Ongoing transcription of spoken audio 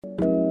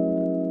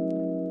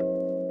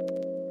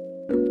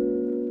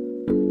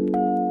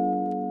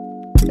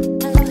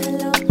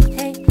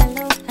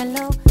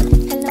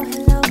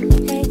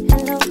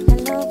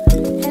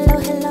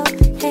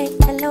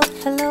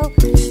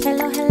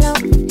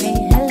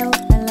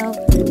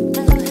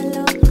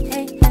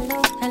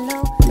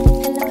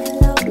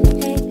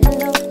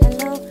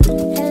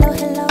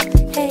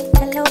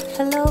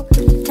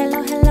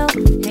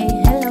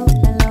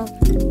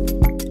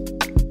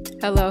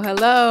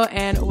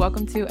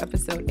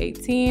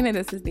18, and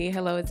this is the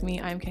Hello, It's Me,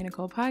 I'm Kay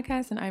Nicole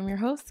podcast, and I'm your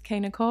host, Kay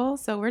Nicole.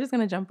 So we're just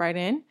going to jump right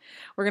in.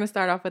 We're going to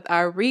start off with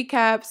our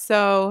recap.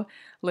 So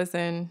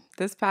listen,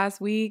 this past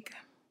week,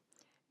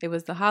 it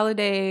was the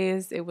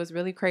holidays. It was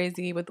really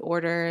crazy with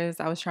orders.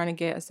 I was trying to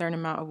get a certain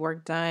amount of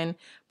work done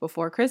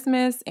before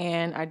Christmas,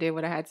 and I did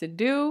what I had to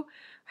do.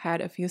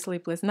 Had a few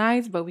sleepless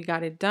nights, but we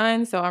got it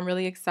done. So I'm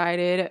really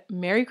excited.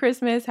 Merry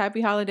Christmas.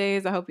 Happy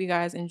holidays. I hope you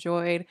guys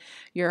enjoyed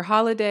your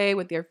holiday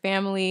with your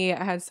family.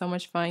 I had so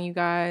much fun, you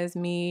guys.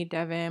 Me,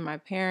 Devin, my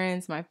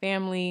parents, my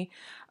family.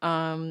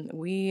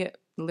 We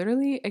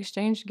literally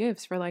exchanged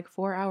gifts for like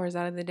 4 hours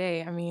out of the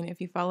day. I mean, if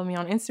you follow me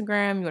on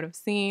Instagram, you would have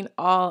seen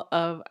all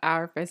of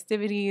our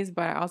festivities,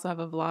 but I also have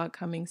a vlog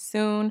coming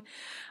soon.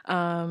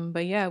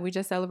 But yeah, we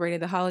just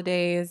celebrated the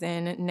holidays,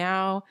 and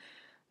now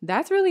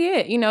that's really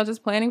it. You know,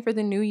 just planning for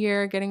the new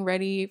year, getting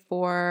ready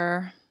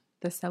for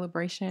the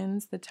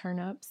celebrations, the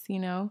turn-ups, you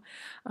know.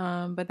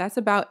 But that's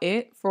about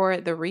it for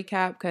the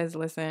recap because,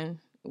 listen,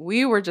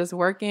 we were just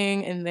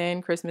working, and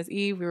then Christmas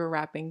Eve, we were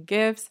wrapping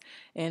gifts,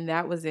 and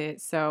that was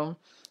it. So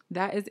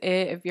that is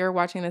it. If you're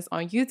watching this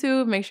on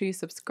YouTube, make sure you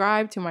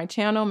subscribe to my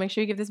channel. Make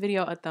sure you give this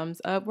video a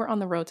thumbs up. We're on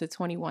the road to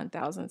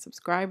 21,000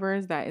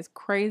 subscribers. That is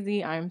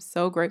crazy. I'm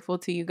so grateful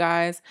to you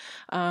guys.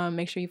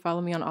 Make sure you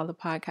follow me on all the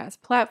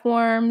podcast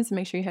platforms.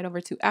 Make sure you head over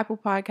to Apple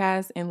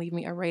Podcasts and leave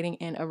me a rating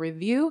and a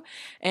review.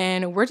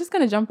 And we're just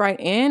going to jump right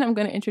in. I'm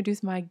going to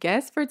introduce my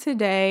guest for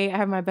today. I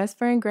have my best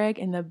friend Greg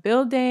in the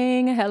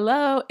building.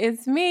 Hello,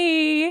 it's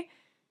me.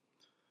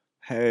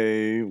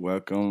 Hey,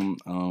 welcome.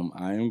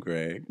 I am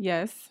Greg.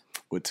 Yes.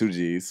 With 2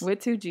 G's. With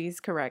 2 G's,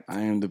 correct.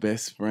 I am the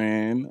best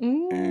friend,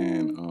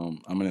 and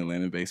I'm an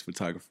Atlanta-based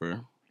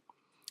photographer.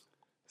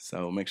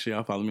 So make sure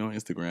y'all follow me on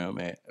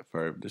Instagram at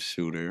Ferb the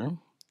Shooter,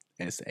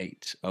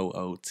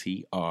 SHOOTR.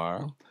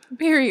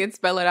 Period.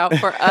 Spell it out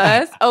for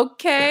us,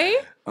 okay?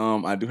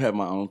 I do have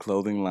my own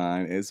clothing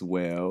line as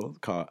well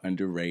called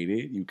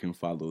Underrated. You can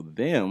follow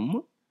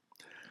them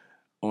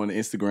on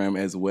Instagram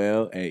as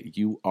well at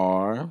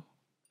UR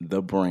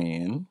the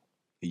brand.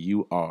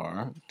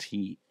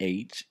 URTHE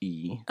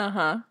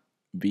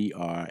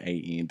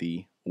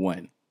BRAND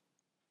 1.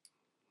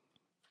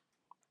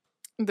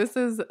 This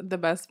is the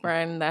best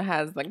friend that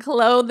has the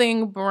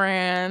clothing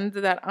brand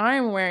that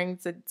I'm wearing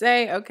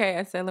today. Okay,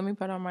 I said let me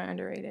put on my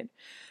Underrated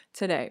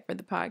today for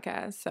the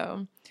podcast.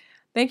 So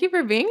thank you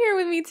for being here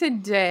with me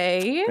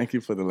today. Thank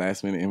you for the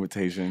last minute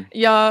invitation.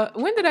 Y'all,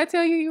 when did I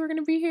tell you you were going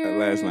to be here?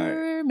 Last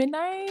night.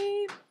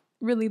 Midnight?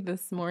 Really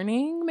this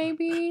morning,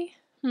 maybe?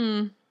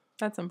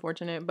 That's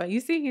unfortunate. But you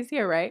see, he's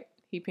here, right?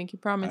 He pinky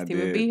promised he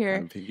would be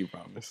here. I pinky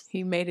promised.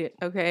 He made it.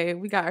 Okay,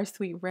 we got our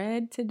sweet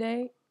red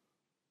today.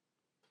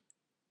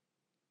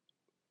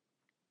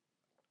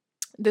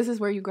 This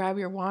is where you grab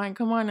your wine.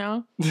 Come on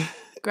now.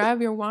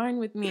 Grab your wine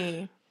with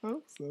me.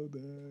 I'm so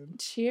done.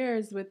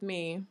 Cheers with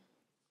me.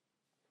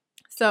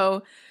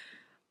 So,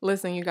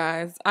 listen, you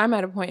guys, I'm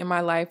at a point in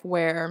my life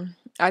where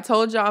I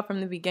told y'all from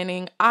the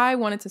beginning, I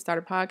wanted to start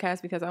a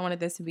podcast because I wanted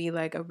this to be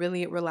like a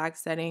really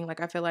relaxed setting. Like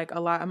I feel like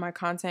a lot of my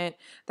content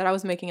that I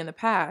was making in the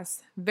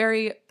past,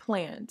 very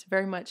planned,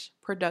 very much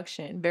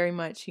production, very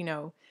much, you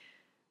know,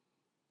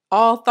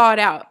 all thought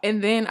out.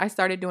 And then I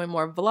started doing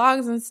more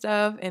vlogs and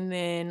stuff. And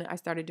then I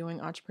started doing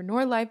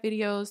entrepreneur life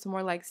videos, some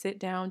more like sit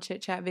down,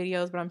 chit chat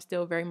videos, but I'm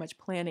still very much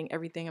planning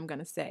everything I'm going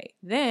to say.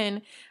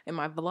 Then in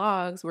my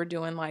vlogs, we're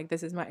doing like,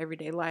 this is my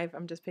everyday life.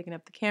 I'm just picking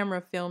up the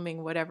camera,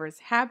 filming whatever's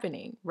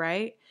happening,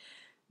 right?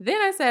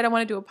 Then I said I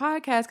want to do a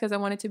podcast because I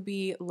want it to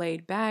be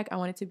laid back. I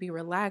want it to be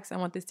relaxed. I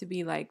want this to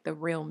be like the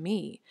real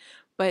me.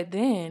 But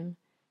then,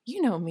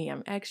 you know me,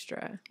 I'm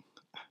extra.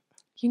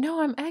 You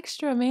know I'm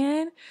extra,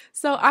 man.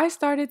 So I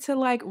started to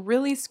like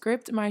really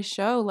script my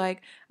show.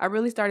 Like I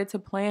really started to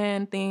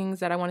plan things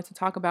that I wanted to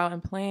talk about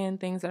and plan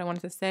things that I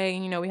wanted to say.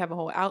 And, you know, we have a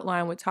whole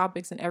outline with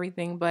topics and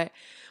everything. But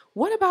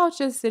what about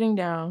just sitting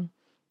down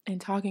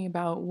and talking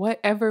about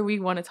whatever we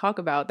want to talk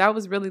about? That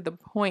was really the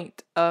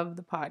point of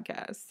the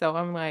podcast. So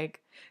I'm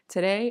like,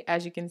 today,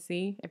 as you can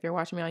see, if you're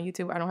watching me on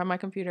YouTube, I don't have my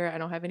computer. I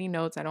don't have any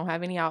notes. I don't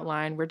have any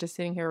outline. We're just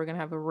sitting here. We're going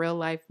to have a real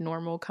life,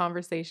 normal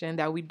conversation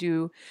that we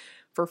do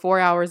for 4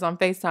 hours on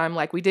FaceTime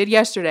like we did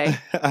yesterday.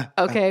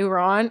 Okay, we're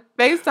on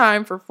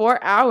FaceTime for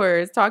 4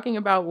 hours talking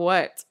about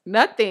what?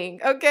 Nothing,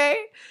 okay?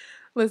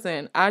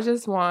 Listen, I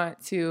just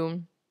want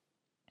to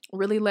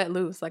really let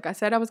loose. Like I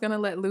said I was going to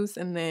let loose,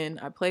 and then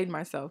I played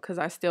myself because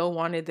I still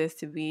wanted this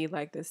to be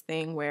like this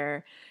thing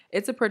where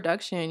it's a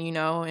production, you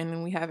know,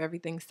 and we have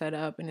everything set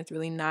up and it's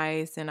really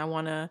nice, and I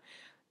want to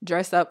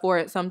dress up for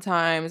it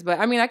sometimes. But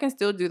I mean, I can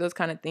still do those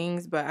kind of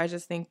things, but I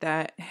just think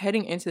that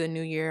heading into the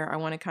new year, I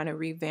want to kind of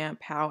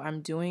revamp how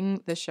I'm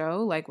doing the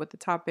show, like with the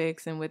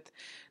topics and with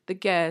the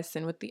guests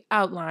and with the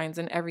outlines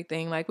and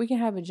everything. Like we can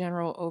have a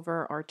general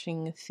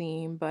overarching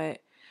theme,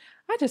 but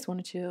I just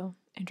want to chill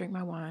and drink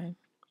my wine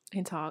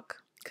and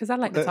talk because I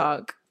like to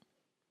talk.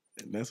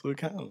 And that's what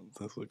counts.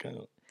 That's what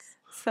counts.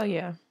 So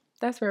yeah,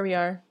 that's where we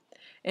are.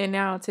 And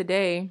now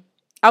today,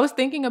 I was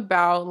thinking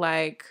about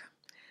like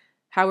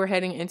how we're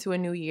heading into a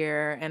new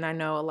year. And I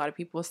know a lot of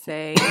people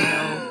say, you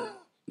know,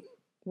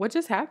 what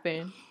just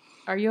happened?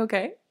 Are you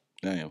okay?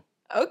 Damn.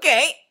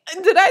 Okay.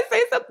 Did I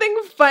say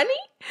something funny?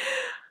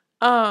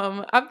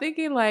 I'm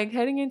thinking like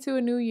heading into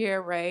a new year,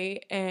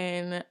 right?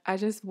 And I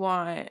just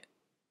want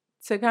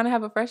to kind of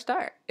have a fresh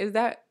start. Is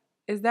that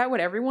what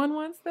everyone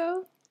wants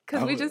though?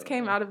 Because I we would, just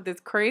came out of this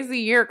crazy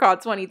year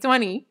called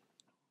 2020.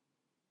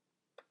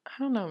 I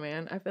don't know,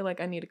 man. I feel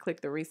like I need to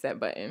click the reset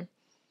button.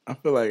 I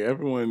feel like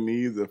everyone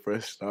needs a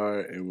fresh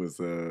start. It was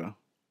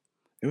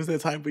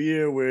that type of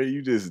year where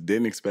you just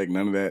didn't expect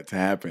none of that to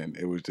happen.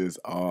 It was just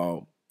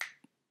all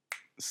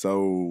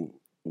so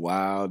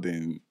wild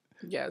and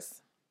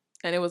Yes.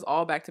 And it was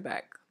all back to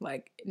back.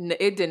 Like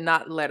it did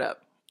not let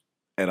up.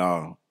 at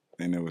all.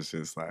 And it was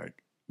just like,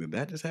 did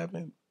that just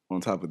happen? On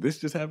top of this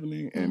just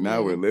happening? And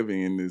now Mhm. we're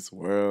living in this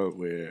world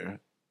where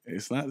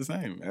it's not the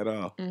same at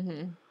all.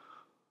 Mhm.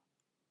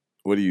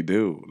 What do you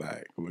do?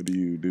 Like, what do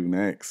you do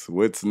next?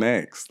 What's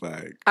next?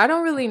 Like, I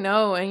don't really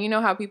know. And you know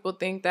how people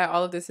think that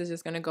all of this is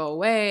just going to go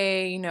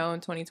away, in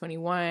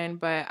 2021.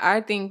 But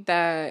I think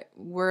that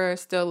we're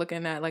still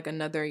looking at like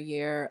another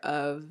year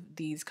of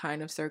these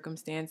kind of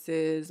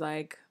circumstances.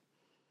 Like,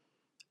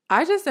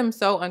 I just am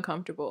so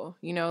uncomfortable,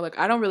 like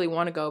I don't really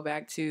want to go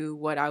back to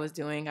what I was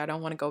doing. I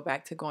don't want to go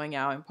back to going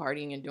out and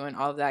partying and doing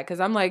all of that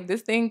because I'm like,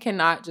 this thing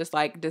cannot just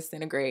like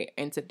disintegrate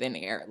into thin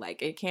air.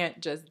 Like, it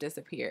can't just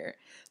disappear.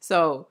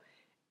 So,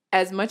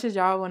 as much as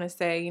y'all want to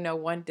say,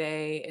 one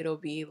day it'll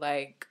be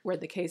like where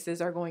the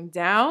cases are going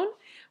down,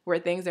 where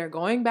things are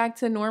going back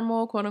to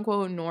normal, quote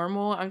unquote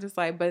normal, I'm just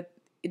like, but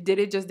did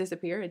it just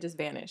disappear? It just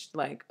vanished.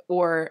 Like,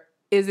 or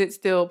is it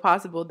still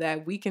possible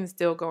that we can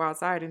still go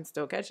outside and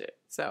still catch it?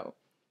 So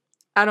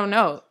I don't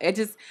know.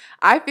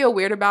 I feel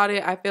weird about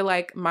it. I feel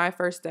like my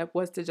first step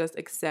was to just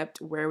accept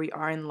where we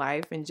are in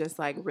life and just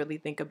like really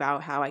think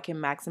about how I can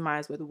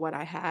maximize with what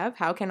I have.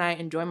 How can I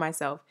enjoy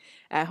myself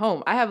at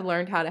home? I have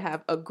learned how to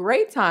have a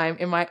great time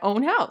in my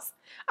own house.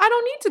 I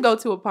don't need to go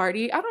to a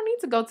party. I don't need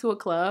to go to a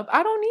club.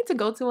 I don't need to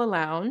go to a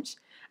lounge.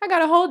 I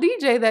got a whole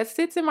DJ that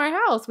sits in my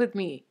house with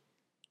me.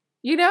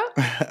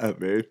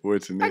 very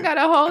fortunate. I got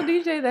a whole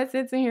DJ that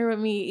sits in here with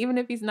me. Even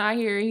if he's not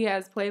here, he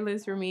has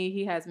playlists for me.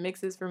 He has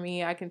mixes for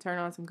me. I can turn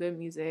on some good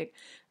music.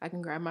 I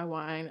can grab my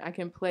wine. I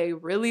can play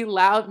really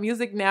loud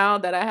music now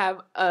that I have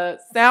a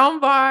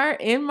sound bar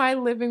in my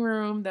living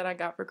room that I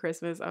got for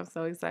Christmas. I'm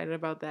so excited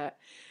about that.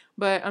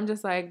 But I'm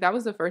just like, that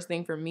was the first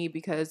thing for me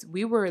because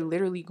we were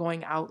literally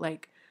going out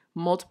like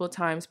multiple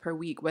times per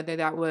week, whether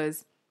that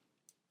was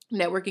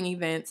networking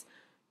events.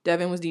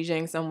 Devin was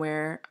DJing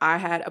somewhere. I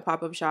had a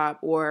pop-up shop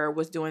or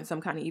was doing some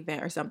kind of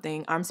event or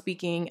something. I'm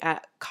speaking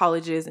at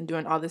colleges and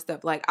doing all this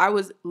stuff. Like, I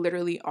was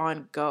literally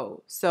on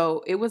go.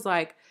 So it was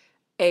like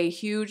a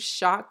huge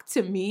shock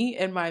to me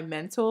and my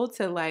mental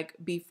to like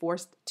be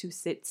forced to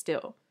sit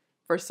still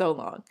for so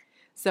long.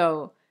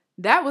 So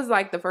that was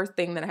like the first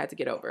thing that I had to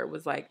get over.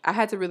 Was like I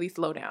had to really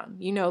slow down.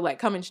 Like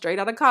coming straight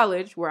out of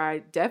college where I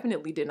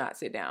definitely did not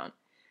sit down.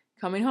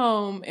 Coming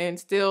home and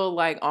still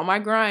like on my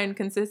grind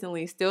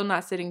consistently, still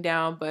not sitting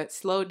down, but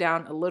slowed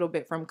down a little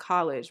bit from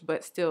college,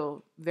 but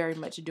still very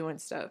much doing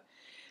stuff,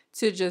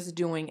 to just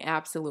doing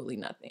absolutely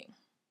nothing.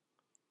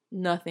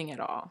 Nothing at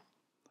all.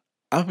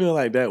 I feel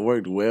like that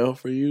worked well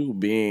for you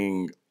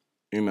being,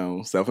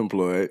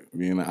 self-employed,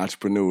 being an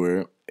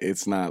entrepreneur.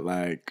 It's not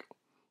like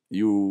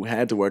you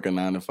had to work a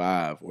 9 to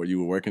 5 or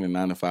you were working a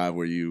 9 to 5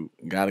 where you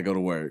got to go to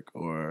work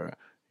or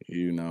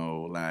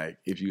like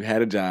if you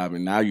had a job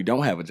and now you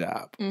don't have a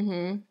job.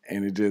 Mm-hmm.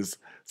 And it just,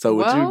 so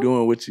with you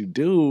doing what you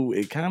do,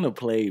 it kind of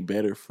played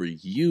better for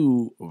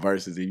you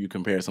versus if you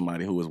compare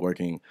somebody who was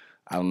working,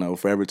 I don't know,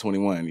 Forever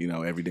 21,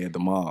 every day at the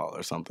mall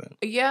or something.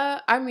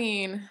 Yeah, I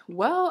mean,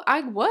 well,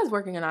 I was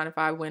working a 9 to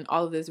 5 when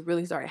all of this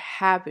really started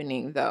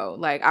happening though.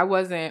 Like I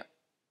wasn't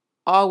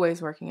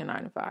always working a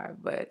 9 to 5,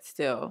 but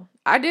still,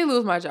 I did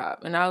lose my job.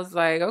 And I was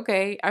like,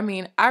 okay, I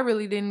mean, I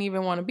really didn't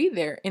even want to be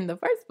there in the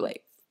first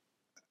place.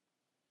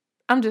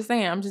 I'm just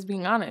saying, I'm just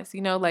being honest.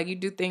 Like you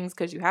do things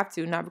because you have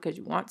to, not because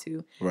you want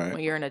to Right.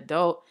 when you're an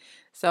adult.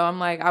 So I'm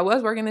like, I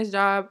was working this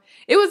job.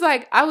 It was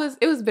like,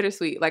 it was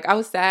bittersweet. Like I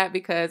was sad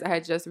because I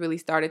had just really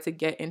started to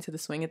get into the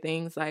swing of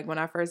things. Like when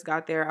I first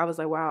got there, I was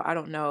like, wow, I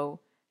don't know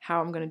how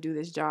I'm going to do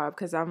this job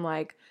because I'm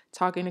like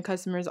talking to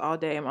customers all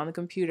day. I'm on the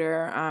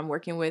computer. I'm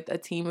working with a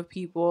team of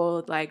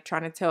people, like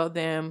trying to tell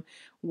them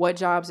what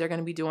jobs they're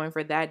going to be doing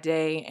for that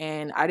day.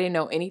 And I didn't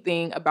know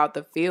anything about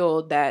the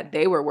field that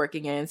they were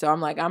working in. So I'm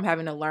like, I'm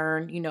having to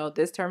learn,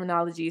 this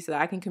terminology so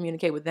that I can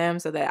communicate with them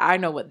so that I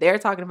know what they're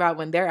talking about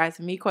when they're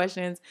asking me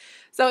questions.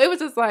 So it was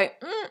just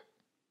like,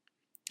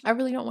 I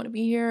really don't want to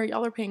be here.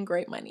 Y'all are paying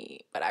great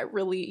money. But I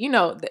really,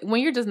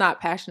 when you're just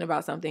not passionate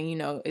about something,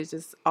 it's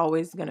just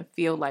always going to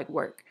feel like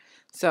work.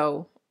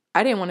 So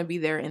I didn't want to be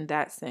there in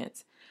that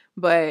sense.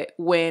 But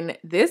when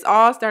this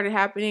all started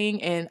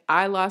happening and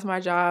I lost my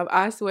job,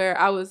 I swear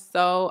I was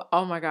so,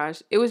 oh my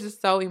gosh, it was just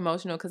so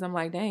emotional because I'm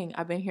like, dang,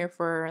 I've been here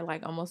for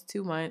like almost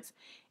 2 months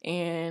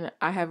and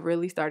I have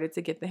really started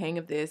to get the hang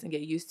of this and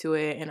get used to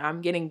it. And I'm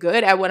getting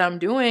good at what I'm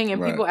doing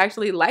and people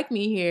actually like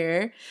me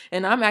here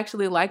and I'm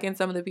actually liking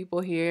some of the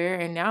people here.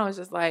 And now it's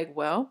just like,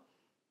 well,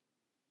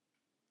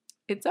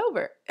 it's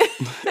over.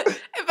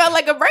 If felt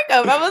like a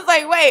breakup. I was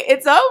like, wait,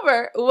 it's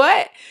over.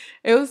 What?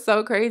 It was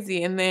so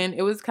crazy. And then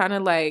it was kind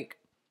of like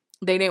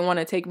they didn't want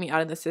to take me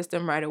out of the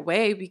system right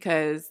away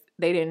because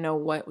they didn't know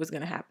what was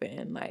going to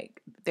happen.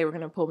 Like they were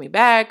going to pull me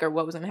back or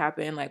what was going to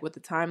happen, like with the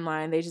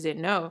timeline. They just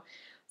didn't know.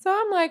 So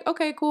I'm like,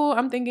 okay, cool.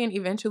 I'm thinking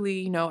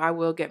eventually, I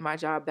will get my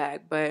job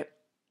back. But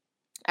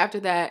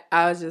after that,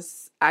 I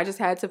just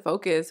had to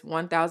focus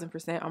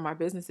 1000% on my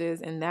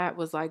businesses. And that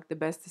was like the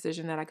best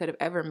decision that I could have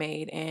ever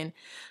made. And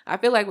I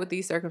feel like with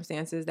these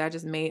circumstances, that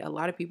just made a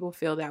lot of people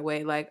feel that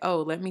way. Like,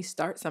 oh, let me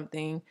start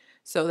something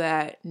so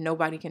that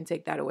nobody can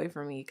take that away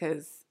from me.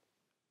 Because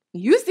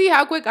you see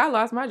how quick I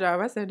lost my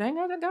job. I said, dang,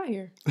 I just got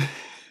here.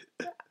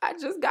 I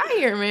just got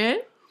here, man.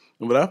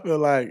 But I feel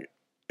like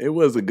it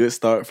was a good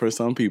start for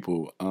some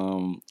people.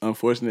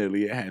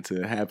 Unfortunately, it had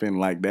to happen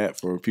like that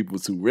for people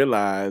to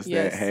realize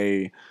that,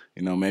 hey,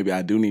 maybe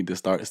I do need to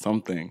start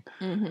something.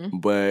 Mm-hmm.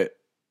 But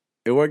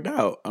it worked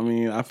out. I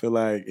mean, I feel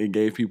like it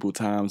gave people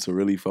time to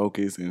really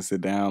focus and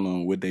sit down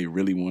on what they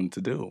really wanted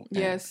to do.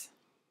 Yes.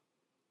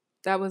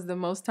 That was the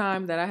most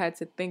time that I had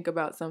to think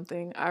about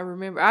something. I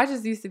remember I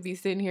just used to be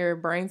sitting here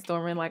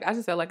brainstorming. Like, I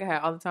just felt like I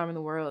had all the time in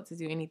the world to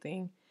do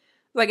anything.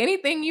 Like,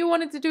 anything you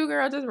wanted to do,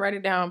 girl, just write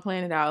it down,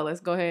 plan it out. Let's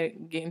go ahead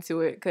and get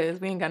into it because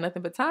we ain't got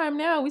nothing but time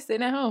now. We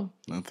sitting at home.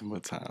 Nothing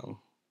but time.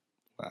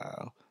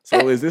 Wow.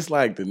 So is this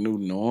like the new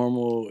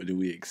normal? Or do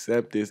we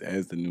accept this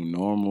as the new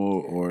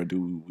normal? Or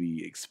do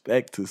we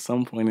expect to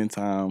some point in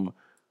time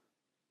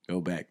go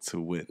back to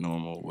what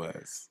normal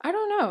was? I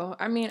don't know.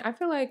 I mean, I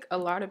feel like a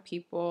lot of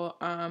people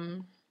are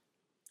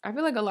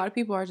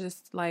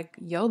just like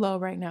YOLO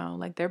right now.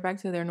 Like they're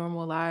back to their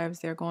normal lives.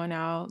 They're going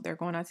out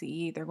to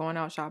eat, they're going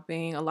out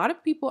shopping. A lot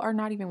of people are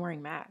not even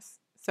wearing masks.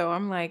 So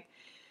I'm like,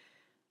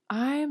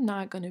 I'm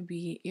not going to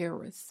be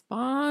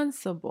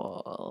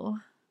irresponsible.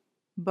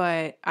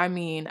 But I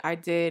mean, I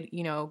did,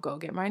 go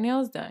get my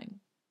nails done,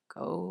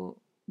 go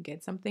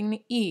get something to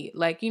eat.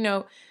 Like,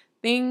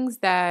 things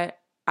that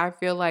I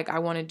feel like I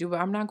want to do, but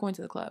I'm not going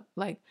to the club.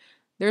 Like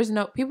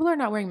people are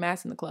not wearing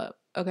masks in the club.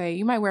 Okay.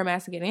 You might wear a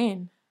mask to get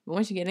in. But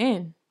once you get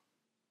in,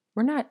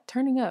 we're not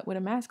turning up with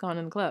a mask on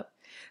in the club.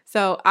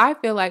 So I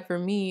feel like for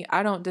me,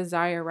 I don't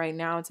desire right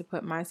now to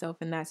put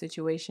myself in that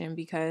situation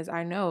because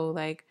I know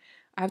like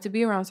I have to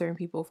be around certain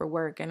people for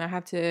work and I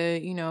have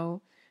to,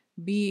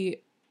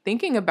 be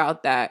thinking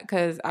about that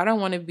because I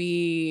don't want to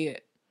be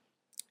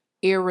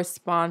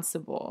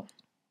irresponsible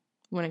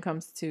when it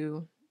comes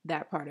to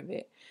that part of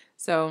it.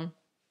 So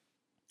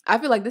I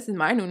feel like this is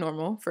my new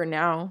normal for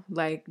now,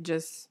 like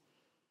just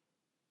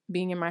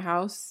being in my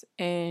house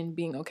and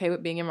being okay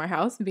with being in my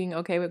house, being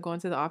okay with going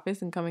to the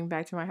office and coming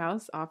back to my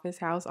house, office,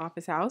 house.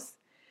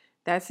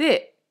 That's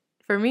it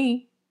for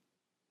me.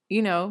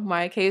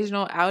 My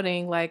occasional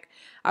outing, like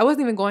I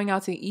wasn't even going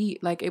out to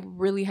eat. Like it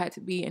really had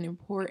to be an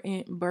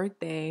important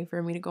birthday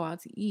for me to go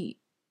out to eat,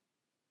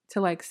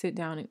 to like sit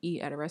down and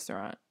eat at a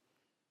restaurant.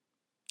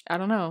 I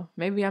don't know.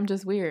 Maybe I'm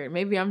just weird.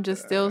 Maybe I'm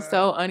just still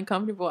so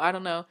uncomfortable. I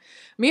don't know.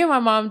 Me and my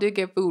mom did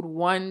get food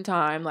one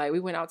time. Like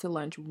we went out to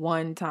lunch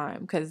one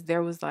time because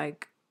there was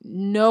like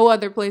no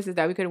other places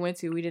that we could have went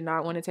to. We did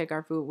not want to take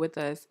our food with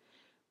us.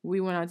 We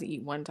went out to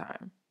eat one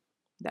time.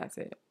 That's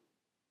it.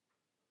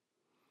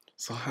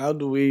 So how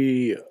do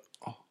we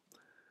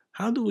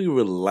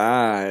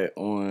rely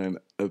on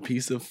a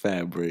piece of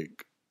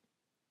fabric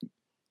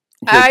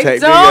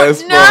protecting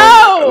us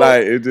from,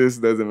 like, it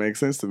just doesn't make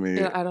sense to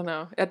me. I don't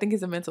know. I think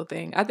it's a mental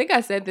thing. I think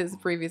I said this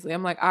previously.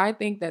 I'm like, I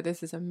think that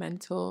this is a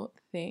mental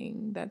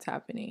thing that's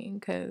happening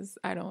because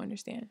I don't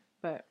understand.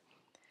 But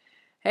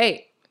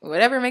hey,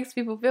 whatever makes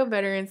people feel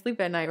better and sleep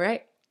at night,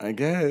 right? I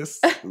guess.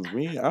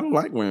 Me, I don't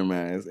like wearing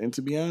masks. And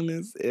to be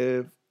honest,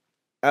 if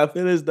I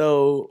feel as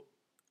though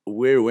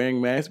we're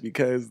wearing masks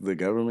because the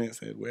government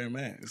said wear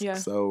masks. Yeah.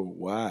 So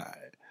why?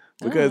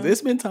 Because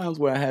it's been times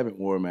where I haven't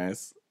worn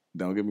masks.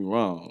 Don't get me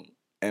wrong.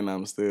 And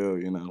I'm still,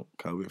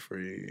 COVID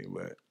free.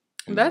 But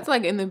that's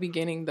like in the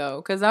beginning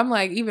though. Because I'm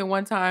like, even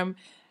one time,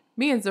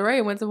 me and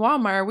Zaray went to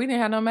Walmart. We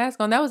didn't have no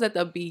mask on. That was at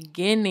the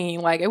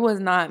beginning. Like it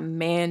was not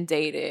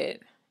mandated,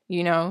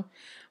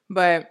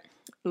 But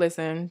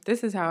listen,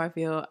 this is how I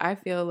feel. I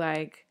feel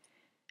like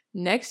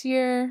next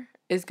year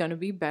is going to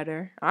be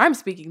better. I'm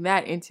speaking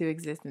that into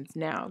existence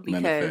now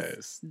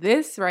because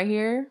this right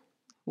here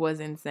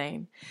was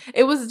insane.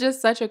 It was just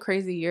such a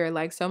crazy year,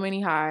 like so many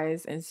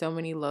highs and so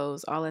many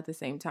lows all at the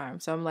same time.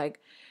 So I'm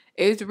like,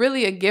 it's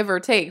really a give or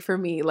take for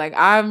me. Like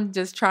I'm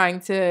just trying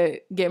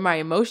to get my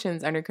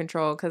emotions under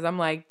control because I'm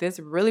like, this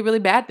really, really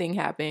bad thing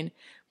happened,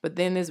 but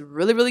then this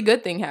really, really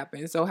good thing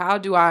happened. So how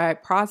do I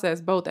process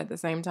both at the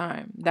same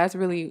time? That's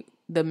really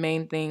the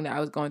main thing that I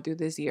was going through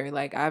this year.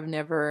 Like I've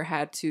never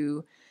had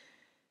to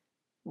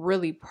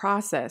really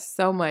process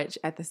so much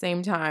at the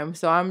same time.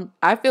 So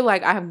I feel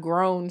like I have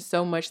grown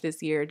so much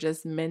this year,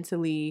 just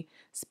mentally,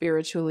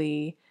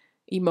 spiritually,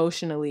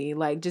 emotionally,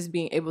 like just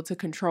being able to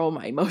control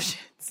my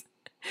emotions.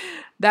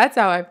 That's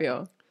how I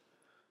feel.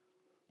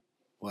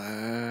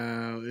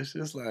 Wow. It's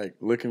just like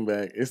looking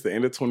back, it's the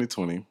end of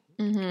 2020.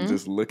 Mm-hmm.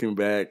 Just looking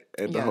back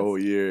at the whole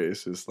year,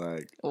 it's just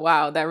like,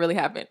 wow, that really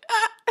happened.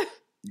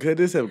 Could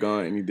this have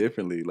gone any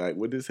differently? Like,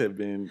 would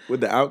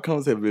the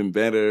outcomes have been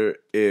better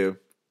if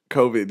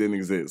COVID didn't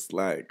exist?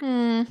 Like,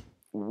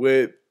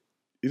 would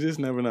you just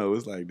never know?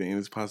 It's like the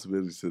endless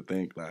possibilities to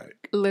think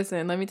like.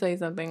 Listen, let me tell you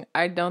something.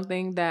 I don't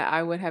think that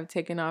I would have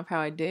taken off how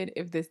I did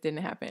if this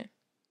didn't happen.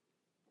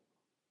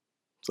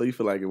 So you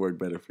feel like it worked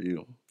better for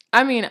you?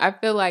 I mean, I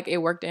feel like it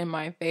worked in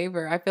my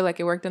favor. I feel like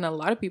it worked in a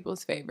lot of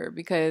people's favor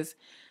because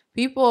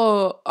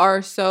people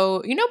are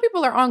so,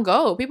 people are on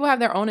go. People have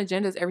their own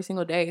agendas every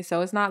single day.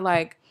 So it's not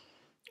like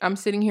I'm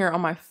sitting here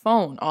on my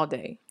phone all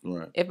day.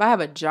 Right. If I have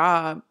a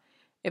job,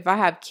 if I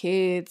have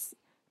kids,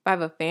 if I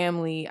have a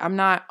family, I'm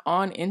not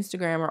on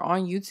Instagram or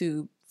on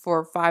YouTube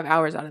for 5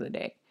 hours out of the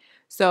day.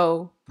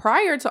 So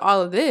prior to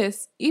all of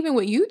this, even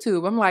with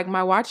YouTube, I'm like,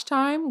 my watch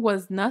time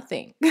was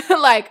nothing.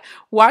 Like,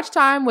 watch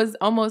time was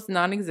almost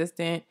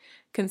non-existent.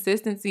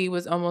 Consistency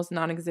was almost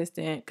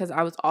non-existent because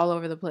I was all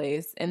over the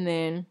place. And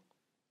then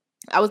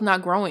I was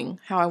not growing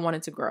how I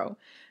wanted to grow.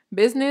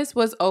 Business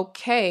was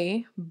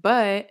okay,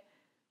 but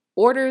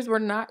orders were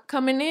not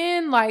coming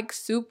in like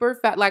super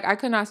fast. Like, I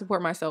could not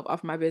support myself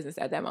off my business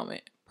at that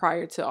moment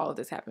prior to all of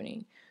this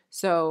happening.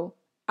 So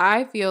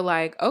I feel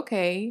like,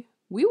 okay,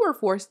 we were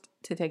forced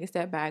to take a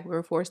step back. We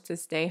were forced to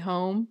stay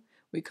home.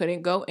 We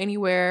couldn't go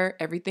anywhere.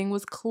 Everything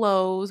was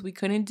closed. We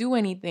couldn't do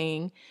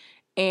anything.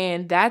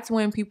 And that's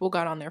when people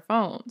got on their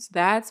phones.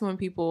 That's when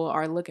people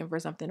are looking for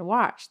something to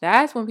watch.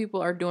 That's when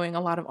people are doing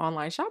a lot of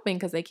online shopping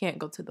because they can't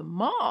go to the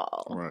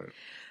mall. Right.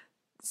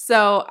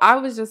 So I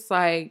was just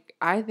like,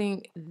 I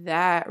think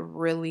that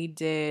really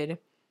did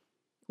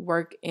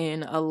work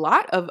in a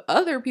lot of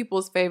other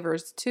people's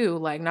favors too.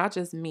 Like, not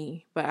just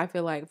me, but I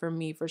feel like for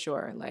me, for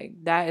sure, like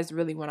that is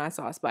really when I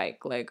saw a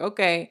spike. Like,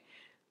 okay,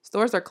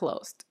 stores are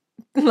closed.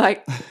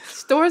 Like,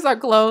 stores are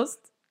closed.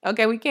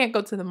 Okay, we can't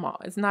go to the mall.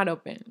 It's not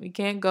open. We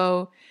can't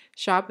go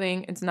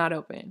shopping. It's not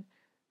open.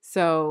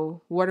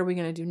 So what are we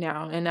going to do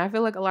now? And I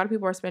feel like a lot of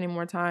people are spending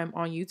more time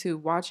on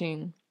YouTube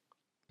watching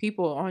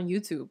people on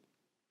YouTube.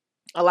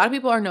 A lot of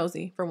people are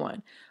nosy, for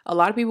one. A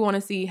lot of people want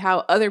to see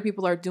how other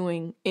people are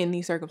doing in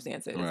these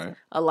circumstances. Right.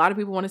 A lot of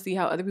people want to see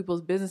how other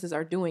people's businesses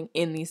are doing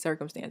in these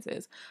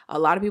circumstances. A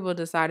lot of people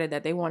decided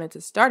that they wanted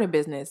to start a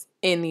business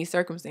in these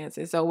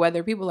circumstances. So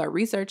whether people are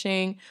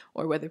researching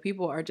or whether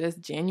people are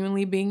just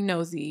genuinely being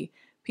nosy,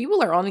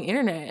 people are on the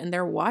internet and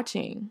they're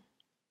watching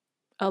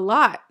a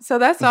lot. So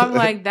that's why I'm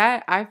like,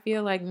 that I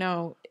feel like,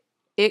 no,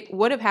 it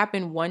would have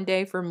happened one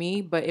day for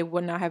me, but it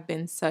would not have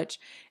been such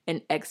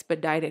an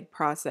expedited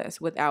process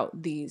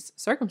without these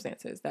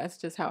circumstances. That's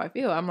just how I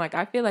feel. I'm like,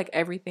 I feel like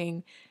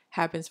everything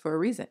happens for a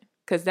reason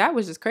because that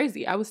was just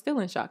crazy. I was still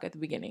in shock at the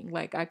beginning.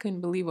 Like, I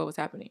couldn't believe what was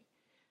happening.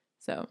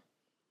 So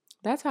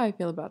that's how I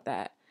feel about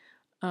that.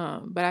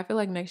 But I feel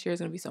like next year is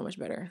going to be so much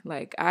better.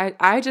 Like,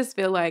 I just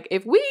feel like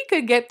if we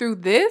could get through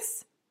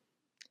this,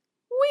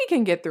 we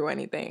can get through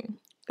anything.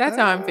 That's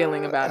how I'm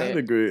feeling about it. I'd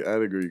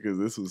agree because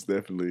this was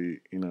definitely,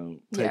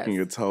 taking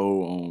a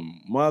toll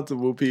on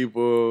multiple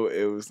people.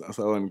 It was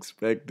so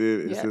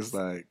unexpected. It's just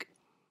like,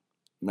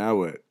 now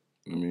what?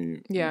 I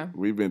mean,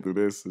 we've been through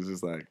this. It's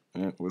just like,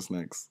 what's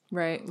next?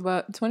 Right.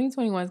 But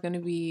 2021 is going to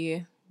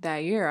be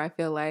that year, I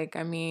feel like.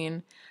 I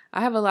mean,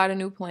 I have a lot of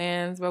new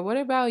plans, but what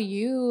about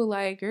you?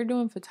 Like, you're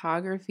doing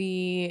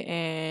photography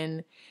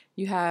and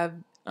you have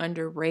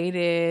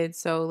Underrated.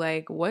 So,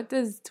 like, what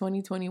does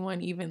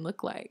 2021 even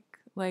look like?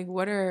 Like,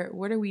 what are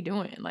we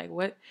doing? Like,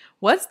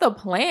 what's the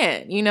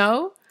plan,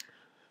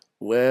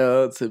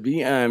 Well, to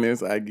be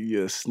honest, I give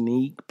you a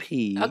sneak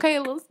peek. Okay,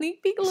 a little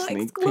sneak peek, a little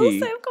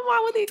exclusive. Come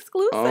on with the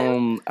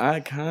exclusive.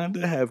 I kind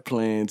of have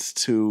plans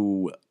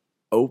to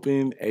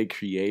open a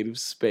creative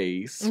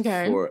space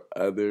for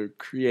other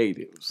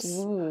creatives.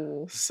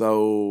 Ooh.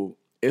 So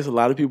it's a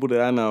lot of people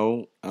that I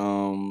know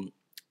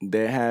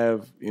that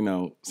have,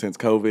 since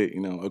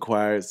COVID,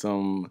 acquired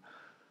some,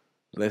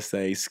 let's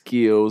say,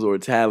 skills or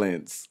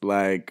talents.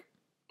 Like,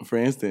 for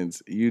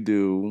instance, you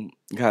do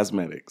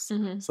cosmetics.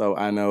 Mm-hmm. So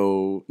I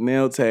know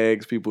nail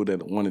tags, people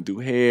that want to do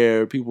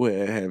hair, people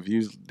that have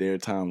used their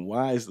time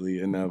wisely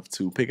enough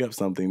to pick up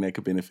something that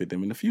could benefit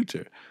them in the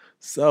future.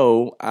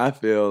 So I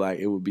feel like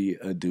it would be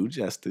a due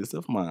justice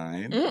of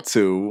mine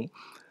to,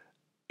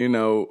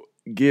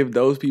 give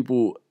those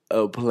people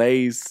a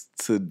place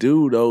to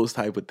do those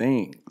type of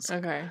things.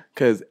 Okay.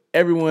 Because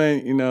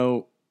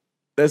everyone,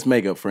 let's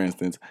makeup, for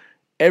instance.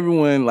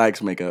 Everyone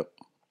likes makeup.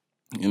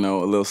 A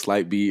little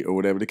slight beat or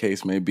whatever the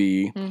case may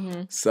be.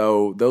 Mm-hmm.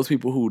 So those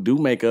people who do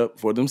makeup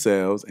for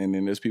themselves, and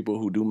then there's people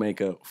who do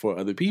makeup for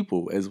other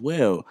people as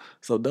well.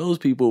 So those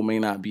people may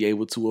not be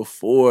able to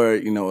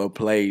afford, a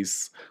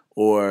place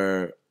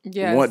or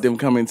want them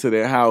coming to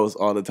their house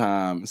all the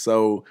time.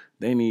 So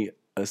they need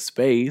a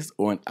space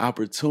or an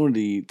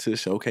opportunity to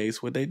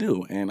showcase what they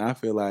do. And I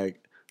feel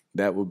like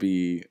that would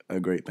be a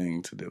great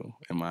thing to do,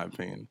 in my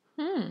opinion.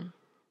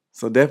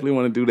 So definitely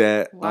want to do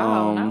that.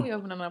 Wow, now we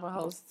opening up a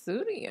whole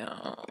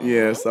studio.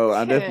 Yeah, so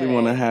I definitely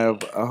want to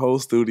have a whole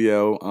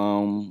studio.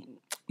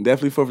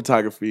 Definitely for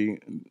photography,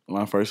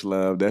 my first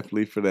love.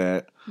 Definitely for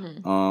that.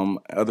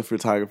 Other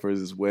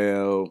photographers as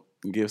well.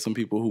 Give some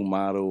people who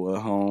model a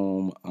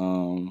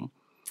home.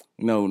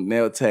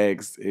 nail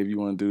techs if you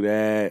want to do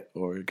that,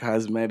 or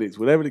cosmetics,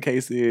 whatever the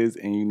case is,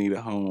 and you need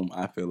a home,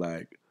 I feel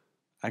like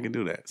I can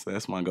do that. So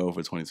that's my goal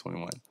for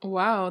 2021.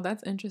 Wow,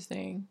 that's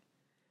interesting.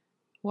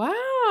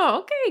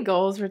 Wow. Okay,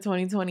 goals for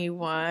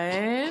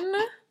 2021.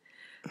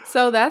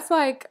 So that's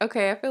like,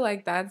 okay, I feel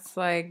like that's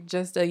like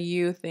just a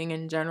you thing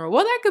in general.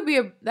 Well, that could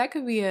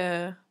be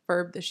a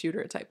Ferb the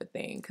Shooter type of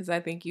thing, because I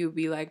think you'd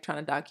be like trying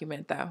to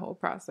document that whole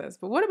process.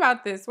 But what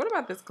about this? What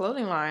about this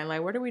clothing line?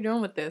 Like, what are we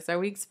doing with this? Are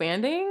we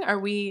expanding?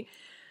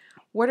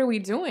 What are we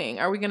doing?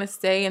 Are we gonna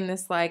stay in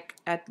this like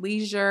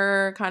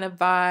athleisure kind of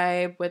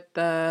vibe with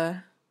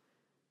the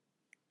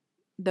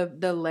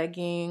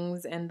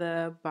leggings and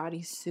the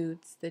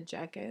bodysuits, the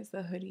jackets,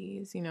 the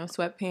hoodies,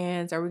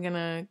 sweatpants? Are we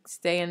gonna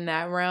stay in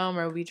that realm,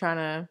 or are we trying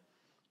to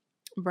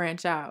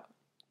branch out?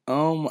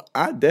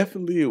 I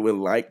definitely would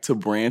like to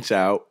branch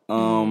out.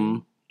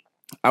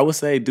 I would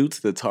say due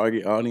to the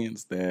target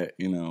audience that,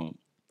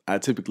 I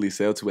typically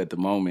sell to at the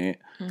moment,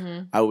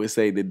 I would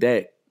say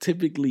that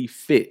typically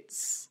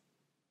fits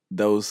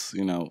those,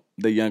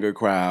 the younger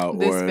crowd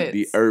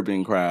the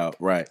urban crowd,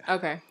 right?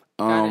 Okay.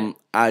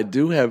 I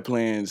do have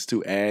plans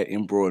to add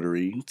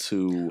embroidery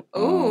to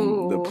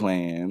the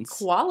plans.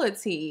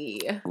 Quality.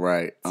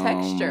 Right.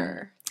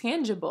 Texture.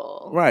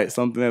 Tangible. Right.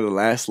 Something that'll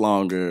last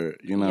longer,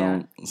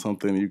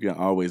 something you can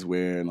always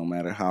wear no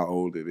matter how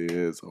old it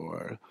is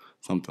or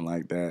something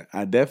like that.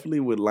 I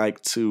definitely would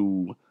like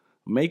to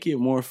make it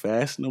more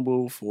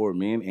fashionable for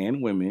men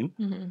and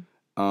women.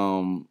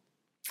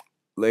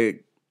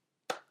 Like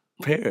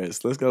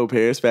Paris. Let's go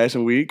Paris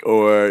Fashion Week,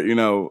 or,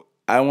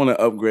 I want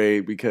to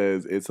upgrade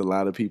because it's a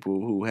lot of people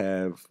who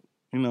have,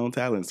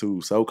 talents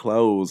who sew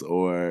clothes,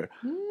 or,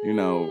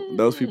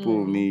 those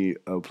people need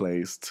a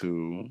place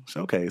to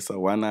showcase. So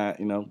why not,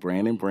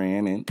 brand and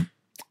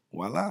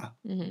voila.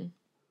 And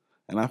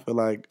I feel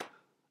like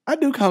I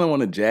do kind of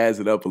want to jazz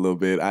it up a little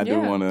bit. I do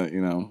want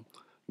to,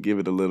 give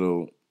it a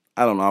little,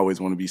 I don't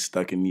always want to be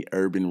stuck in the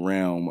urban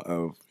realm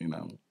of,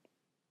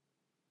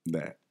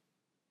 that.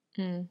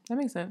 That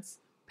makes sense.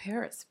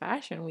 Paris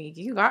Fashion Week.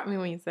 You got me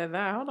when you said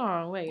that. Hold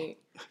on, wait.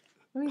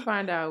 Let me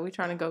find out. We're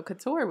trying to go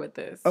couture with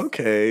this.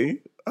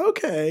 Okay.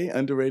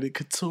 Underrated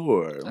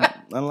couture.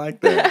 I like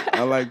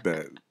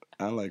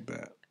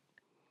that.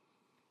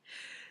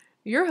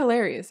 You're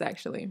hilarious,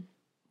 actually.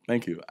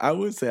 Thank you. I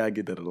would say I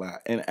get that a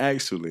lot. And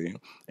actually,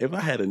 if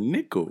I had a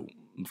nickel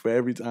for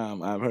every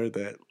time I've heard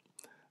that,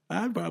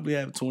 I'd probably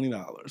have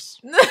 $20.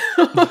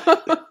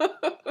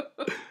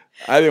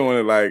 I didn't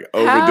want to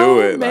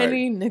overdo it. How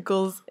many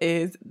nickels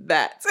is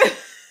that?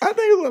 I think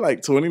it's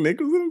like 20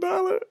 nickels in a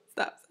dollar.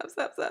 Stop.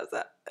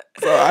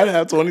 So I'd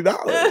have $20.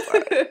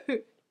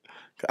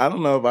 I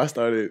don't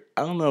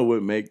know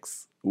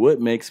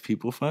what makes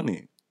people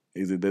funny.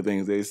 Is it the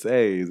things they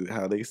say? Is it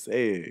how they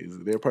say it? Is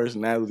it their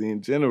personality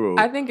in general?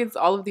 I think it's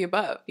all of the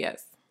above,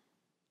 yes.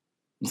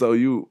 So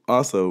you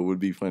also would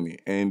be funny,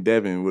 and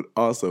Devin would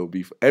also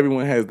be.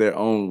 Everyone has their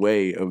own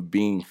way of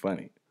being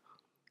funny.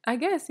 I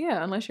guess,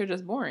 yeah, unless you're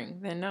just boring,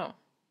 then no.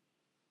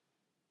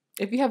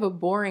 If you have a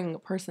boring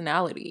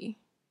personality,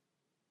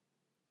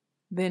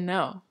 then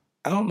no.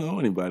 I don't know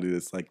anybody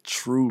that's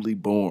truly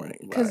boring.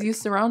 Because you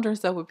surround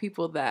yourself with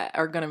people that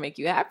are going to make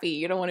you happy.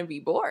 You don't want to be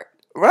bored.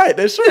 Right,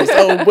 that's true.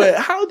 So, but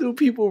how do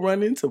people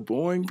run into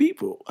boring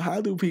people?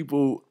 How do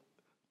people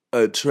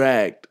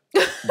attract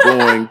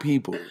boring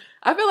people?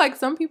 I feel like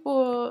some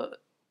people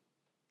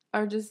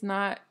are just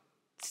not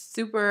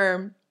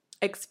super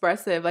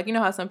expressive. Like, you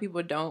know how some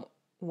people don't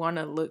want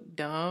to look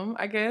dumb,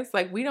 I guess?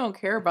 We don't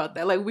care about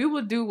that. We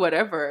will do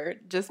whatever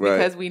just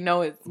because we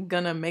know it's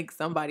going to make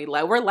somebody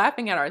laugh. We're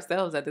laughing at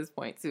ourselves at this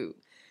point, too.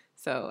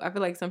 So I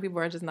feel like some people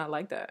are just not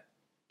like that.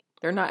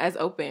 They're not as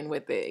open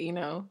with it,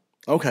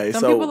 Okay,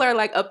 some people are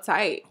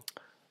uptight.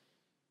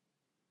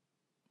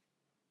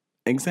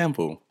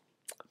 Example.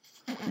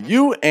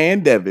 You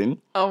and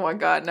Devin. Oh my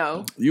God,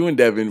 no. You and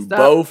Devin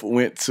both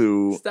went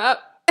to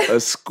a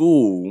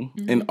school,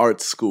 an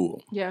art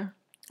school. Yeah.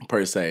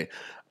 Per se.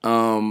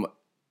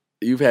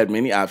 You've had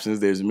many options.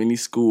 There's many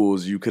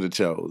schools you could have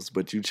chose,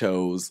 but you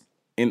chose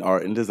an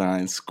art and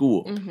design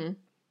school.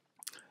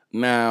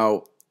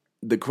 Now,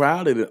 the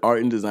crowd at an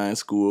art and design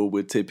school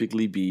would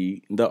typically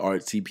be the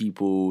artsy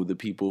people, the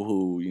people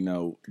who,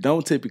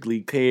 don't typically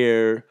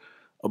care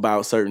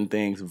about certain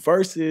things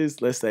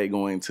versus, let's say,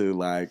 going to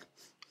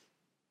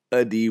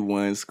a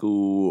D1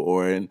 school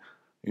or an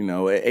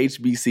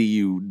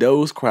HBCU.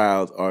 Those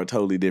crowds are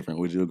totally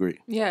different. Would you agree?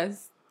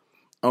 Yes.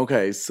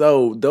 Okay,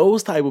 so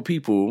those type of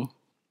people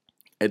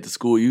at the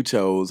school you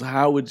chose,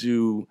 how did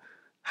you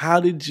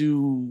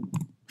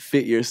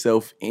fit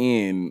yourself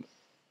in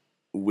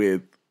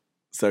with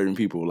certain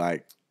people?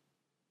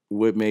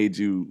 What made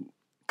you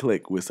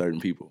click with certain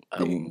people?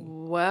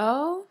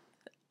 Well,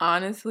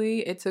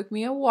 honestly, it took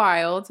me a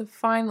while to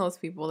find those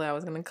people that I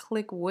was going to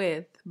click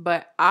with,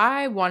 but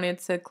I wanted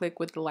to click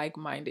with the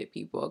like-minded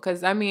people because,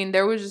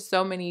 there was just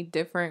so many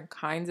different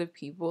kinds of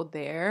people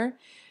there,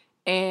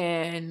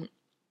 and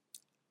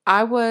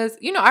I was,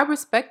 I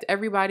respect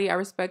everybody. I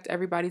respect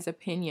everybody's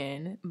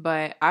opinion,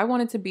 but I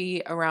wanted to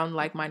be around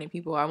like-minded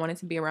people. I wanted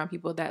to be around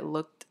people that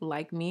looked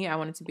like me. I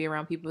wanted to be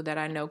around people that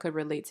I know could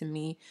relate to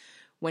me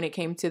when it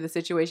came to the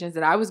situations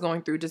that I was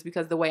going through, just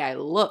because the way I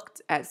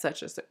looked at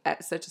such a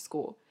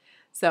school.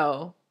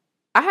 So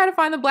I had to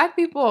find the black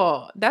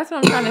people. That's what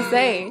I'm trying to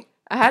say.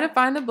 I had to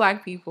find the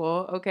black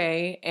people,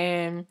 okay,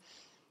 and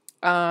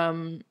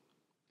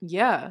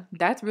yeah,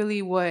 that's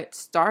really what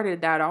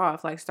started that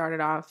off. Like, started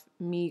off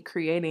me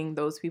creating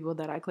those people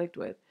that I clicked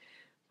with,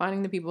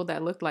 finding the people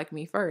that looked like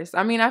me first.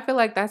 I mean, I feel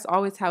like that's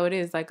always how it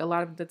is. Like, a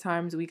lot of the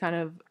times we kind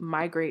of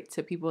migrate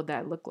to people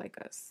that look like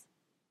us.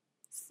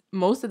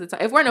 Most of the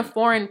time, if we're in a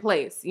foreign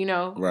place,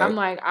 Right. I'm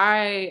like,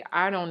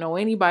 I don't know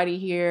anybody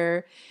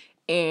here,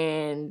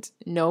 and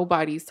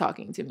nobody's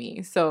talking to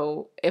me.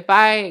 So if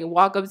I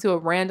walk up to a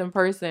random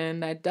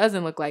person that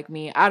doesn't look like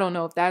me, I don't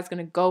know if that's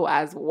going to go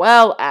as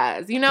well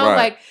as, Right.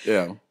 like,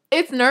 Yeah.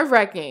 it's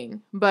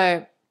nerve-wracking.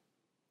 But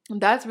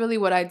that's really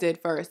what I did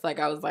first. Like,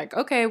 I was like,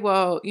 okay,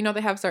 well,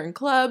 they have certain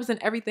clubs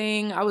and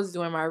everything. I was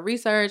doing my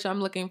research. I'm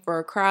looking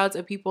for crowds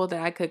of people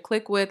that I could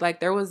click with.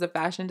 Like, there was a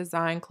fashion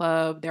design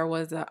club, there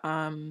was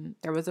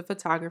a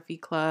photography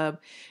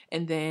club,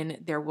 and then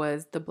there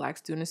was the Black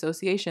Student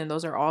Association.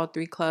 Those are all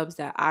 3 clubs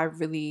that I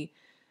really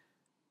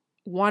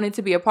wanted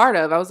to be a part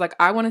of. I was like,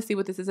 I want to see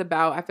what this is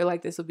about. I feel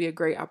like this will be a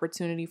great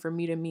opportunity for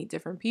me to meet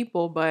different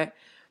people. But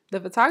the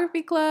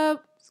photography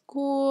club was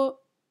cool.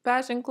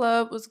 Fashion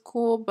club was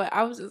cool, but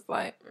I was just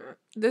like,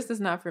 this is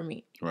not for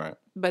me. Right.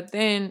 But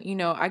then,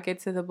 I get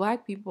to the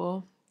black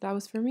people. That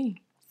was for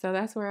me. So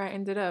that's where I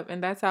ended up.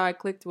 And that's how I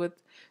clicked with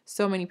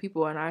so many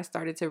people. And I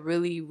started to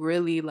really,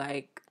 really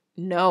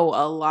know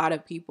a lot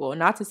of people.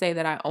 Not to say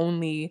that I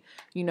only,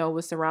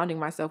 was surrounding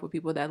myself with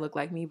people that look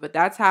like me, but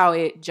that's how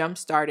it jump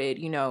started,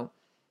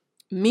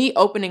 me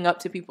opening up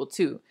to people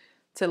too,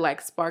 to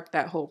spark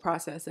that whole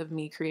process of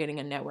me creating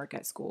a network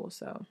at school.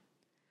 So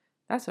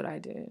that's what I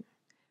did.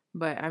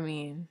 But I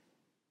mean,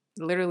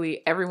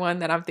 literally everyone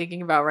that I'm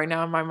thinking about right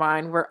now in my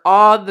mind, we're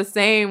all the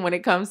same when it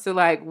comes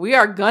to we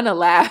are gonna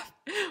laugh.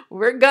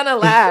 We're gonna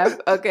laugh,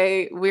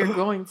 okay? We're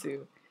going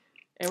to.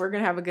 And we're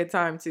gonna have a good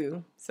time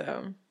too.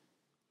 So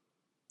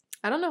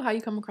I don't know how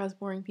you come across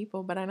boring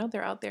people, but I know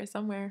they're out there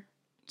somewhere.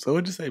 So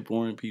would you say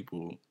boring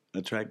people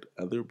attract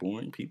other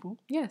boring people?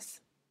 Yes.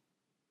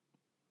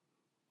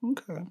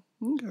 Okay.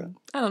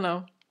 I don't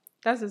know.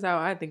 That's just how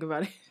I think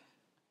about it.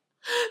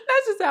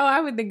 That's just how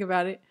I would think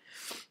about it.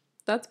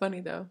 That's funny,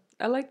 though.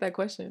 I like that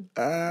question.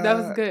 That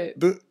was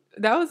good.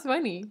 That was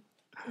funny.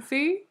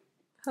 See?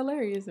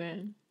 Hilarious,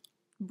 man.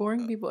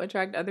 Boring people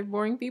attract other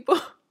boring people.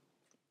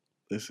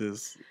 It's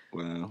just,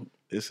 wow.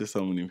 It's just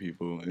so many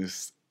people.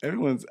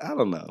 Everyone's, I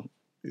don't know.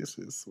 It's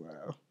just,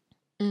 wow.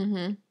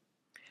 Mm-hmm.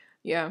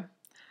 Yeah.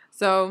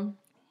 So,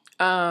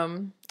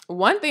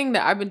 one thing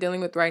that I've been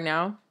dealing with right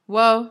now,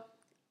 well,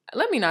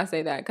 let me not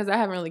say that because I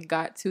haven't really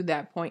got to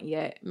that point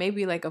yet.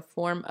 Maybe a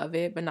form of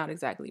it, but not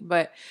exactly.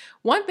 But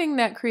one thing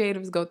that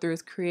creatives go through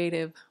is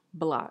creative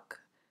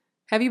block.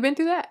 Have you been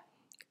through that?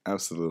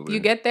 Absolutely.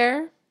 You get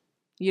there,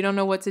 you don't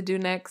know what to do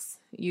next.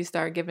 You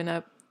start giving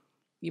up.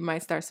 You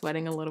might start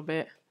sweating a little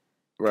bit.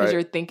 Because Right.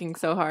 you're thinking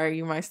so hard,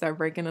 you might start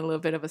breaking a little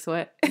bit of a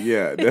sweat.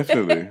 Yeah,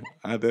 definitely.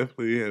 I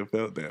definitely have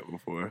felt that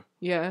before.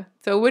 Yeah.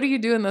 So what do you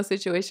do in those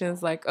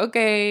situations? Like,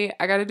 okay,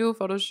 I got to do a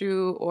photo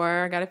shoot, or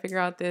I got to figure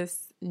out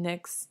this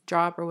next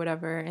drop or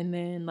whatever. And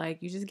then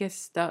you just get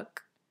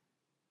stuck.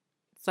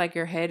 It's like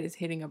your head is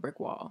hitting a brick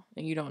wall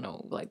and you don't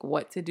know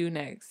what to do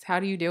next.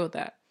 How do you deal with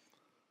that?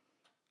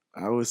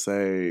 I would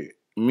say,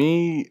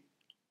 me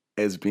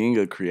as being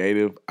a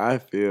creative, I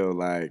feel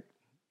like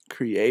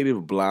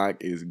creative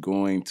block is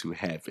going to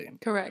happen.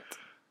 Correct.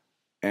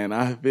 And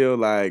I feel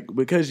like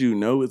because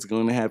it's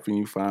going to happen,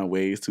 you find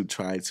ways to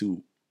try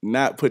to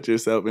not put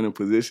yourself in a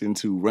position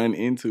to run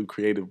into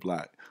creative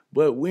block.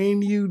 But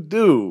when you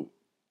do,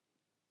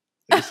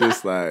 it's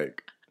just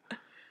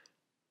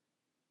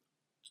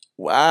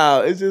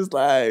wow. It's just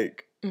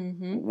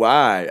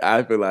why?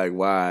 I feel like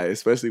why?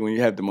 Especially when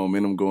you have the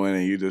momentum going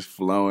and you're just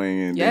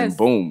flowing and then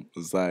boom.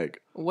 It's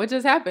like, what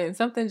just happened?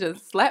 Something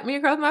just slapped me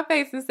across my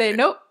face and said,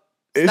 nope.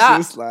 It's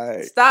just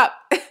stop.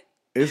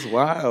 It's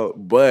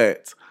wild.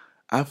 But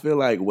I feel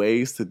like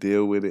ways to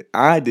deal with it,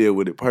 I deal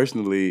with it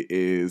personally,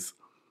 is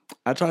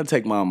I try to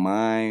take my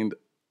mind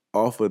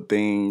off of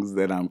things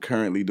that I'm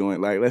currently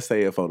doing. Like, let's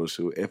say a photo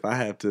shoot. If I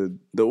have to,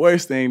 the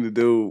worst thing to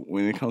do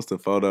when it comes to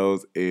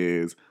photos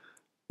is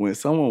when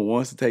someone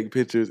wants to take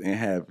pictures and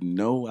have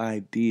no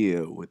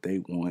idea what they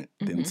want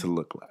them to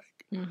look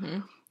like. Mm-hmm.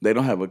 They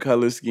don't have a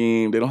color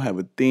scheme. They don't have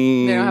a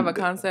theme. They don't have a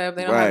concept.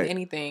 They don't have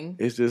anything.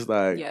 It's just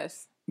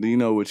yes. Do you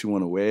know what you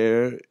want to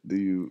wear? Do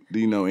you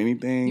know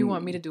anything? You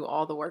want me to do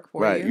all the work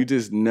for you? Right. You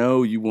just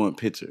know you want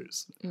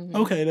pictures. Mm-hmm.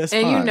 Okay, that's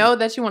fine. And you know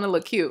that you want to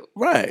look cute.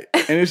 Right.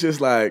 And it's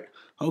just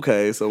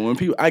okay, so when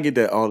I get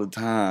that all the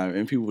time,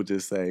 and people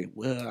just say,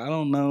 well, I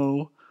don't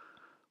know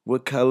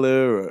what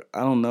color, or I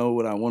don't know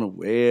what I want to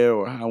wear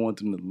or how I want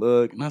them to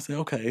look. And I said,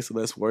 okay, so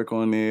let's work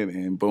on it.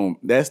 And boom,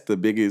 that's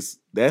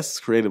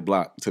creative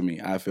block to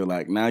me. I feel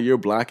like now you're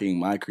blocking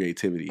my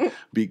creativity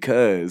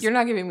because, You're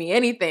not giving me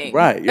anything.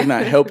 right, you're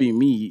not helping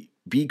me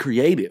be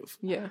creative.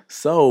 Yeah.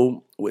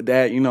 So with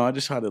that, I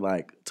just try to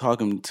like talk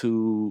them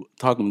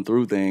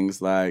through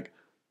things like,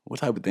 what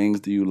type of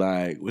things do you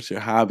like? What's your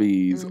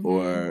hobbies? Mm-hmm.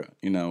 Or,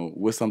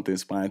 what's something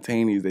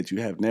spontaneous that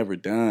you have never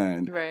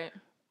done? Right.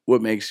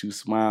 What makes you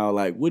smile?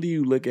 Like, what do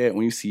you look at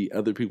when you see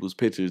other people's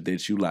pictures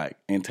that you like,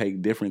 and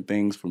take different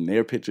things from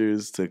their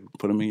pictures to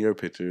put them in your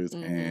pictures,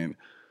 and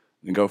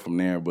go from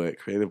there. But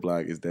creative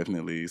block is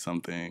definitely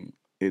something.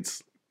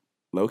 It's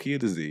low-key a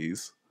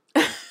disease.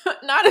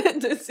 Not a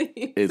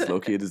disease. It's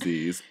low-key a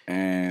disease,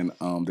 and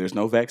there's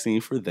no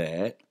vaccine for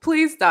that.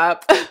 Please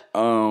stop.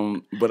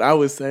 But I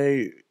would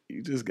say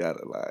you just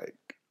gotta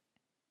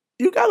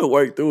you gotta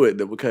work through it,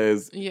 though,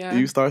 because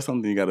you start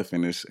something, you gotta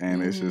finish,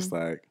 and it's just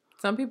like,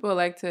 some people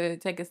like to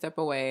take a step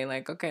away.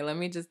 Like, okay, let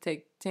me just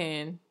take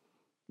 10.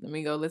 Let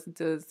me go listen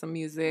to some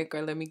music,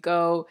 or let me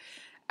go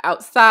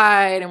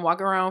outside and walk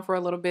around for a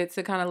little bit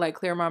to kind of like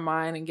clear my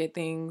mind and get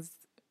things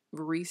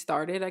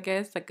restarted, I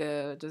guess. Like,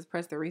 just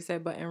press the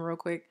reset button real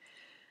quick.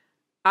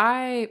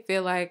 I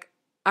feel like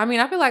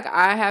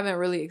I haven't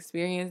really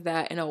experienced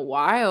that in a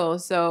while.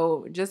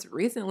 So just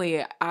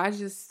recently, I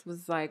just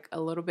was like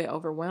a little bit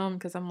overwhelmed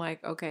because I'm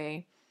like,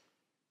 okay,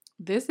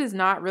 this is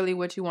not really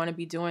what you want to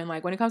be doing.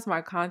 Like, when it comes to my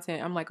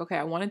content, I'm like, okay,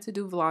 I wanted to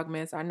do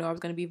Vlogmas. I knew I was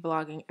going to be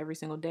vlogging every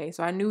single day.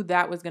 So I knew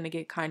that was going to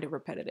get kind of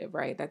repetitive,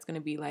 right? That's going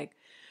to be like,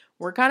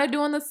 we're kind of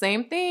doing the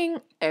same thing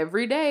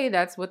every day.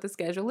 That's what the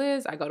schedule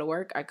is. I go to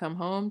work, I come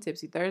home,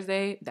 Tipsy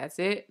Thursday. That's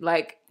it.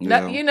 Like,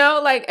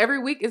 like every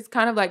week is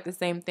kind of like the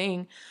same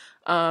thing.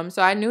 So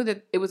I knew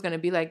that it was going to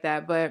be like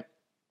that. But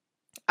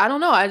I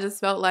don't know. I just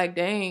felt like,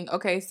 dang,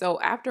 okay, so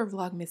after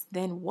Vlogmas,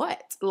 then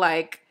what?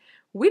 Like,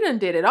 we done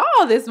did it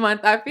all this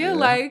month, I feel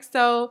like.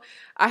 So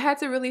I had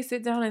to really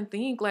sit down and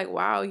think, like,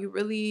 wow, you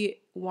really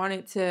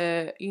wanted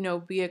to,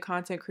 be a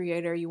content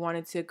creator. You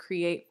wanted to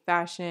create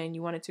fashion.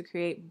 You wanted to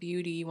create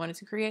beauty. You wanted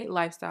to create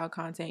lifestyle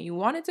content. You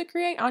wanted to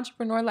create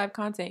entrepreneur life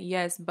content.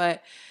 Yes,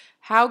 but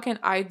how can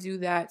I do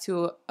that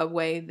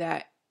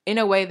in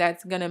a way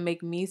that's going to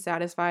make me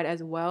satisfied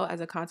as well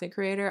as a content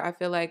creator? I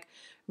feel like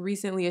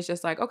recently it's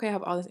just like, okay, I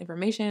have all this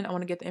information. I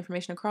want to get the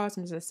information across.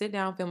 I'm just going to sit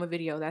down, film a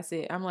video. That's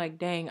it. I'm like,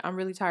 dang, I'm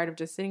really tired of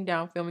just sitting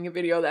down, filming a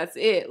video. That's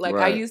it. Like,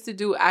 I used to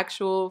do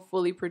actual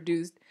fully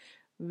produced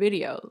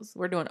videos.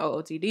 We're doing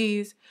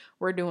OOTDs.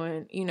 We're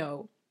doing,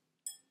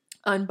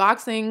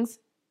 unboxings,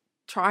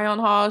 try on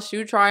hauls,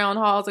 shoe try on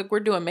hauls. Like,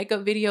 we're doing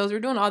makeup videos. We're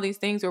doing all these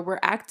things where we're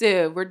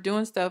active. We're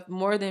doing stuff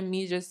more than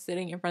me just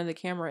sitting in front of the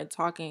camera and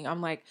talking.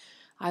 I'm like,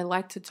 I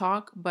like to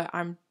talk, but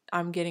I'm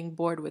getting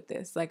bored with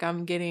this. Like,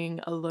 I'm getting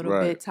a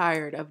little bit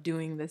tired of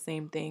doing the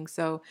same thing.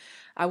 So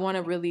I want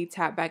to really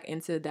tap back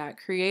into that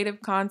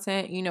creative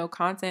content,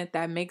 content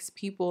that makes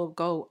people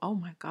go, oh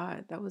my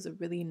God, that was a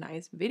really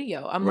nice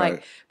video. I'm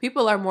like,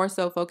 people are more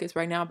so focused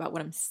right now about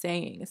what I'm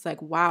saying. It's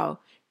like, wow,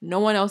 no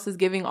one else is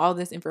giving all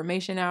this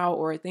information out,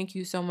 or thank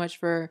you so much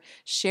for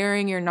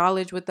sharing your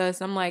knowledge with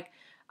us. I'm like,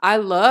 I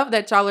love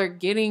that y'all are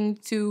getting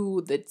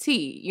to the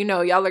tea.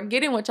 Y'all are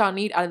getting what y'all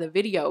need out of the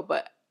video,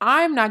 but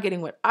I'm not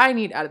getting what I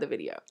need out of the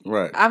video.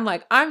 Right. I'm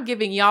like, I'm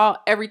giving y'all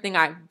everything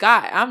I've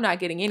got. I'm not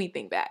getting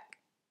anything back.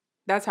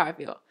 That's how I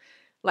feel.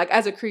 Like,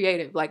 as a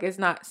creative, like, it's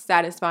not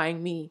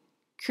satisfying me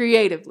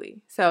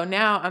creatively. So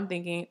now I'm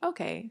thinking,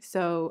 okay,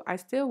 so I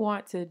still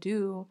want to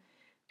do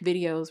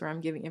videos where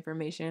I'm giving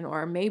information,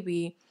 or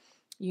maybe,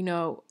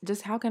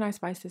 just how can I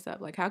spice this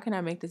up? Like, how can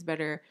I make this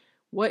better?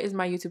 What is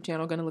my YouTube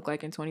channel going to look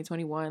like in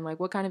 2021? Like,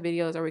 what kind of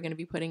videos are we going to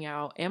be putting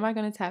out? Am I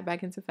going to tap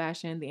back into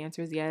fashion? The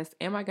answer is yes.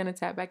 Am I going to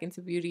tap back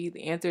into beauty?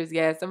 The answer is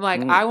yes. I'm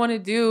like, I want to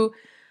do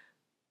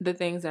the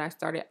things that I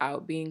started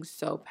out being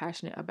so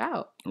passionate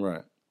about.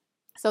 Right.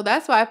 So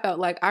that's why I felt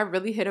like I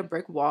really hit a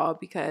brick wall,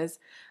 because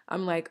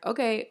I'm like,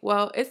 okay,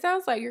 well, it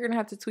sounds like you're going to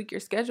have to tweak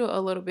your schedule a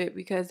little bit,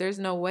 because there's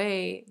no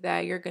way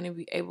that you're going to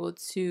be able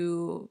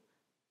to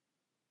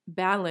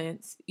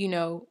balance,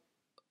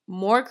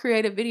 more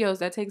creative videos.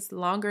 That takes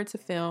longer to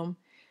film,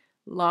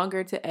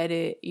 longer to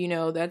edit,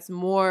 that's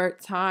more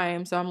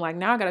time. So I'm like,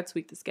 now I got to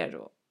tweak the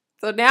schedule.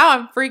 So now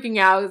I'm freaking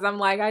out, because I'm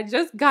like, I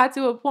just got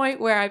to a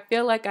point where I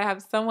feel like I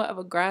have somewhat of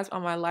a grasp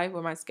on my life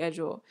with my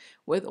schedule,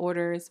 with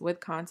orders, with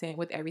content,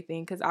 with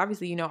everything. Because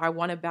obviously, I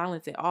want to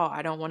balance it all.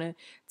 I don't want to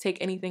take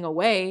anything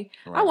away.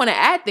 Right. I want to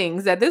add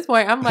things. At this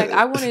point, I'm like,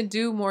 I want to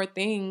do more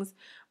things,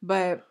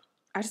 but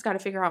I just got to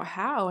figure out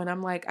how. And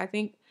I'm like, I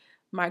think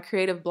my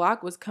creative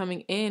block was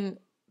coming in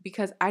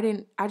because I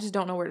just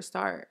don't know where to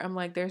start. I'm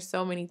like, there's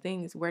so many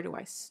things. Where do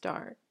I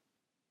start?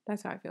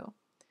 That's how I feel.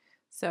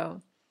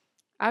 So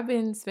I've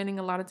been spending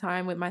a lot of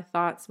time with my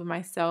thoughts, with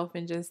myself,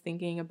 and just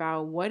thinking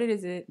about what it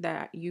is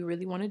that you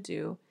really want to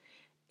do,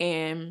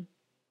 and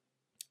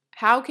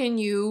how can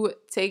you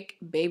take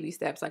baby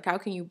steps? Like, how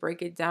can you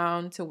break it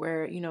down to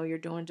where, you're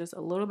doing just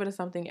a little bit of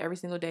something every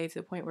single day to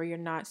the point where you're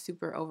not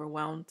super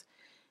overwhelmed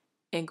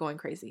and going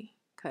crazy?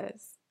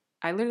 Because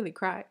I literally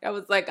cried. I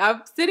was like,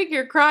 I'm sitting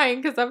here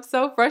crying because I'm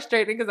so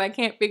frustrated because I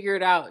can't figure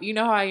it out. You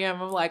know how I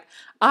am. I'm like,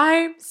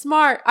 I'm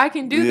smart. I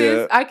can do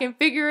this. I can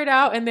figure it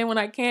out. And then when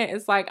I can't,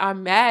 it's like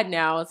I'm mad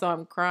now. So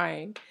I'm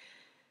crying.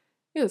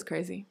 It was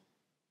crazy.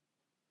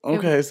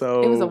 Okay, it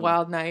was a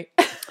wild night.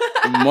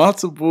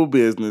 Multiple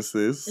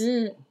businesses,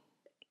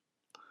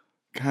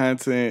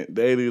 content,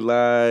 daily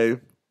life.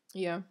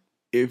 Yeah.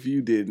 If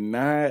you did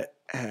not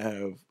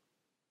have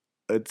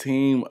a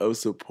team of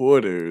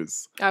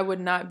supporters, I would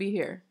not be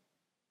here.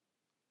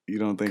 You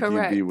don't think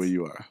you'd be where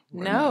you are?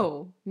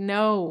 No.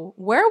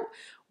 Where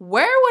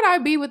would I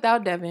be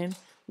without Devin?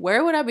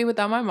 Where would I be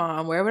without my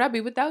mom? Where would I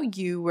be without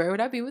you? Where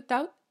would I be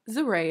without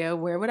Zaria?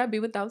 Where would I be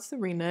without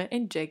Serena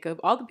and Jacob?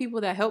 All the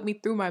people that helped me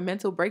through my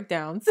mental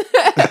breakdowns.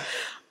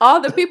 All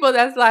the people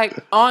that's like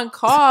on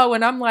call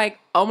when I'm like,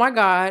 oh my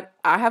God,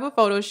 I have a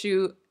photo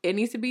shoot. It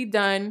needs to be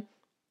done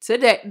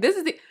today.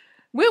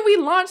 When we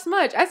launched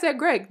Smudge, I said,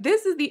 Greg,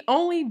 this is the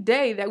only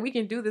day that we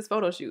can do this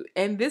photo shoot.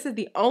 And this is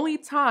the only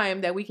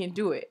time that we can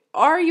do it.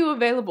 Are you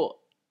available?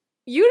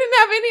 You didn't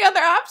have any other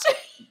option.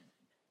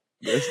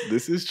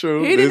 This is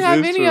true. He didn't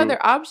have any other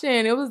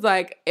option. It was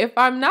like, if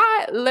I'm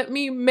not, let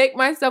me make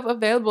myself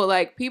available.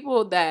 Like,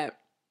 people that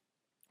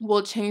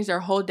will change their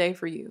whole day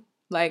for you.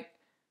 Like,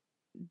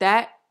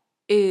 that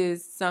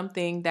is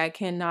something that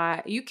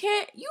you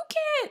can't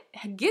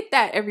get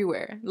that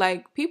everywhere.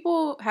 Like,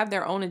 people have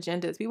their own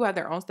agendas. People have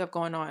their own stuff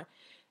going on.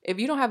 If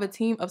you don't have a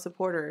team of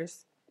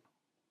supporters,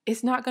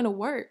 it's not going to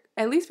work.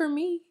 At least for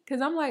me. Because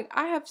I'm like,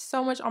 I have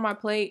so much on my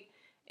plate.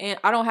 And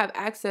I don't have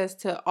access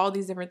to all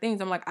these different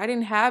things. I'm like, I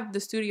didn't have the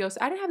studios.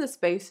 I didn't have the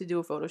space to do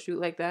a photo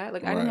shoot like that.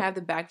 Like, I didn't have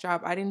the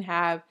backdrop. I didn't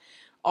have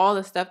all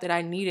the stuff that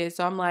I needed.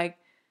 So I'm like,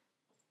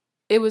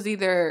 it was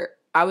either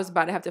I was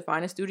about to have to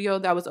find a studio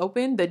that was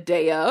open the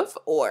day of,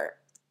 or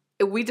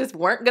we just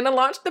weren't going to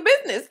launch the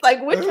business.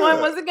 Like, which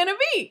one was it going to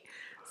be?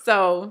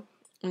 So,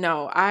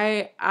 no,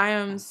 I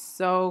am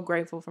so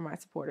grateful for my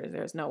supporters.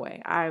 There's no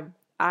way.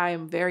 I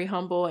am very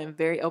humble and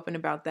very open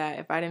about that.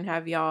 If I didn't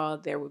have y'all,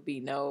 there would be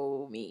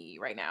no me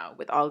right now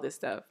with all this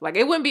stuff. Like,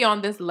 it wouldn't be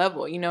on this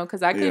level,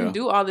 because I couldn't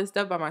do all this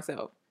stuff by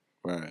myself.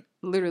 Right.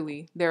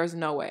 Literally, there's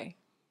no way.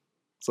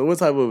 So what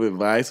type of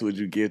advice would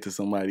you give to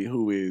somebody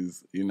who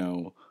is,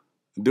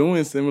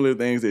 doing similar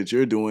things that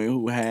you're doing,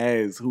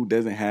 who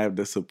doesn't have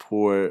the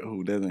support,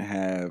 who doesn't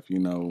have,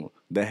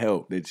 the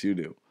help that you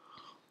do?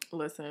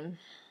 Listen.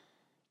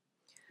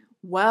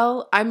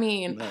 Well, I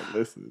mean... Not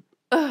listen.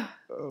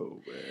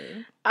 Oh,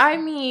 man. I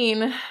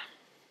mean,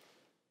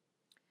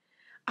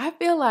 I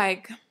feel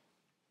like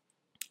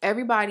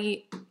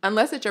everybody,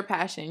 unless it's your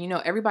passion,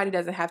 everybody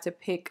doesn't have to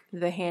pick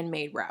the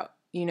handmade route.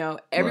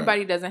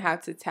 Everybody doesn't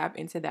have to tap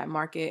into that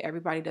market.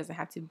 Everybody doesn't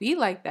have to be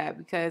like that,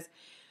 because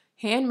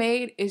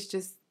handmade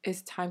is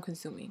it's time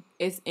consuming.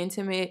 It's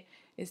intimate.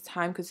 It's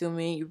time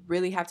consuming. You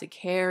really have to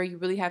care. You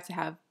really have to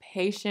have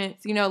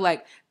patience.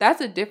 Like,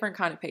 that's a different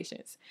kind of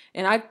patience.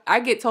 And I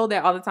get told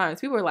that all the time.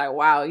 People are like,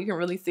 wow, you can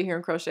really sit here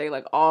and crochet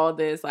like all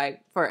this,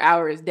 like for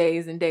hours,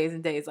 days and days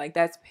and days. Like,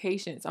 that's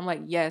patience. I'm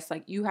like, yes,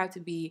 like you have to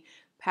be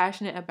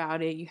passionate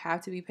about it. You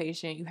have to be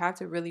patient. You have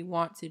to really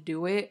want to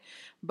do it.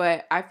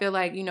 But I feel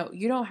like, you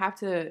don't have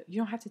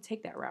to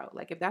take that route.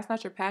 Like, if that's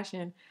not your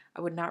passion,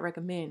 I would not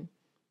recommend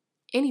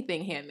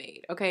anything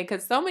handmade, okay?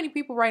 Because so many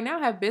people right now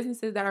have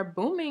businesses that are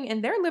booming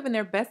and they're living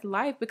their best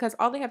life because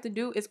all they have to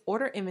do is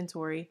order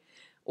inventory.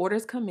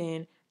 Orders come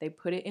in, they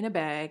put it in a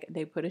bag,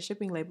 they put a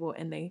shipping label,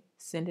 and they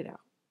send it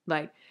out.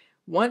 Like,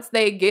 once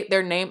they get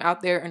their name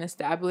out there and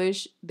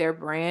establish their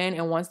brand,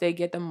 and once they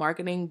get the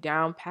marketing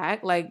down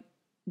pat, like,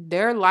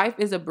 their life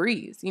is a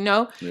breeze,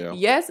 Yeah.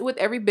 Yes, with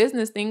every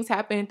business, things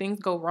happen, things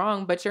go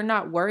wrong, but you're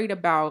not worried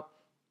about,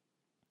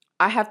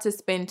 I have to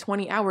spend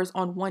 20 hours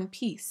on one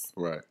piece.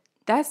 Right.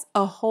 That's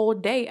a whole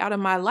day out of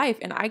my life,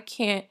 and I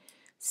can't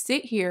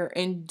sit here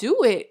and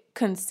do it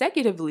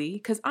consecutively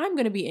because I'm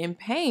going to be in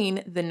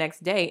pain the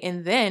next day,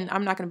 and then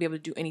I'm not going to be able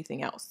to do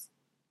anything else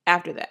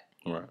after that.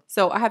 Right.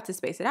 So I have to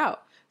space it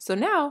out. So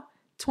now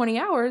 20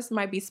 hours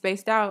might be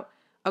spaced out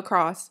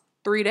across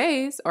 3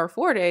 days or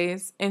 4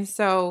 days, and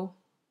so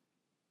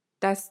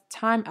that's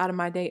time out of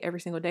my day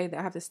every single day that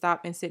I have to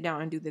stop and sit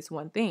down and do this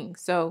one thing.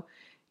 So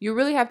you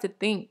really have to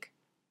think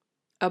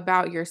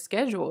about your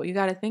schedule. You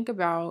got to think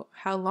about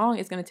how long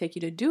it's going to take you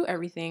to do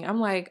everything.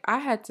 I'm like, I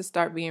had to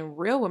start being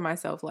real with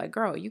myself. Like,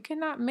 girl, you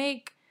cannot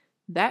make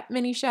that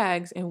many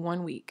shags in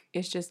 1 week.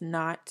 It's just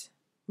not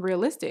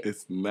realistic.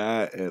 It's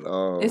not at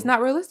all. It's not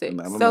realistic.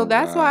 So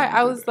that's why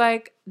I was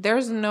like,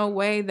 there's no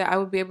way that I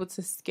would be able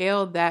to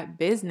scale that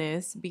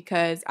business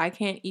because I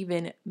can't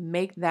even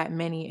make that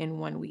many in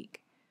 1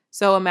 week.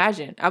 So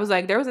imagine, I was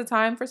like, there was a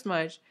time for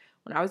Smudge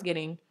when I was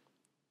getting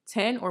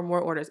 10 or more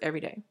orders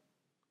every day.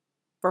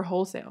 For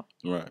wholesale.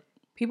 Right.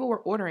 People were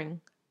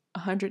ordering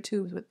 100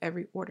 tubes with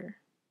every order.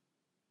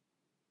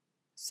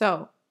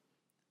 So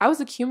I was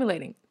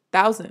accumulating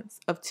thousands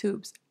of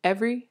tubes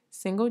every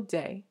single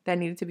day that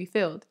needed to be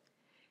filled.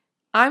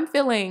 I'm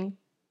filling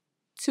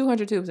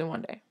 200 tubes in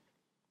one day.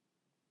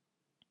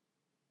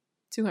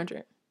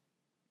 200.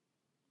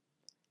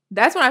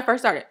 That's when I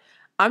first started.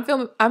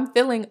 I'm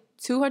filling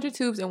 200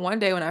 tubes in one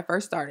day when I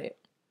first started.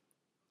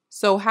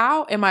 So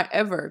how am I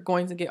ever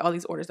going to get all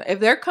these orders? If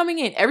they're coming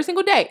in every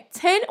single day,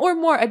 10 or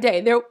more a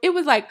day, it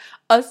was like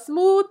a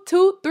smooth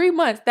 2-3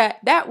 months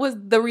that was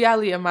the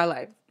reality of my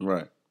life.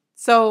 Right.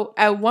 So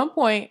at one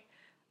point,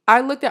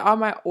 I looked at all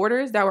my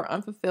orders that were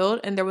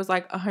unfulfilled, and there was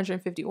like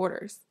 150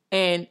 orders,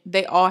 and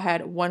they all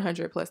had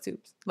 100 plus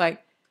tubes.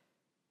 Like,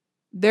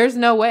 there's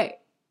no way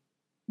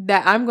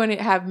that I'm going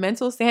to have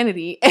mental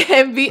sanity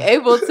and be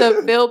able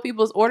to fill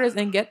people's orders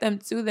and get them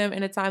to them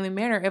in a timely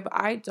manner if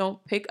I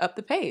don't pick up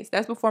the pace.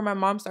 That's before my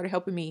mom started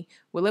helping me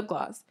with lip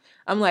gloss.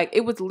 I'm like,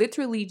 it was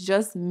literally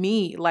just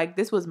me. Like,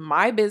 this was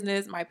my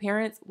business. My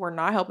parents were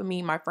not helping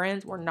me. My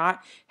friends were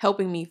not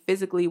helping me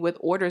physically with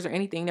orders or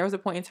anything. There was a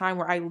point in time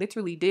where I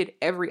literally did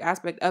every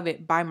aspect of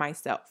it by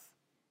myself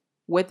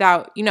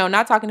without,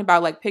 not talking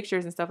about like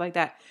pictures and stuff like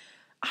that.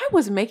 I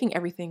was making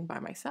everything by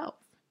myself.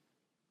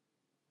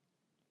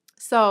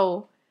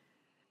 So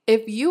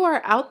if you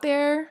are out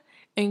there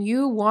and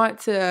you want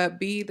to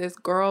be this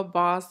girl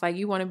boss, like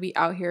you want to be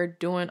out here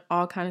doing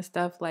all kind of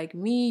stuff like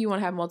me, you want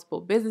to have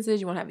multiple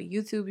businesses, you want to have a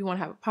YouTube, you want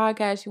to have a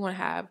podcast, you want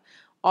to have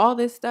all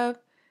this stuff,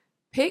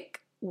 pick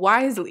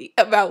wisely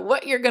about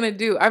what you're going to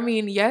do. I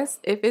mean, yes,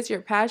 if it's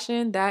your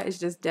passion, that is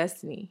just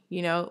destiny.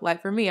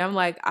 Like for me, I'm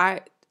like,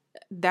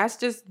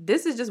 this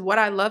is just what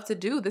I love to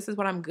do. This is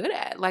what I'm good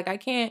at. Like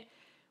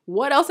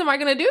what else am I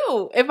going to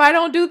do if I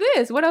don't do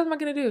this? What else am I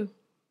going to do?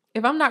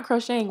 If I'm not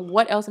crocheting,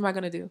 what else am I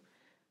going to do?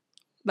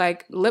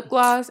 Like lip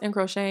gloss and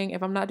crocheting,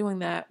 if I'm not doing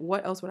that,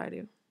 what else would I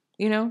do?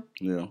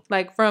 Yeah.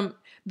 Like from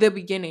the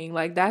beginning,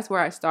 like that's where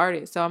I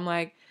started. So I'm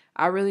like,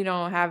 I really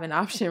don't have an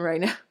option right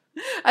now.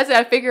 I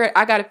said,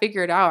 I got to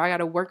figure it out. I got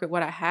to work with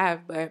what I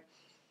have. But,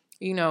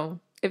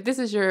 if this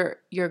is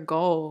your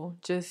goal,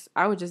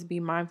 I would just be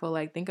mindful.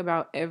 Like think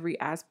about every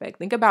aspect.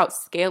 Think about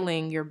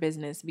scaling your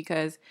business,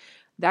 because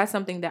that's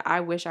something that I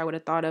wish I would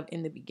have thought of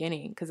in the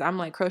beginning. Because I'm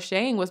like,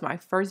 crocheting was my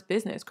first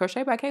business.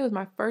 Crochet by K was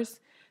my first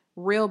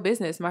real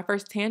business, my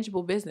first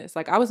tangible business.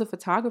 Like I was a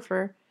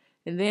photographer.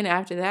 And then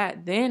after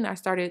that, then I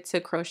started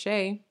to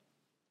crochet.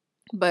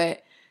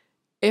 But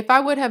if I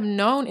would have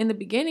known in the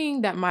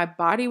beginning that my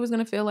body was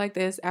going to feel like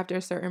this after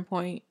a certain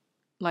point,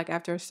 like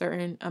after a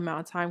certain amount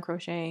of time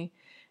crocheting,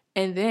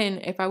 and then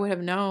if I would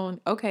have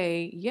known,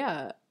 okay,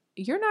 yeah,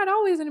 you're not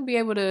always going to be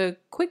able to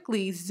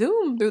quickly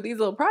zoom through these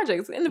little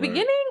projects. In the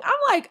beginning, I'm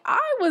like,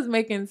 I was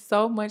making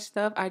so much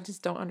stuff. I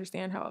just don't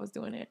understand how I was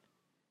doing it.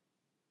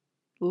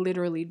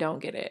 Literally don't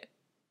get it.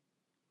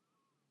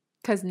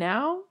 Because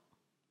now,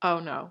 oh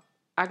no,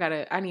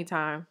 I need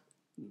time.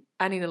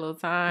 I need a little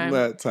time.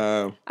 That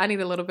time. I need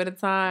a little bit of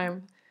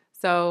time.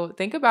 So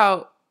think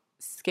about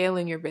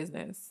scaling your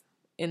business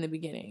in the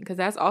beginning, because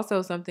that's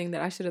also something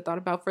that I should have thought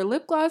about for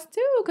lip gloss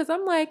too. Because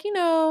I'm like,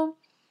 I'm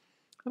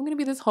going to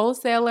be this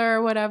wholesaler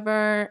or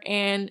whatever.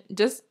 And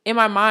just in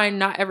my mind,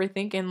 not ever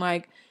thinking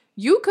like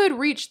you could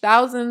reach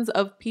thousands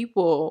of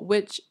people,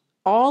 which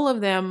all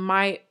of them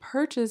might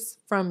purchase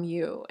from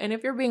you. And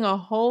if you're being a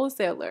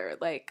wholesaler,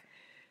 like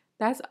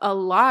that's a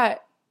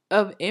lot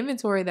of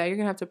inventory that you're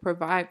going to have to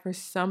provide for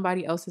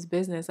somebody else's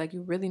business. Like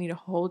you really need a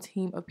whole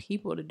team of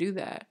people to do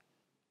that.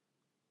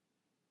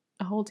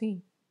 A whole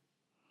team.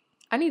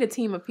 I need a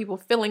team of people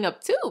filling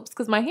up tubes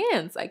because my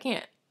hands, I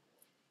can't.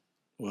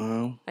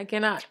 Well, I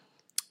cannot.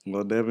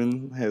 Well,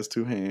 Devin has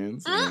 2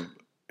 hands,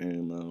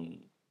 and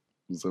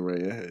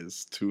Zaraya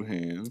has 2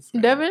 hands.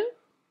 Devin,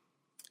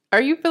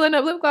 are you filling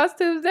up lip gloss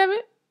tubes, Devin?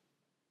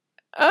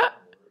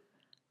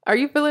 Are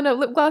you filling up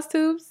lip gloss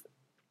tubes?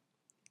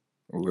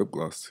 Lip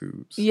gloss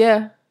tubes?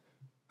 Yeah.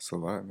 It's a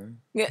lot, man.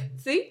 Yeah.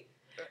 See?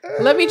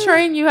 Let me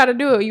train you how to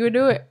do it. You would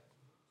do it.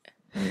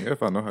 Yeah,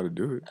 if I know how to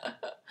do it.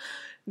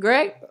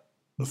 Greg?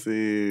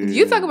 See.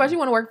 You talk about you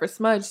want to work for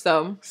Smudge,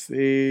 so.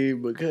 See,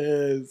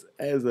 because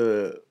as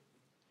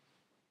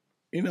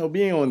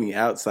being on the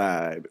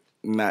outside,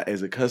 not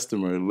as a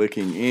customer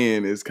looking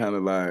in, is kind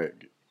of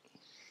like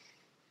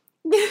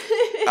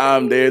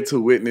I'm there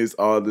to witness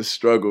all the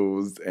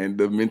struggles and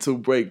the mental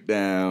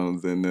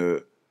breakdowns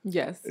and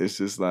yes. It's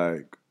just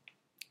like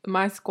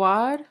my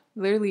squad,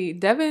 literally,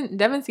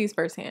 Devin sees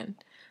firsthand.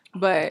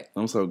 But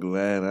I'm so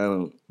glad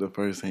the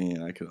first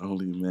hand I can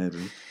only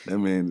imagine. That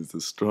man is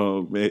a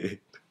strong man.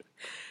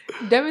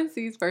 Devin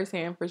sees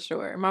firsthand for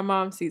sure. My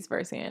mom sees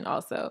firsthand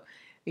also.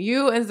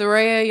 You and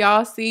Zaraya,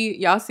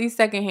 y'all see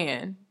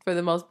secondhand for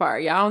the most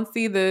part. Y'all don't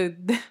see the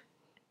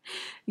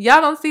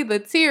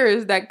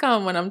tears that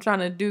come when I'm trying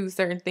to do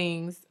certain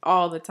things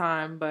all the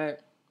time,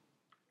 but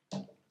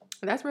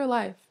that's real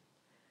life.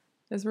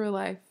 That's real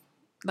life.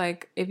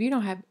 Like if you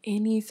don't have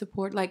any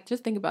support, like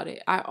just think about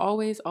it. I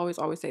always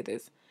say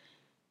this.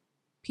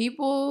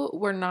 People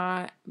were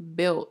not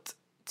built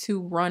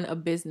to run a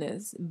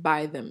business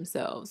by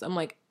themselves. I'm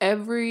like,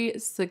 every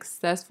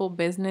successful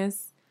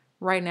business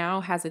right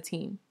now has a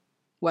team,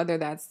 whether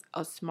that's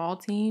a small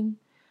team,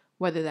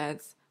 whether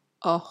that's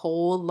a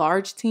whole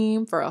large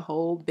team for a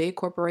whole big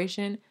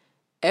corporation.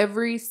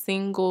 Every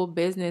single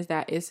business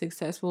that is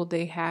successful,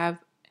 they have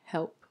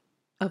help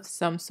of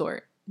some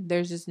sort.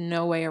 There's just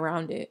no way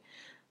around it.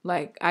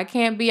 Like, I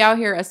can't be out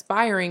here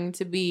aspiring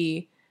to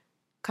be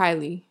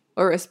Kylie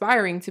or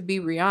aspiring to be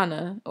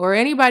Rihanna or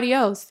anybody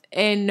else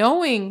and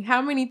knowing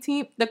how many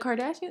the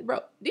Kardashians, bro,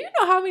 do you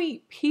know how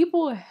many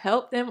people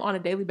help them on a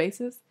daily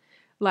basis?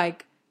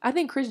 Like, I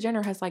think Kris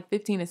Jenner has like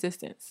 15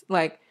 assistants.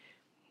 Like,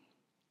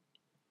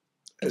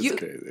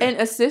 Crazy. An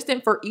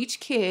assistant for each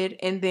kid,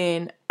 and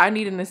then I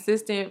need an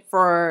assistant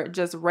for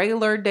just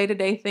regular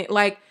day-to-day thing.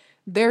 Like,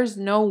 there's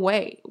no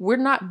way. We're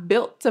not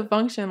built to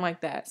function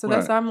like that. So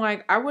that's why I'm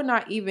like, I would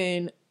not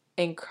even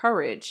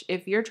encourage,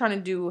 if you're trying to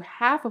do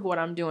half of what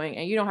I'm doing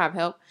and you don't have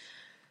help,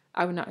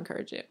 I would not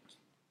encourage it.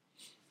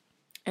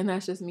 And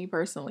that's just me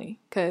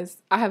personally, because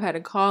I have had to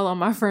call on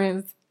my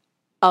friends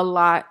a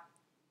lot.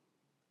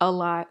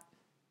 Hello?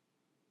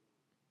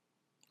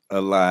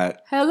 A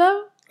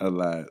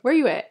lot. Where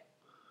you at?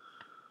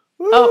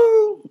 Woo!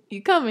 Oh,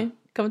 you coming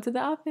to the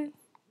office?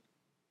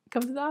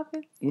 Come to the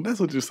office? Well, that's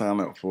what you sign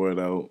up for,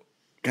 though.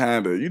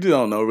 Kind of. You just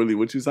don't know really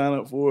what you sign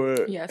up for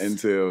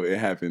until it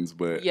happens,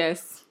 but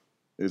yes,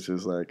 it's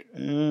just like,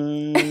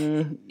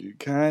 you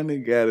kind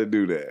of got to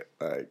do that.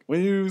 Like,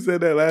 when you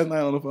said that last night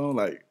on the phone,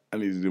 like, I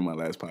need to do my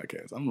last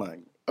podcast. I'm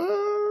like,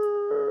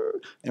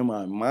 in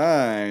my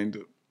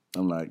mind,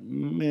 I'm like,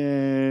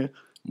 man,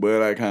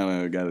 but I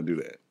kind of got to do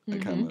that.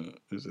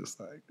 It's just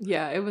like,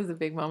 yeah, it was a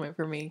big moment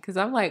for me because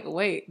I'm like,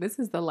 wait, this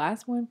is the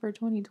last one for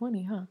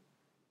 2020,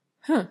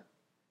 huh?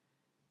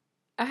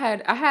 I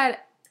had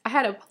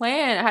a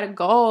plan, I had a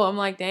goal. I'm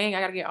like, dang,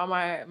 I gotta get all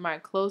my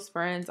close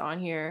friends on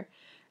here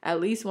at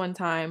least one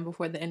time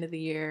before the end of the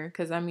year.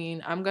 Because I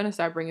mean, I'm gonna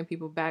start bringing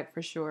people back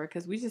for sure.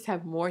 Because we just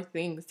have more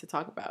things to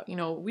talk about. You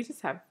know, we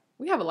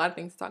have a lot of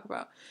things to talk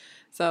about.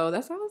 So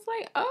that's why I was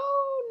like,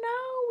 oh no,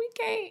 we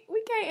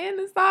can't end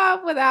this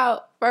off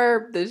without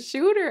Ferb, the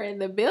shooter in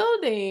the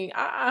building.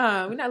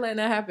 We're not letting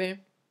that happen.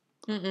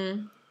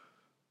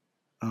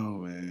 Oh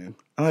man,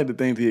 I like to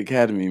thank the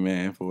Academy,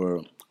 man,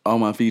 for all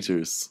my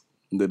features.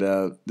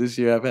 That this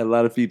year I've had a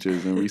lot of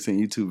features in recent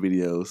YouTube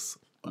videos.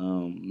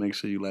 Make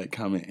sure you like,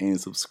 comment, and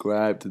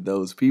subscribe to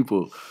those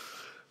people.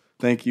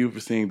 Thank you for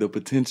seeing the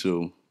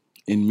potential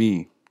in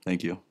me.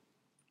 Thank you.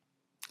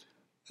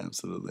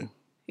 Absolutely.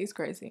 He's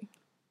crazy.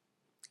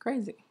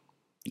 Crazy.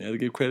 You gotta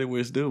give credit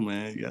where it's due,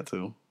 man. You got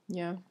to.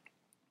 Yeah.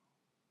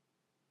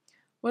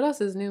 What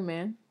else is new,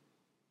 man?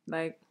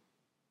 Like,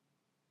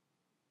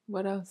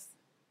 what else?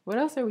 What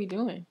else are we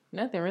doing?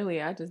 Nothing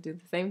really. I just do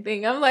the same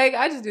thing. I'm like,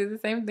 I just do the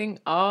same thing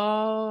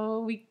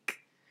all week.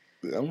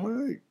 I'm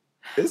like,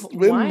 it's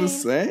been the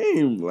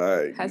same.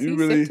 Like, has he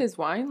sipped his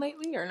wine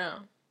lately or no?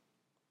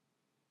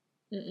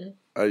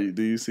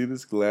 Do you see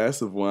this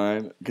glass of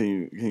wine?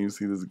 Can you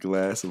see this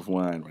glass of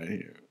wine right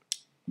here?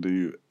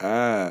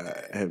 I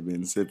have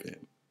been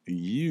sipping.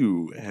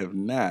 You have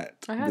not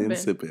been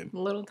sipping.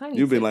 Little tiny.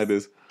 You've been like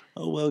this.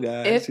 Oh well,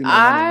 guys. If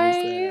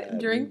I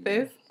drink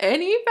this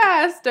any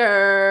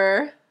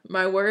faster,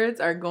 my words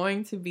are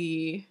going to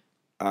be.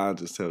 I'll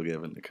just tell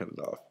Gavin to cut it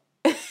off.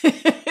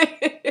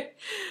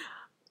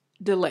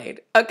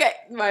 Delayed. Okay,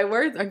 my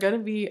words are going to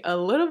be a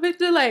little bit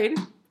delayed.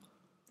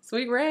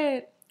 Sweet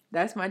Red.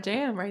 That's my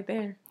jam right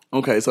there.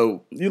 Okay,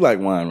 so you like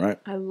wine, right?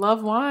 I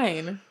love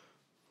wine.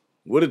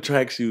 What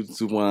attracts you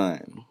to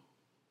wine?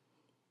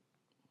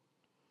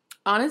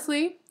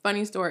 Honestly,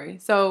 funny story.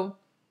 So,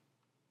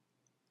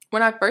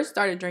 when I first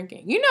started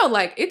drinking,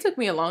 like, it took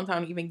me a long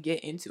time to even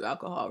get into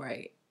alcohol,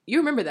 right? You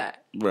remember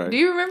that? Right. Do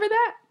you remember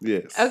that?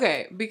 Yes.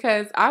 Okay,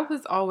 because I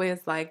was always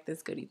like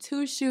this goody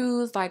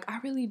two-shoes. Like, I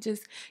really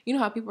just,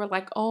 how people are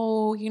like,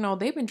 oh,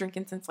 they've been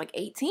drinking since like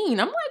 18.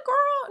 I'm like,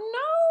 girl, no.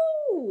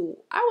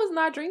 I was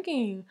not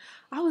drinking.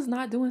 I was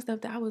not doing stuff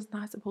that I was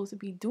not supposed to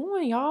be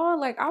doing, y'all.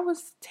 Like, I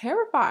was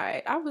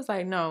terrified. I was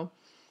like, no.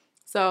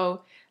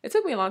 So it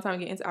took me a long time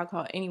to get into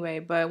alcohol anyway.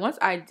 But once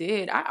I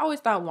did, I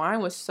always thought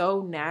wine was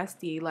so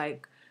nasty,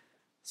 like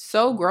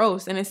so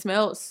gross, and it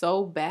smelled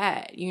so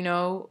bad,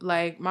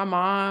 Like my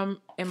mom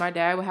and my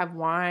dad would have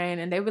wine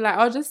and they'd be like,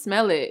 oh, just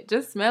smell it.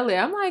 Just smell it.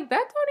 I'm like,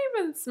 that don't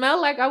even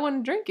smell like I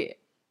want to drink it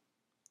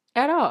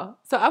at all.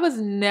 So I was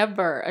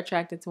never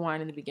attracted to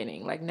wine in the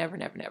beginning. Like never,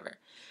 never, never.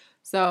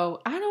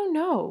 So I don't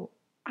know.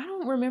 I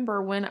don't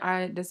remember when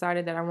I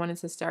decided that I wanted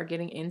to start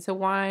getting into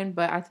wine,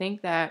 but I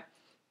think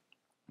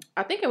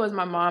it was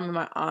my mom and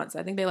my aunts.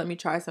 I think they let me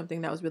try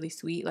something that was really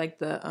sweet, like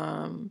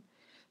the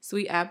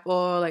sweet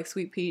apple, like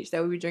sweet peach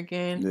that we were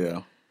drinking.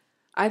 Yeah.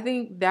 I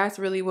think that's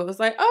really what was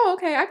like, oh,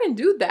 okay, I can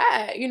do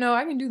that.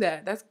 I can do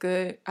that. That's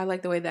good. I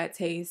like the way that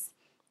tastes.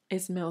 It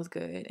smells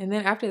good. And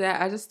then after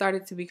that, I just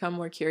started to become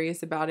more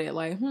curious about it.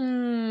 Like,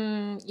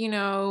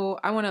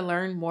 I want to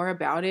learn more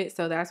about it.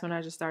 So that's when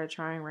I just started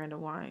trying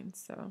random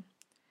wines. So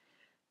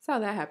that's how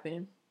that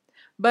happened.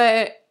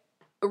 But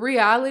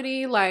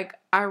reality, like,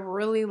 I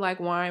really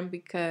like wine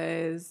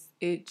because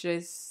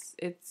it's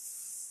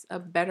a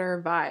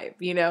better vibe,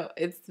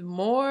 it's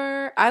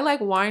more, I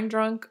like wine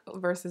drunk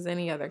versus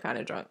any other kind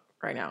of drunk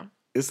right now.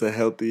 It's a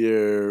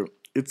healthier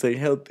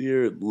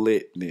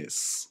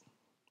litness,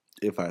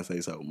 if I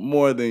say so,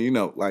 more than,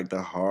 like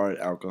the hard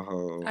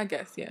alcohol. I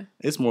guess, yeah.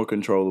 It's more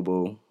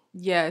controllable.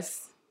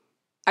 Yes.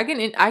 I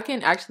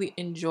can actually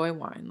enjoy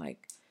wine. Like,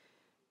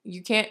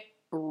 you can't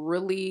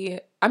really,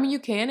 I mean, you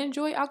can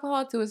enjoy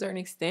alcohol to a certain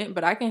extent,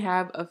 but I can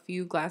have a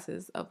few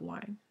glasses of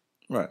wine.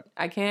 Right.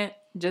 I can't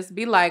just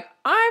be like,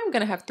 I'm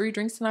going to have 3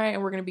 drinks tonight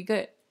and we're going to be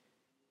good.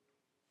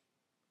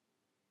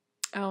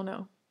 I don't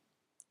know.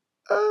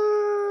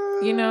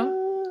 You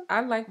know,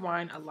 I like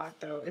wine a lot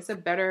though. It's a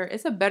better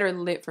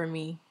lit for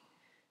me.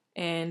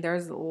 And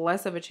there's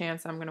less of a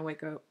chance I'm going to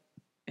wake up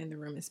and the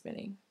room is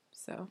spinning.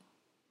 So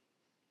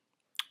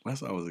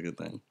That's always a good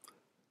thing.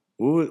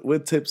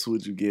 What tips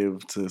would you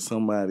give to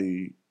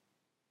somebody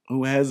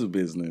who has a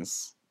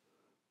business,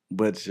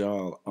 but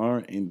y'all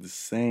aren't in the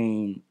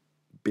same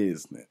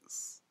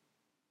business?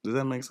 Does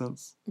that make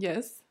sense?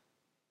 yes.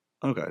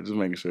 Okay, just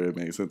making sure it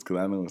makes sense because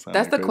I know it sounds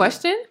That's like the crazy.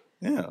 question?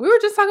 Yeah. We were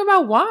just talking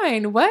about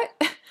wine. What?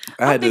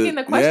 I'm thinking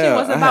the question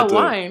was about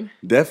wine.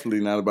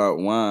 Definitely not about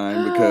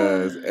wine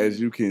because as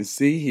you can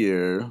see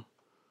here,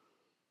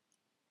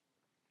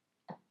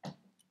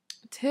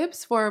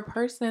 Tips for a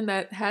person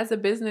that has a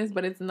business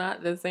but it's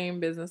not the same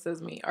business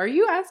as me. Are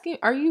you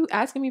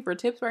asking me for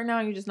tips right now?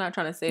 Or you're just not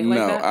trying to say it like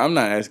no, that? I'm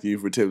not asking you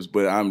for tips,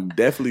 but I'm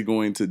definitely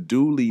going to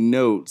duly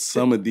note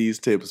some of these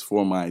tips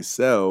for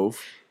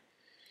myself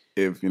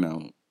if, I it's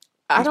don't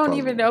possible.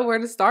 even know where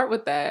to start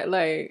with that.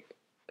 Like,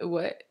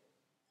 what?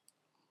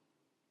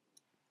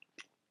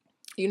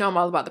 You know I'm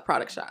all about the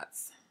product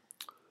shots.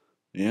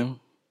 Yeah.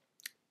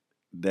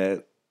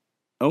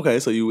 Okay,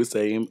 so you would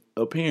say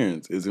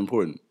appearance is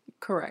important.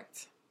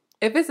 Correct.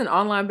 If it's an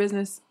online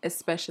business,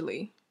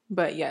 especially.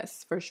 But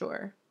yes, for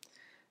sure.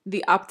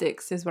 The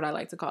optics is what I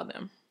like to call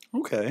them.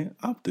 Okay,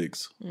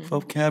 optics, Mhm.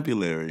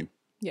 vocabulary,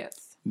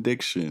 Yes.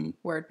 diction.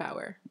 Word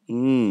power.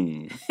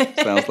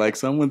 Sounds like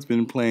someone's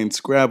been playing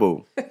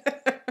Scrabble.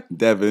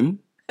 Devin.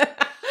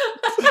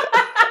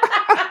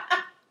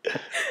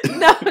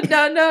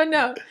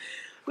 No.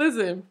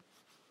 Listen.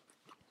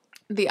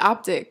 The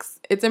optics.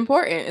 It's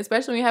important,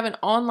 especially when you have an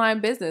online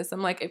business.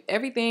 I'm like, if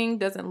everything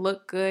doesn't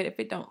look good, if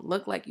it don't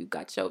look like you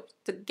got your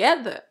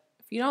together,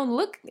 if you don't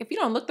look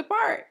the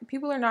part,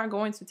 people are not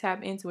going to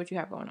tap into what you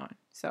have going on.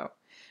 So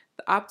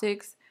the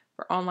optics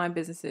for online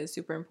businesses,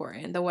 super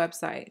important. The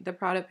website, the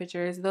product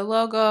pictures, the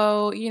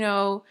logo,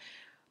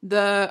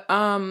 the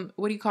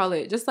what do you call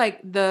it? Just like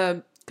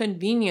the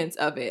convenience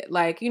of it.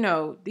 Like,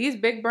 these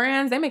big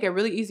brands, they make it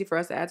really easy for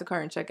us to add to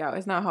cart and check out.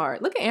 It's not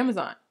hard. Look at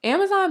Amazon.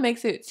 Amazon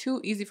makes it too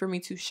easy for me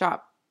to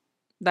shop.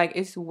 Like,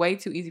 it's way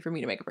too easy for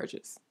me to make a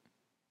purchase.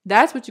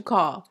 That's what you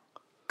call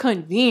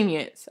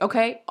convenience,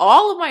 okay?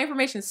 All of my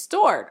information is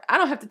stored. I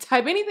don't have to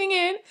type anything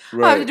in.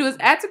 All I have to do is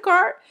add to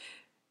cart.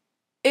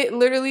 It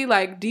literally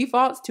like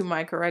defaults to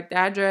my correct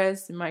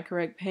address, my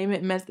correct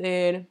payment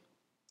method.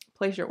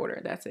 Place your order.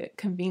 That's it.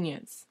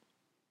 Convenience.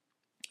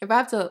 If I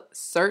have to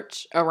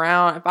search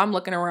around, if I'm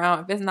looking around,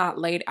 if it's not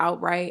laid out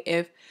right,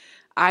 if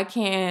I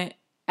can't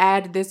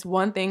add this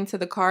one thing to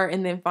the cart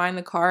and then find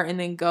the cart and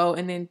then go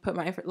and then put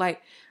my,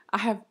 like,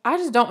 I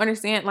just don't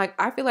understand. Like,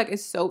 I feel like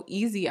it's so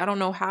easy. I don't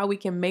know how we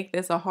can make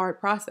this a hard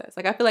process.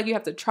 Like, I feel like you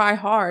have to try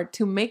hard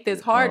to make this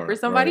hard for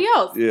somebody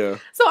else. Yeah.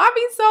 So I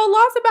be so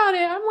lost about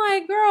it. I'm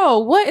like,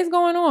 girl, what is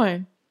going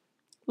on?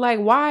 Like,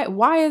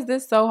 why is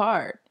this so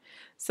hard?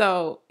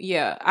 So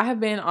yeah, I have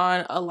been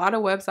on a lot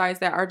of websites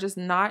that are just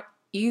not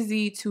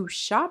easy to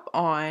shop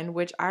on,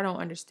 which I don't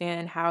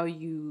understand how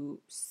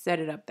you set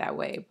it up that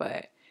way,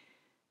 but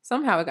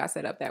somehow it got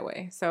set up that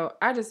way. So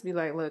I just be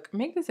like, look,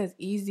 make this as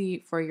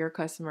easy for your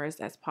customers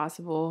as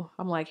possible.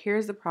 I'm like,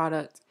 here's the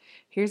product.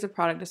 Here's the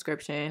product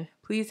description.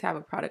 Please have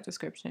a product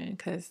description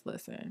because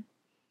listen,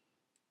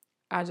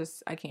 I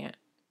can't.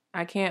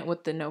 I can't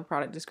with the no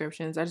product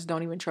descriptions. I just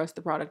don't even trust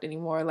the product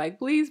anymore. Like,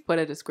 please put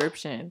a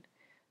description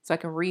so I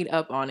can read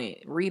up on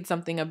it, read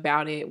something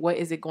about it. What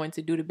is it going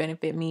to do to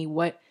benefit me?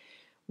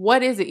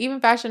 What is it?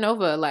 Even Fashion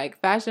Nova, like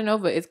Fashion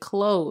Nova is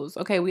clothes.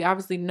 Okay, we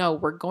obviously know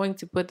we're going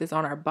to put this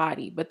on our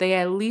body, but they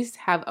at least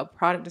have a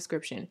product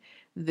description.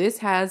 This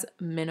has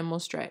minimal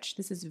stretch.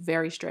 This is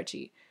very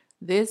stretchy.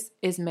 This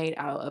is made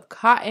out of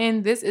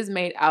cotton. This is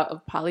made out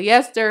of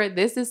polyester.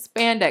 This is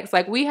spandex.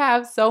 Like, we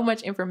have so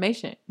much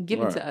information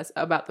given to us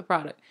about the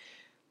product.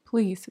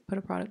 Please put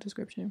a product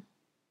description.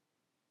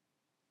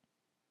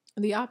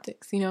 The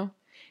optics,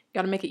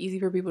 got to make it easy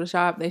for people to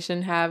shop. They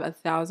shouldn't have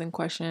 1,000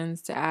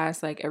 questions to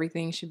ask. Like,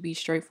 everything should be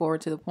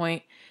straightforward to the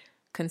point,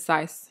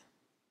 concise.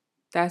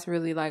 That's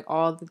really like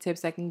all the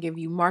tips I can give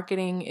you.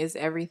 Marketing is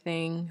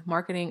everything.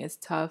 Marketing is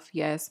tough,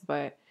 yes,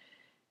 but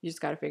you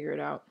just got to figure it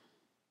out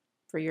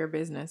for your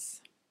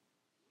business.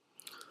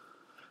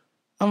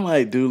 I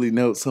might duly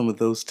note some of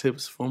those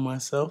tips for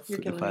myself,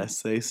 if I me.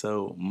 say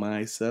so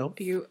myself.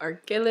 You are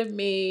killing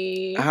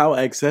me. How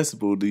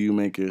accessible do you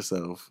make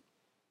yourself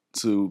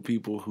to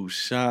people who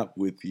shop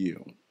with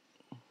you?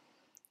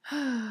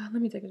 Let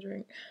me take a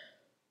drink.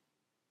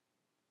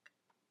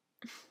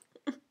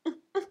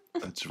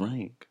 A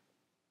drink?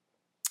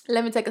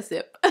 Let me take a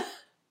sip.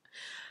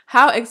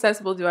 How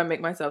accessible do I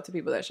make myself to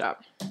people that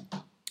shop?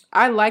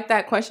 I like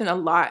that question a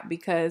lot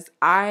because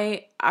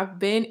I've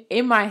been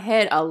in my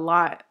head a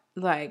lot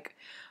like,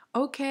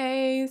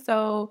 okay,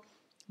 so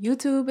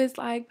YouTube is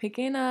like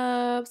picking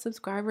up,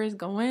 subscribers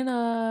going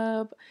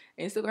up,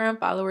 Instagram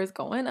followers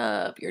going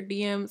up. Your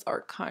DMs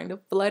are kind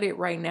of flooded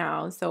right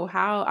now. So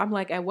I'm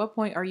like, at what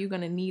point are you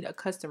going to need a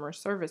customer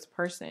service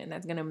person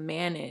that's going to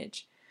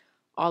manage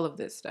all of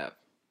this stuff?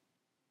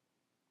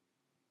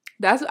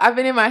 I've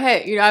been in my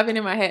head, I've been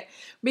in my head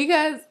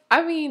because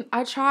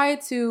I try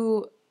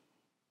to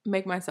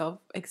make myself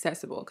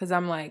accessible because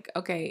I'm like,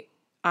 okay,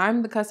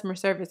 I'm the customer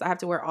service. I have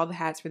to wear all the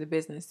hats for the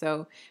business.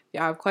 So if you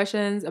have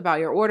questions about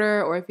your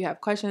order or if you have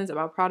questions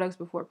about products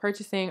before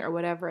purchasing or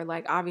whatever,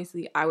 like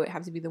obviously I would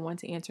have to be the one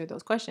to answer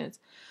those questions.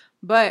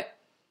 But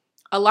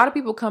a lot of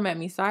people come at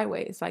me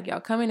sideways. Like y'all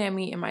coming at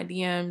me in my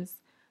DMs,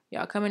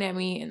 y'all coming at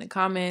me in the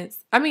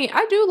comments.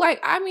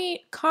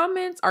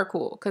 Comments are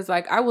cool because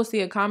like I will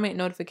see a comment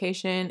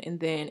notification and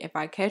then if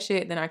I catch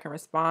it, then I can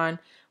respond.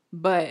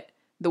 But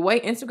the way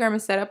Instagram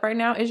is set up right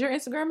now, is your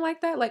Instagram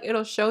like that? Like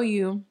it'll show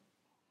you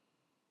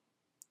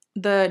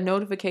the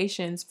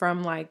notifications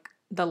from like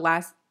the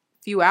last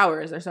few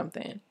hours or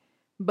something.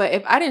 But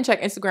if I didn't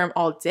check Instagram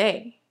all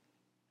day,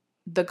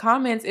 the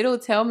comments, it'll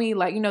tell me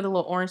like, the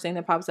little orange thing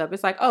that pops up.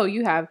 It's like, oh,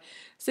 you have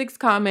 6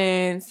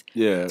 comments,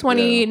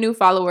 20 new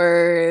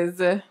followers,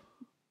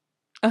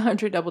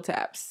 100 double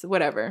taps,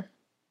 whatever.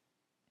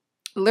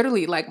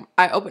 Literally, like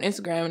I open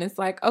Instagram and it's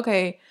like,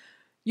 okay,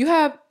 you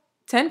have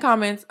 10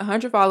 comments,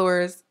 100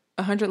 followers,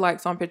 100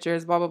 likes on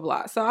pictures, blah, blah,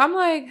 blah. So I'm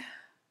like,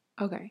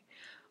 okay.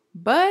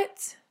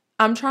 But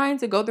I'm trying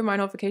to go through my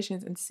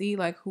notifications and see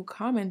like who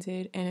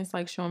commented and it's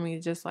like showing me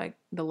just like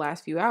the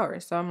last few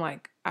hours. So I'm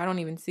like, I don't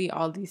even see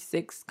all these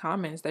 6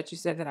 comments that you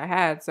said that I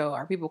had. So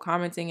are people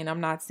commenting and I'm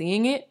not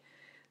seeing it?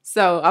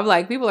 So I'm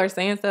like, people are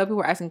saying stuff,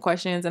 people are asking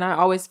questions, and I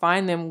always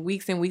find them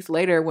weeks and weeks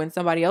later when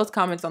somebody else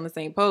comments on the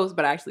same post,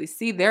 but I actually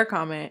see their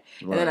comment.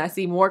 Right. And then I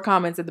see more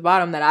comments at the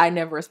bottom that I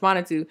never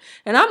responded to.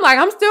 And I'm like,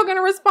 I'm still going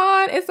to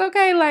respond. It's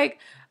okay. Like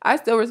I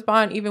still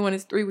respond even when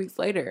it's 3 weeks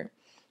later.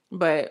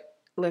 But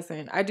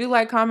listen, I do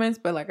like comments,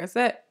 but like I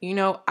said,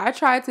 I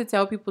try to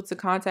tell people to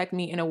contact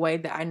me in a way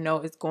that I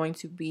know is going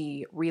to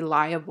be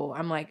reliable.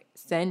 I'm like,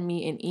 send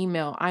me an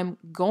email. I'm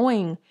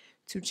going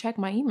to check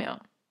my email.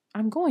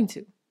 I'm going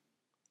to.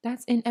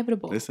 That's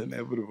inevitable. It's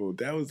inevitable.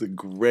 That was a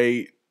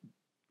great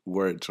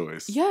word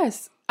choice.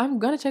 Yes, I'm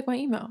going to check my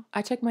email.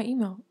 I check my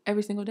email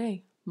every single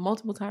day,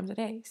 multiple times a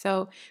day.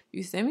 So if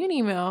you send me an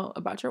email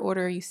about your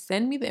order, you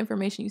send me the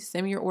information, you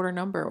send me your order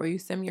number, or you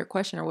send me your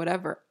question or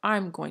whatever,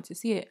 I'm going to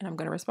see it and I'm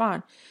going to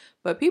respond.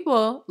 But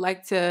people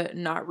like to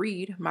not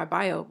read my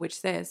bio, which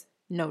says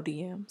no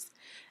DMs.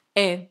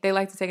 And they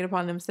like to take it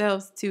upon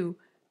themselves to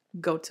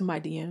go to my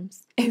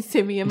DMs and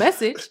send me a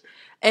message.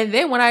 And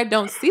then when I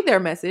don't see their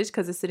message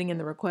because it's sitting in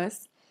the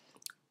request,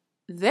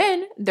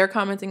 then they're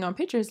commenting on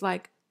pictures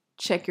like,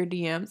 check your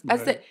DMs. Right.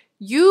 I said,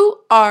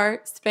 you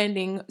are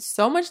spending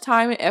so much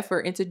time and effort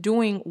into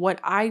doing what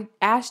I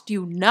asked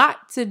you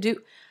not to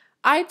do.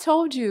 I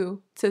told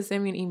you to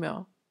send me an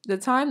email. The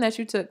time that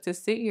you took to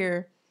sit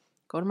here,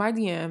 go to my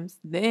DMs,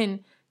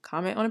 then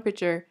comment on a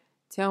picture,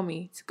 tell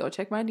me to go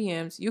check my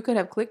DMs. You could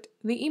have clicked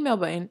the email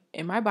button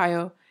in my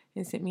bio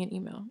and sent me an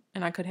email,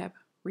 and I could have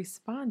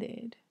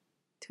responded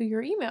to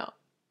your email.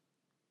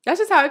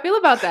 That's just how I feel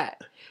about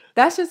that.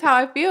 That's just how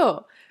I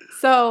feel.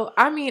 So,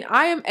 I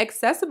am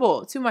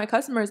accessible to my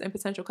customers and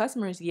potential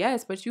customers,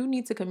 yes, but you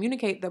need to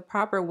communicate the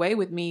proper way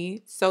with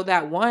me so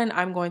that 1,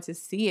 I'm going to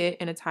see it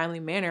in a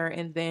timely manner,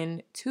 and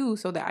then 2,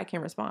 so that I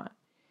can respond.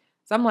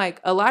 So I'm like,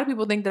 a lot of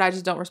people think that I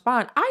just don't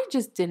respond. I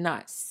just did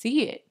not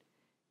see it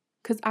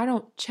because I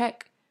don't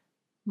check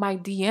my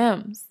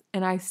DMs.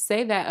 And I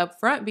say that up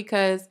front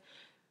because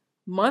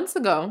months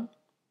ago,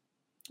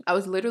 I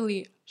was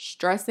literally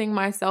stressing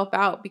myself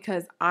out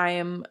because I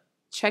am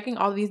checking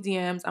all these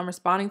DMs. I'm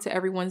responding to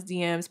everyone's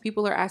DMs.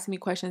 People are asking me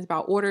questions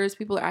about orders.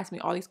 People are asking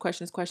me all these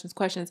questions.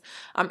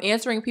 I'm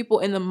answering people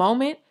in the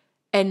moment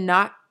and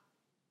not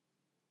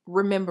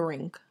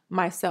remembering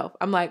myself.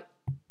 I'm like,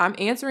 I'm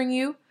answering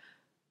you,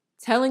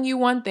 telling you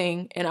one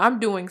thing, and I'm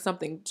doing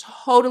something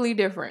totally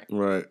different.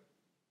 Right.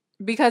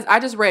 Because I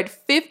just read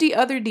 50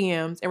 other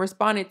DMs and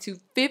responded to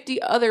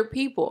 50 other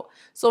people.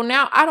 So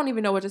now I don't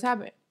even know what just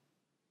happened.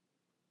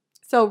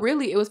 So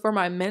really, it was for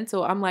my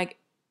mental. I'm like,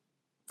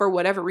 for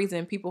whatever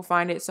reason, people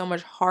find it so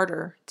much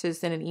harder to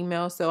send an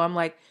email. So I'm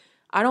like,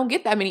 I don't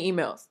get that many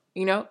emails,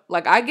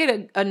 Like I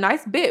get a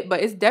nice bit,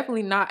 but it's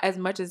definitely not as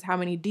much as how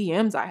many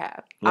DMs I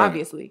have, right.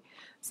 Obviously.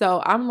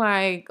 So I'm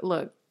like,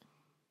 look,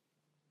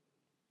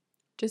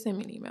 just send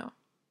me an email.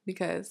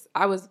 Because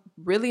I was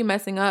really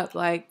messing up,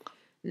 like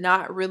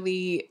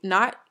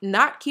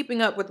not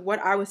keeping up with what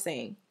I was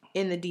saying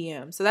in the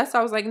DM. So that's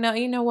why I was like, no,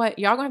 you know what?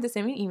 Y'all gonna have to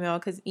send me an email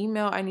because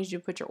email, I need you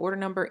to put your order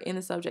number in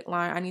the subject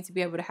line. I need to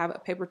be able to have a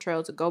paper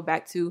trail to go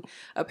back to,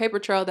 a paper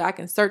trail that I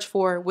can search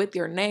for with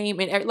your name.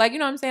 And like, you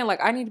know what I'm saying? Like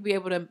I need to be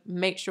able to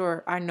make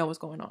sure I know what's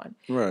going on.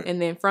 Right. And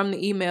then from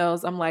the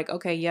emails, I'm like,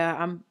 okay, yeah,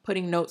 I'm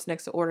putting notes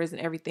next to orders and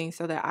everything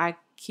so that I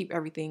keep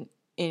everything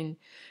in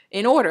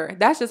order.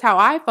 That's just how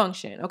I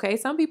function. Okay.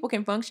 Some people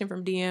can function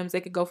from DMs.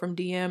 They could go from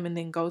DM and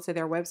then go to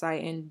their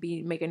website and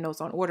be making notes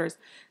on orders.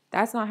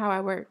 That's not how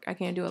I work. I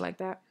can't do it like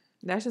that.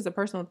 That's just a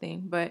personal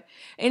thing. But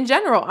in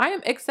general, I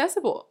am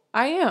accessible.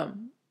 I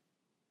am.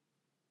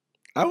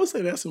 I would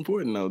say that's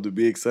important though, to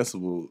be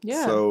accessible.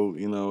 Yeah. So,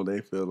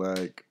 they feel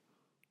like,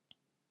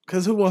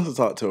 because who wants to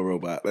talk to a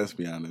robot? Let's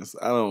be honest.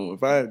 I don't.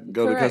 If I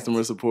go to Correct.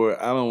 customer support,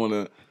 I don't want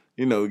to,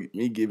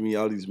 me give me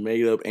all these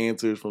made up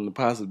answers from the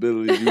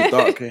possibilities you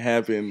thought could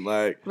happen.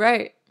 Like,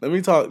 Right. let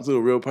me talk to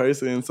a real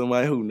person,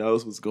 somebody who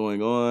knows what's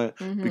going on.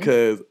 Mhm.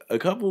 Because a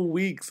couple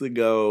weeks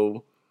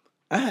ago,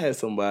 I had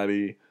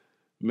somebody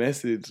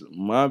message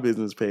my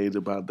business page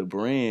about the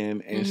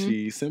brand, and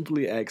she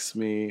simply asked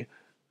me,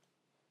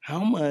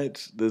 how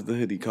much does the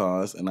hoodie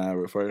cost? And I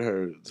referred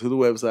her to the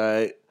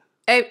website.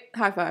 Hey,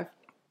 high five.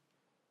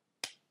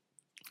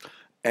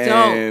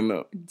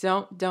 And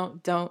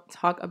Don't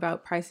talk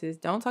about prices.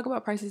 Don't talk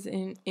about prices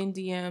in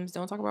DMs.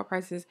 Don't talk about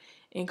prices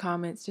in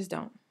comments. Just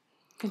don't.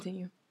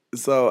 Continue.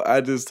 so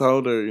I just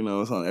told her,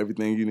 it's on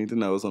everything you need to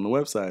know. It's on the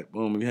website.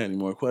 Boom. If you had any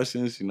more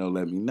questions,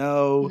 let me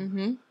know.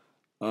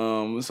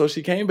 Mm-hmm. So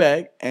she came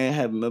back and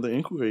had another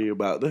inquiry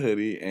about the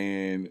hoodie,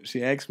 and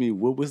she asked me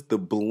what was the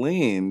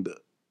blend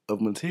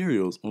of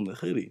materials on the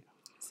hoodie.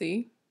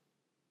 See?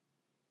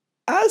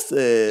 I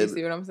said, You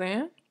see what I'm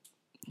saying?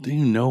 do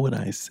you know what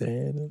I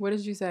said? What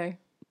did you say?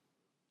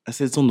 I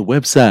said it's on the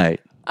website.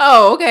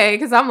 Oh, okay.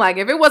 Because I'm like,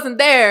 if it wasn't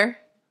there,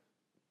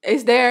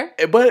 it's there.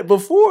 But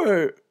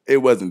before, it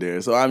wasn't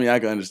there. So, I mean, I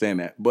can understand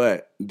that.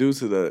 But due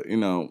to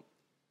the,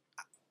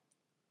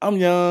 I'm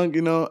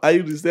young, I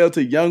usually sell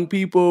to young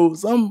people.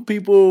 Some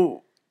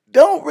people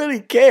don't really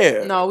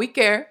care. No, we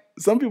care.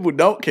 Some people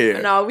don't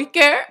care. No, we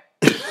care.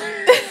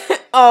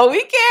 Oh,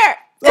 we care.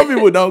 Some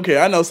people don't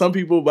care. I know some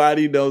people's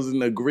body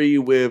doesn't agree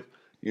with,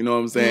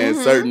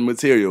 certain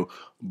material.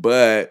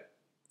 But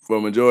for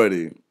a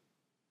majority,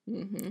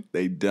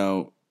 they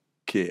don't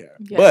care.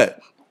 Yes.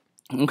 But,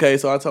 okay,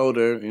 so I told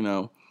her,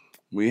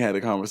 we had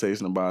a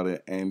conversation about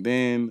it. And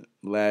then,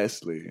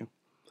 lastly,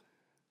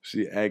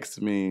 she asked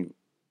me,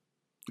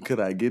 could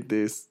I get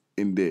this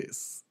in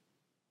this?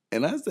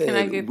 And I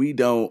said, we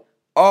don't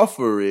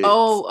offer it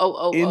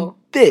in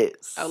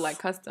this. Oh, like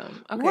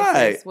custom. Okay,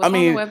 right. What's on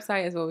the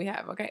website is what we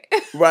have, okay?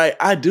 Right.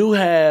 I do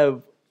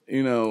have,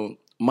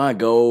 my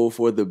goal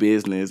for the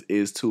business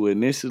is to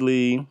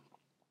initially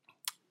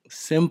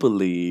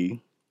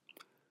simply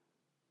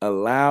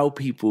allow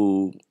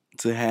people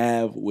to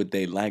have what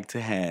they like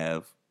to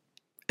have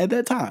at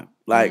that time.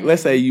 Like,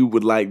 let's say you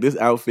would like this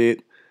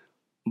outfit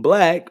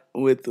black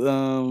with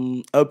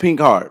a pink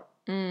heart.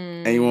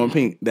 And you want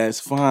pink, that's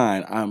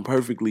fine. I'm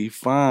perfectly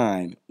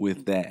fine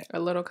with that. A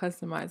little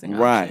customizing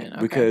right, option.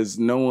 Okay. Because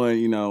no one,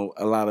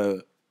 a lot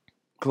of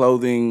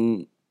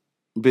clothing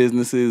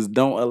businesses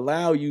don't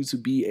allow you to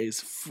be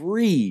as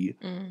free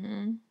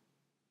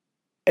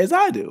as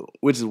I do,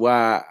 which is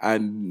why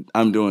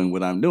I'm doing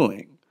what I'm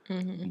doing.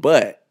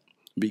 But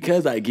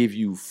because I give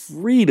you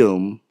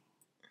freedom,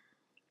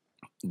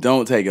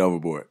 don't take it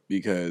overboard,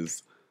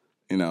 because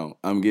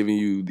I'm giving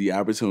you the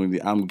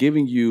opportunity. I'm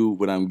giving you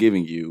what I'm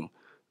giving you.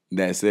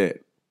 That's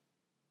it.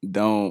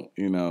 Don't,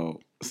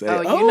 say,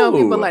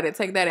 people like to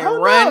take that and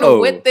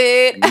run with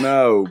it.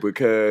 No,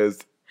 because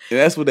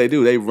that's what they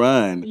do. They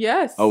run.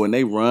 Yes. Oh, and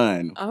they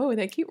run. Oh,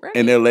 they keep running.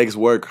 And their legs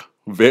work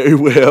very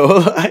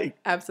well. Like,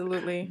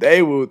 absolutely.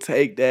 They will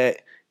take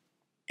that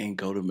and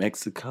go to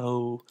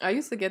Mexico. I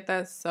used to get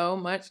that so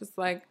much. It's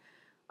like,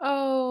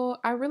 oh,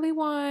 I really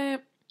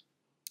want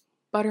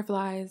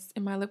butterflies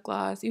in my lip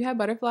gloss. You have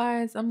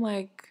butterflies? I'm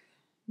like,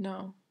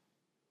 no.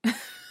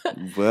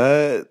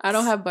 But I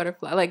don't have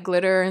butterfly, like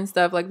glitter and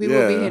stuff. Like,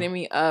 people be hitting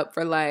me up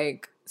for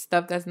like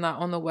stuff that's not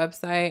on the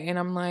website, and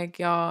I'm like,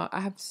 y'all, I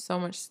have so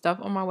much stuff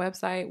on my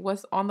website.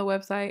 What's on the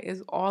website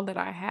is all that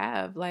I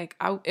have. Like,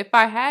 if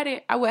I had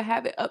it, I would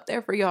have it up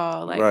there for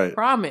y'all. Like,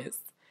 promise.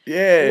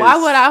 Yeah. Why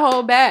would I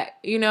hold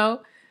back?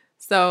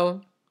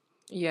 So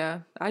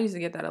yeah, I used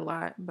to get that a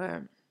lot,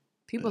 but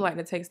people like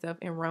to take stuff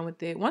and run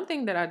with it. One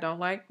thing that I don't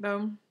like,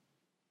 though,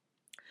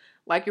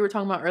 like you were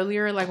talking about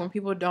earlier, like when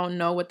people don't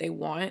know what they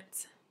want.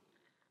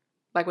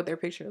 Like with their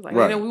pictures. Like,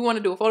 we want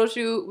to do a photo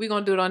shoot. We're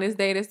going to do it on this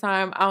day, this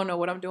time. I don't know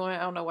what I'm doing. I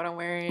don't know what I'm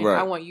wearing.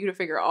 I want you to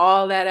figure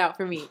all that out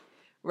for me.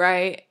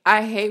 Right?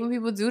 I hate when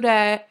people do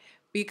that,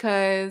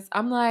 because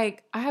I'm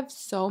like, I have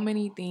so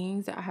many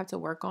things that I have to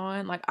work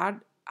on. Like,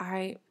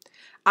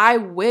 I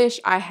wish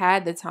I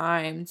had the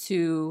time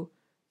to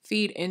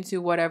feed into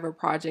whatever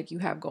project you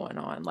have going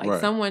on. Like,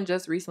 someone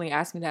just recently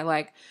asked me that,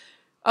 like,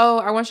 oh,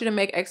 I want you to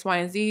make X, Y,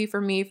 and Z for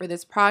me for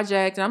this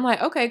project. And I'm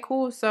like, okay,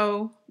 cool.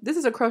 So this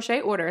is a crochet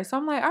order. So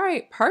I'm like, all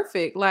right,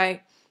 perfect.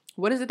 Like,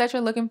 what is it that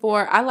you're looking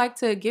for? I like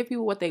to give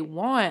people what they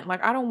want.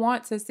 Like, I don't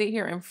want to sit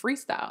here and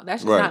freestyle.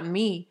 That's just not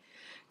me.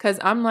 Because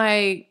I'm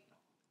like,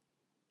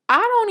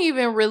 I don't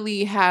even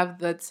really have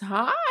the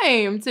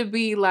time to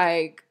be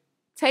like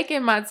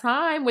taking my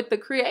time with the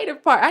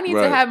creative part. I need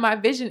to have my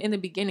vision in the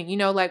beginning,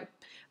 like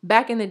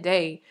back in the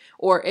day,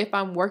 or if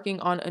I'm working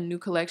on a new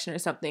collection or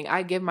something,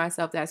 I give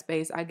myself that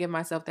space. I give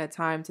myself that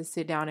time to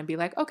sit down and be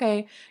like,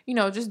 okay,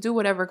 just do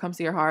whatever comes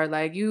to your heart.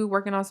 Like, you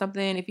working on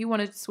something, if you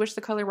want to switch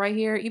the color right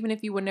here, even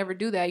if you would never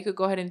do that, you could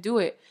go ahead and do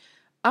it.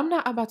 I'm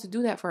not about to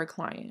do that for a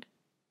client.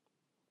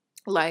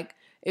 Like,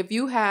 if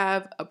you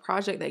have a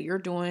project that you're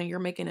doing, you're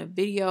making a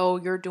video,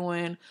 you're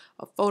doing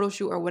a photo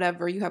shoot or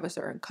whatever, you have a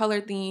certain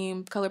color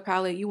theme, color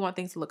palette, you want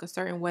things to look a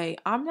certain way.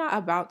 I'm not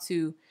about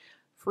to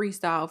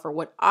freestyle for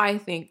what I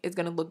think is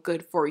going to look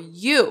good for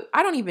you.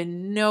 I don't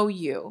even know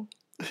you.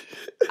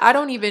 I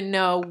don't even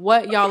know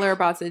what y'all are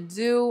about to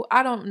do.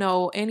 I don't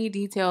know any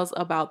details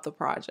about the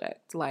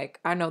project. Like,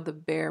 I know the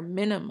bare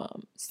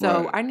minimum.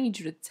 So Right. I need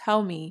you to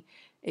tell me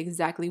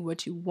exactly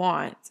what you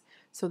want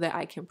so that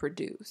I can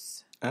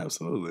produce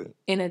Absolutely.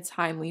 in a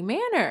timely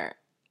manner.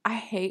 I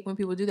hate when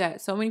people do that.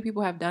 So many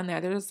people have done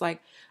that. They're just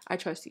like, I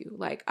trust you.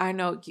 Like, I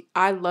know,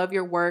 I love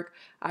your work.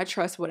 I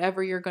trust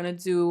whatever you're going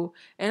to do.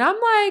 And I'm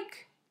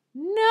like,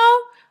 no,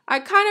 I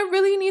kind of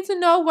really need to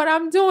know what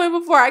I'm doing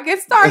before I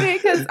get started,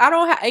 because I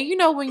don't have, you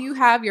know, when you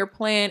have your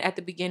plan at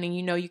the beginning,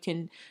 you know, you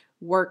can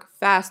work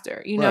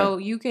faster, you know,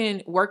 you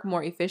can work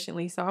more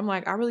efficiently. So I'm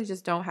like, I really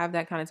just don't have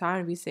that kind of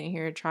time to be sitting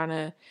here trying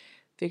to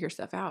figure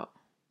stuff out.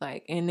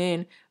 Like, and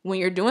then when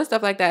you're doing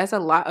stuff like that, it's a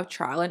lot of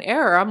trial and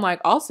error. I'm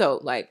like, also,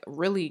 like,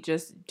 really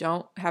just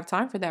don't have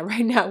time for that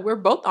right now.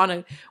 We're on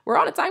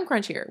a time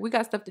crunch here. We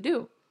got stuff to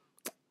do.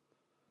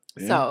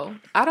 Yeah, So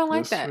I don't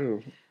like that's that.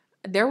 true.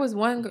 There was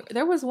one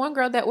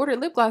girl that ordered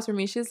lip gloss for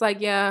me. She's like,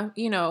 yeah,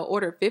 you know,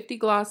 ordered 50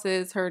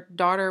 glosses. Her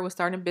daughter was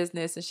starting a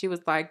business, and she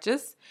was like,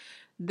 just,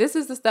 this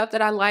is the stuff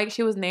that I like.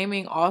 She was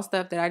naming all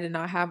stuff that I did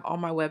not have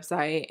on my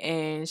website.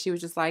 And she was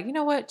just like, you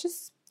know what?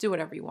 Just do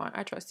whatever you want.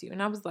 I trust you.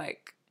 And I was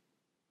like,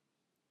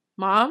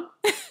 Mom,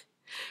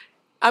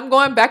 I'm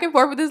going back and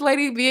forth with this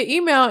lady via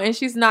email, and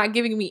she's not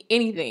giving me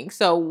anything.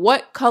 So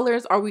what 5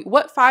 colors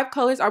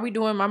are we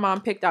doing? My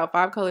mom picked out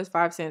 5 colors,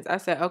 5 cents. I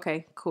said,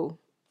 okay, cool.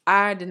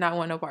 I did not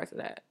want no parts of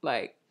that.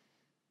 Like,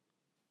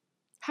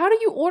 how do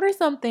you order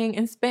something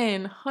and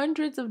spend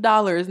hundreds of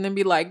dollars and then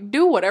be like,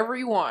 do whatever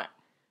you want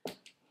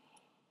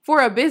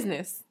for a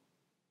business?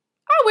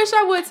 I wish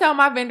I would tell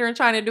my vendor in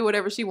China to do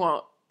whatever she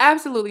want.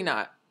 Absolutely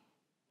not.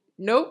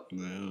 Nope.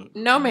 Yeah,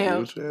 No, you get ma'am.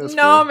 what you asked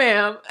No, for.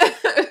 ma'am.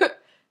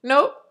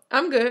 Nope.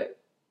 I'm good.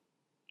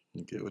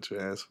 You get what you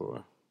asked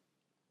for.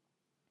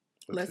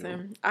 But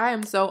Listen, I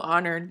am so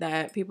honored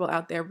that people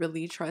out there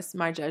really trust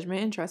my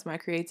judgment and trust my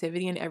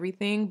creativity and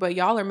everything, but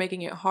y'all are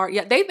making it hard.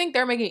 Yeah, they think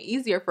they're making it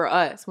easier for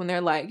us when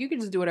they're like, you can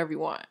just do whatever you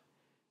want.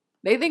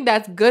 They think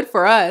that's good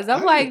for us.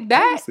 I'm like, I can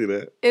that see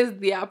that. is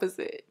the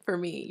opposite for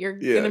me. You're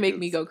Yeah, going to make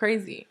me 'cause- go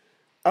crazy.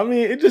 I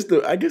mean,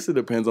 I guess it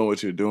depends on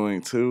what you're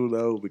doing too,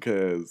 though,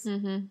 because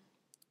Mm-hmm.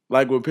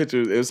 like with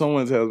pictures, if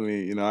someone tells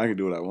me, you know, I can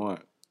do what I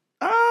want,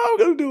 I'm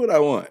gonna do what I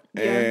want,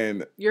 Yeah.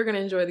 and You're going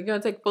to enjoy it. You're going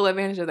to take full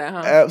advantage of that,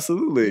 huh?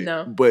 absolutely.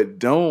 No. But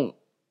don't,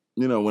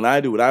 you know, when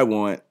I do what I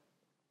want,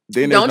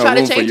 then Don't there's try no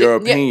to room for change your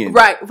it. Yeah, opinion.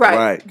 right.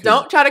 'Cause-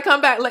 Don't try to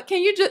come back. Like,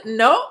 can you just,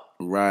 no,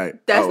 Right.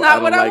 That's Oh, not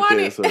don't what I like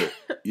wanted. this,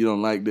 or you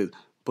don't like this.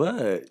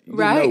 But you know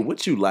Right.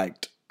 what you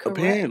liked, Correct.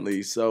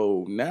 apparently.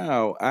 So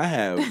now I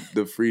have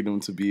the freedom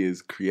to be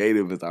as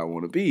creative as I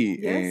want to be.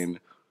 Yes. And,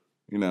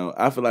 you know,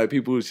 I feel like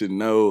people should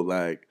know,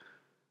 like,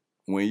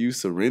 when you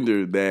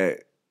surrender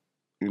that,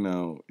 you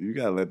know, you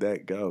got to let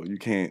that go. You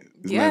can't,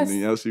 there's Yes.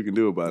 nothing else you can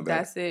do about that.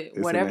 That's it. It's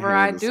in the Whatever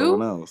hands I of someone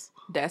do, else.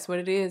 that's what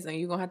it is. And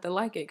you're going to have to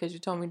like it because you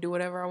told me to do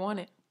whatever I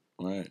wanted.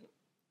 Right.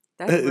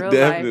 That's real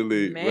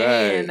Definitely, life.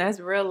 Man, right. that's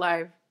real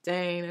life.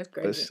 Dang, that's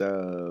For crazy.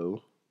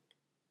 sure.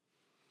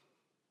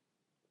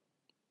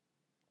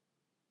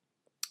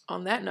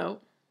 On that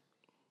note.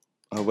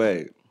 Oh,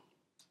 wait.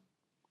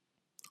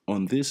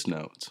 On this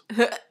note.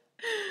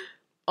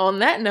 On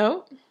that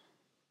note.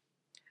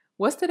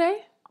 What's today?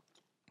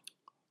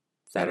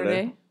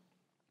 Saturday.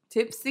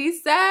 Tipsy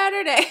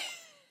Saturday.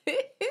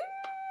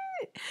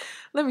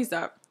 Let me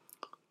stop.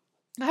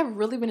 I've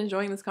really been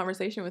enjoying this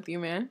conversation with you,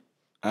 man.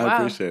 I Wow.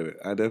 appreciate it.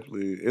 I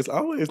definitely. It's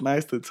always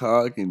nice to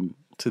talk and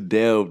to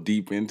delve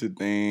deep into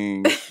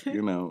things.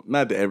 You know,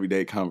 not the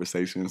everyday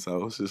conversation.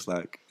 So it's just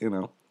like, you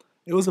know,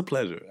 it was a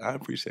pleasure. I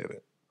appreciate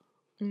it.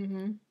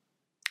 Mm-hmm.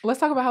 Let's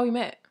talk about how we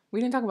met. We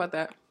didn't talk about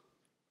that.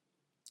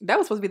 That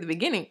was supposed to be the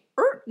beginning.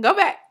 Go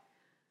back.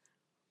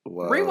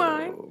 Whoa.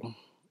 Rewind.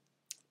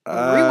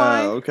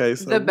 Rewind. Okay,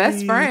 so The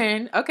best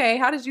friend. Okay,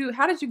 how did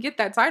you get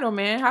that title,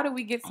 man? How did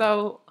we get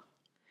so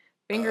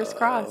fingers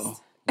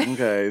crossed?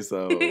 Okay,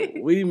 so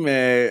we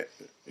met.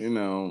 You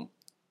know,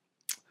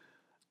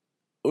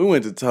 we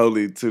went to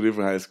totally 2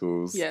 different high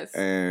schools. Yes.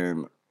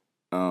 And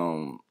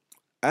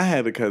I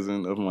had a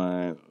cousin of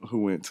mine who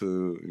went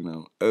to, you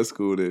know, a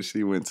school that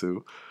she went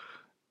to.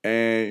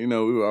 And, you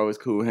know, we were always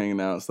cool hanging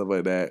out, stuff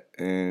like that.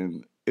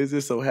 And it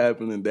just so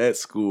happened that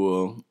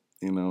school,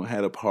 you know,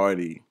 had a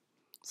party,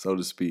 so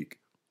to speak.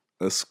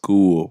 A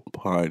school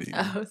party.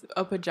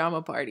 A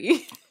pajama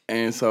party.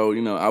 And so,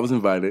 you know, I was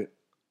invited.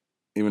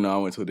 Even though I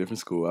went to a different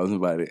school, I was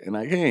invited. And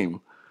I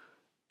came.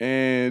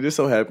 And it just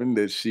so happened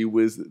that she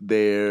was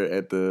there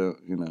at the,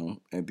 you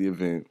know, at the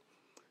event.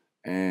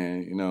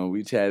 And, you know,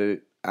 we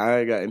chatted.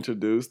 I got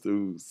introduced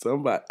to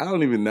somebody. I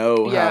don't even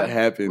know how it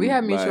happened. We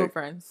had mutual like,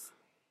 friends.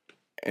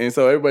 And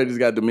so everybody just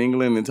got to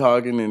mingling and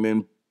talking, and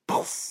then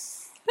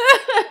poof.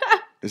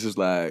 It's just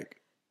like,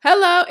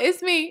 Hello,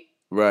 it's me.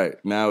 right.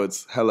 Now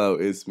it's hello,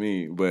 it's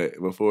me. But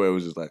before it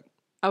was just like,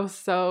 I was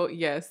so,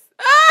 yes.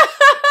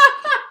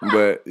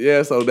 But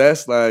yeah, so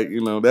that's like,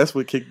 that's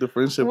what kicked the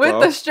friendship With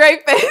off. the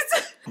straight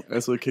face.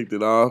 That's what kicked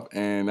it off.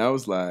 And that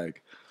was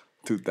like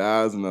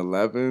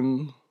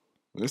 2011.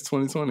 It's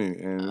 2020.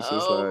 And it's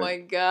just Oh like, my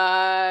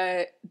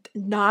God.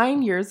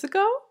 9 years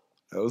ago?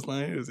 that was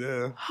 9 years,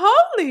 yeah.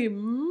 Holy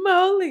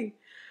moly.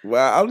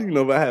 Well, I don't even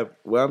know if I have,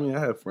 I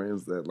have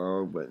friends that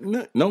long, but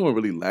no one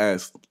really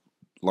lasts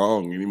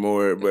long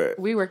anymore. But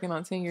We working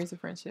on 10 years of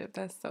friendship.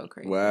 That's so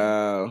crazy.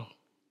 wow.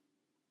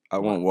 I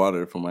want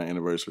water for my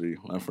anniversary,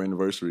 my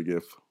friend-anniversary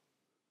gift.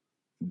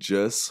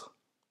 Just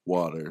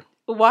water.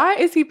 Why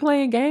is he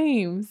playing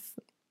games?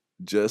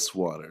 Just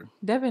water.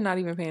 Devin not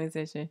even paying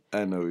attention.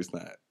 I know he's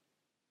not.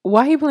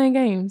 Why he playing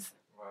games?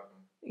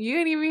 You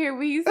didn't even hear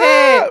what he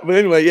said. But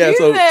anyway, yeah,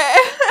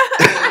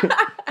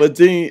 for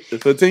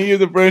 10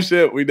 years of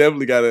friendship, we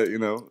definitely gotta,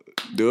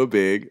 do it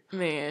big.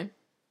 Man.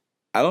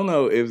 I don't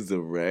know if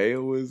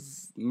Zaraya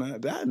was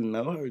not. Did I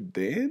know her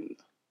then?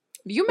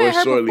 You met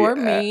her before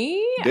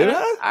me. Did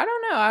I? I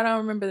don't know. I don't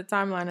remember the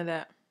timeline of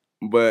that.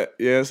 But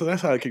yeah, so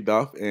that's how it kicked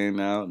off. And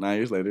now, 9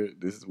 years later,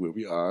 this is where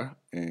we are.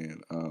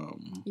 And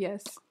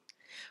yes.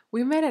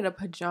 We met at a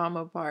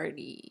pajama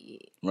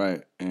party.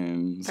 Right.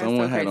 And That's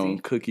someone so had crazy. on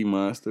Cookie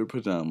Monster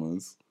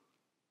pajamas.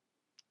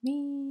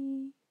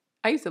 Me.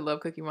 I used to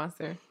love Cookie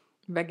Monster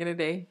back in the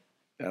day.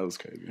 That was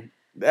crazy.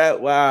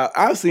 Wow.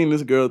 I've seen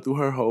this girl through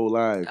her whole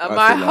life.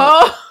 My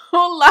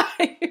whole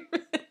life.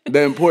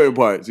 The important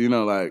parts,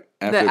 like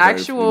after the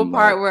actual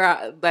part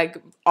where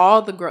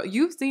all the girls,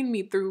 you've seen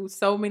me through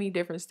so many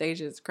different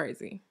stages.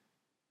 Crazy.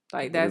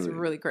 Like, that's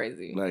really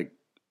crazy. Like,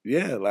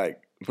 yeah, like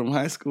from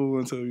high school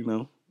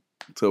until,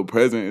 till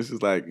present, it's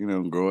just like,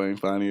 growing,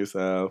 finding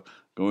yourself,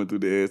 going through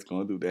this,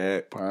 going through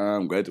that,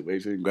 prom,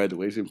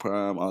 graduation,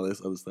 prom, all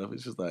this other stuff.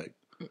 It's just like.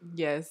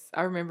 Yes,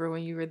 I remember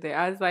when you were there.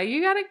 I was like,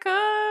 you gotta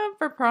come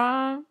for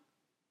prom.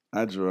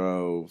 I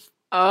drove.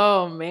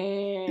 Oh,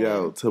 man.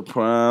 Yo, to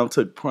prom,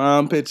 took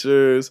prom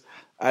pictures.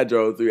 I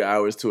drove 3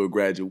 hours to a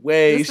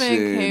graduation. This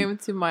man came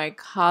to my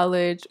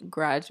college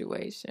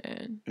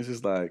graduation. It's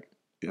just like,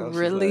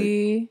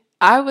 really?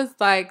 I was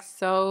like,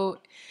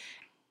 so,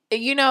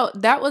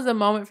 that was a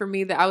moment for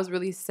me that I was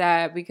really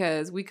sad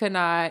because we could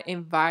not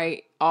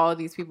invite all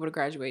these people to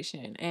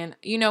graduation. And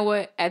you know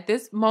what? At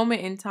this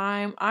moment in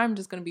time, I'm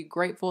just going to be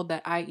grateful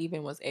that I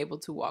even was able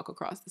to walk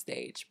across the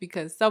stage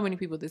because so many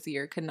people this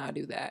year could not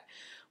do that.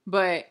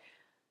 But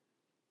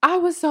I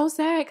was so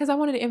sad because I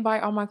wanted to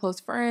invite all my close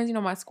friends,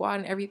 my squad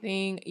and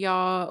everything.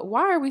 Y'all,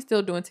 why are we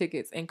still doing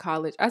tickets in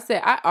college? I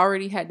said I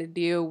already had to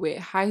deal with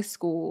high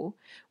school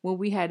when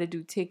we had to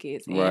do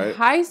tickets in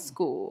high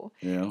school.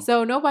 Yeah.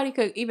 So nobody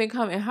could even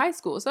come in high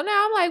school. So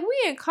now I'm like,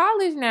 we in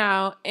college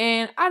now,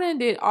 and I done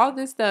did all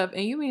this stuff,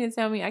 and you mean to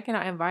tell me I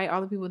cannot invite all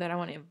the people that I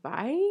want to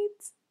invite?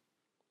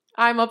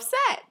 I'm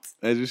upset.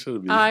 As you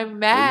should be. I'm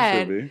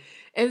mad. As you should be.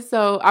 And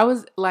so I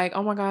was like,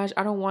 oh my gosh,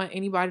 I don't want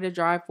anybody to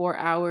drive 4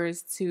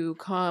 hours to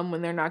come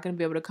when they're not going to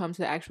be able to come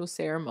to the actual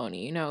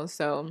ceremony,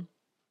 So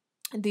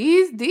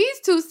these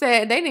two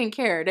said they didn't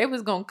care. They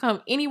was going to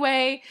come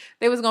anyway.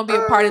 They was going to be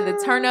a part of the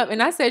turn up.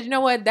 And I said, you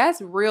know what?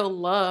 That's real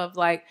love,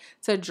 like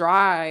to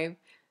drive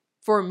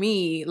for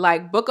me,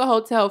 like book a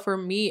hotel for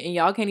me and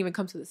y'all can't even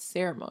come to the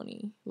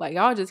ceremony. Like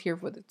y'all just here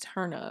for the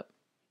turn up.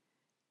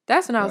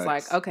 That's when I was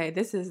like, okay,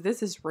 this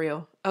is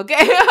real. Okay.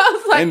 I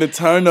was like, and the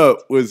turn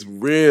up was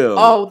real.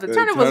 Oh, the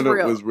turn up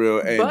was real.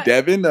 And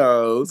Devin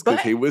knows because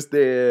he was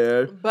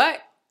there. But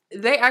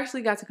they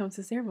actually got to come to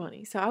the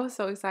ceremony. So I was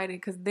so excited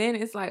because then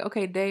it's like,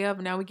 okay, day of,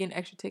 and now we getting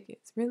extra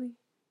tickets. Really?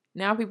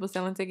 Now people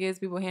selling tickets,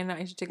 people handing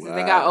out extra tickets. Wow.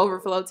 They got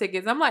overflow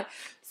tickets. I'm like,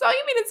 so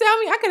you mean to tell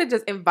me I could have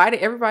just invited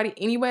everybody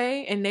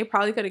anyway and they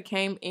probably could have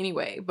came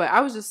anyway. But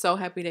I was just so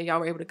happy that y'all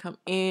were able to come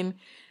in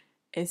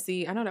and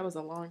see. I know that was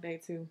a long day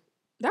too.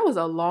 That was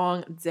a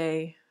long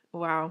day.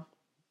 Wow.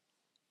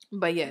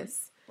 But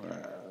yes. Wow.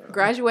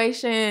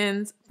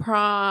 Graduations,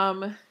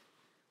 prom,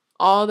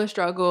 all the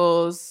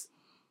struggles,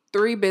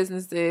 3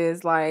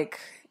 businesses, like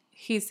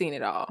he's seen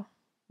it all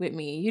with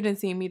me. You didn't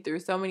see me through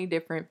so many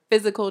different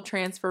physical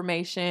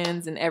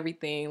transformations and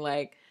everything.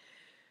 Like,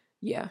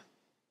 yeah.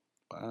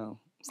 Wow.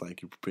 It's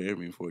like you prepared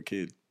me for a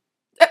kid.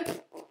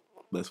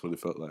 That's what it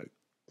felt like.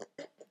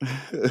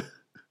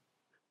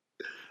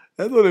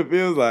 That's what it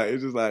feels like.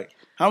 It's just like,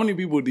 how many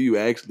people do you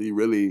actually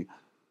really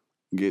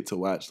get to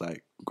watch,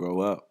 like,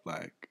 grow up?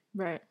 Like,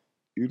 right.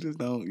 You just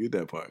don't get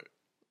that part.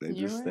 They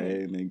just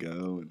stay and they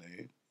go and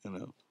they,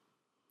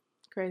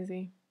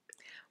 Crazy.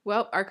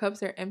 Well, our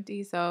cups are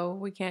empty, so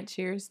we can't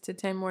cheers to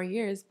 10 more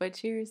years, but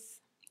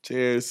cheers.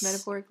 Cheers.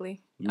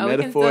 Metaphorically.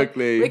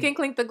 Metaphorically. We can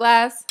clink the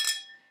glass.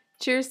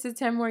 Cheers to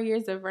 10 more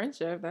years of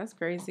friendship. That's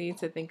crazy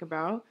to think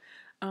about.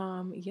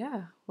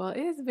 Yeah. Well,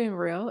 it has been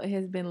real. It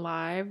has been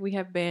live. We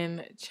have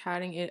been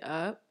chatting it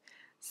up.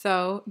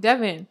 So,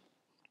 Devin,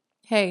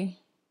 hey,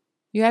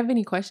 you have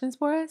any questions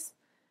for us?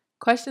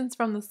 Questions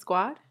from the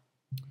squad?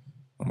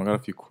 I got a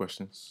few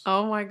questions.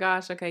 Oh my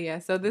gosh. Okay, yeah.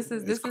 So this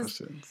is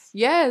questions.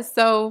 Yes.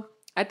 So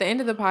At the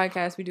end of the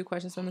podcast, we do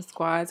questions from the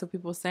squad. So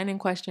people send in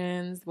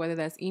questions, whether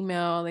that's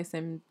email, they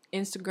send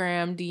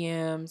Instagram,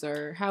 DMs,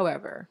 or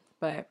however.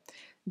 But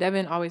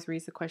Devin always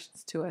reads the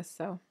questions to us.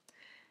 So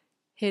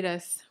hit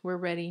us. We're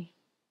ready.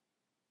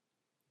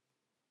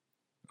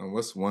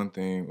 What's both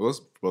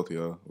of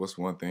y'all? What's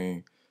one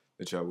thing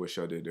that y'all wish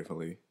y'all did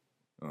differently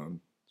for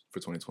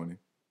 2020?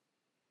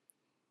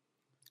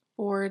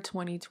 For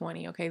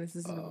 2020. Okay, this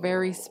is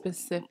very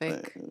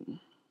specific. Man.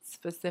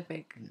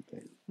 Specific.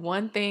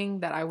 One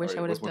thing that I wish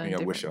I would have What's one done thing I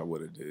different. wish I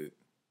would have did?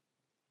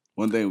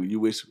 One thing you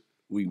wish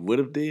we would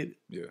have did?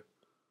 Yeah.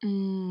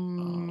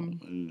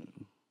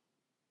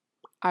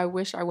 I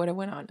wish I would have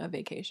went on a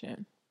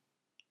vacation.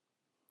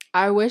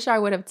 I wish I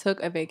would have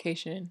took a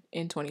vacation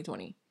in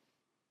 2020.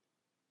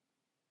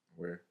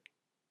 Where?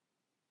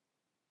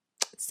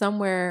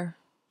 Somewhere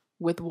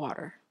with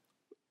water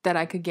that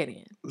I could get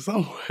in.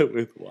 Somewhere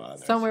with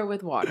water. Somewhere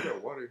with We water.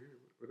 got water here.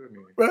 What does that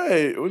mean?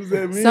 Right. What does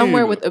that mean?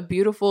 Somewhere with a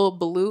beautiful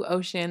blue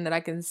ocean that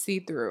I can see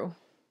through.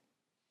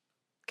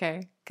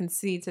 Okay? Can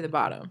see to the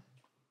bottom.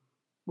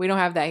 We don't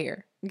have that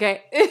here.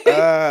 Okay?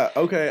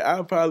 Okay.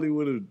 I probably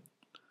would have.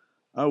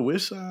 I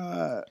wish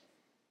I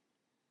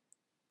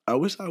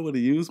would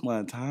have used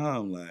my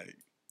time like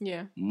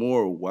Yeah.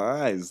 more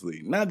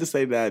wisely. Not to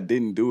say that I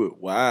didn't do it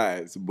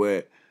wise,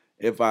 but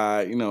if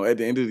I, at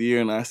the end of the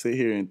year and I sit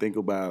here and think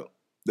about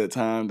the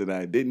time that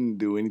I didn't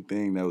do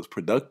anything that was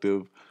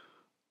productive,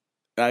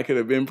 I could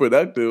have been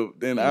productive,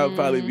 then I would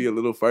probably be a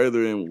little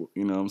further in, what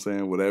I'm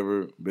saying,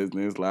 whatever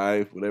business,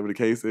 life, whatever the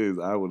case is,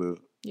 I would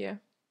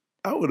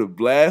have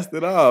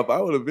blasted off. I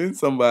would have been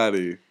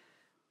somebody.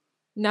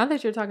 Now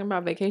that you're talking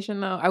about vacation,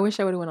 though, I wish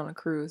I would have went on a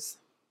cruise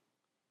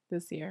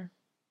this year.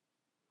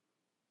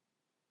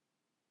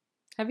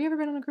 Have you ever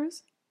been on a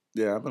cruise?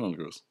 Yeah, I've been on a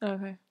cruise.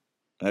 Okay.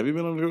 Have you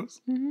been on a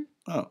cruise? Mm-hmm.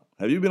 Oh,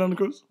 have you been on a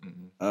cruise?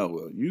 Mm-hmm. Oh,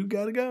 well, you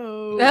gotta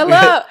go.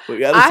 Hello. We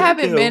gotta I take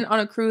haven't him. been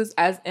on a cruise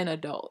as an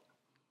adult.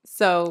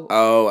 So,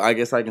 Oh, I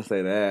guess I can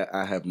say that.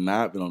 I have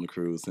not been on a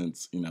cruise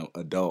since,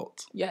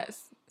 adult.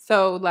 yes.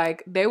 So,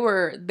 like, they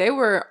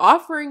were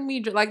offering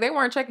me, like, they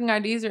weren't checking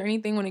IDs or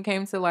anything when it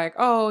came to, like,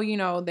 oh,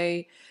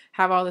 they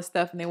have all this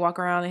stuff and they walk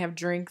around, they have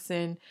drinks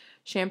and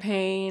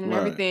champagne and Right.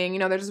 everything.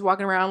 They're just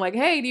walking around like,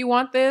 hey, do you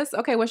want this?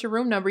 Okay, what's your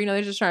room number?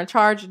 They're just trying to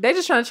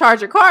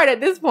charge your card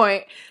at this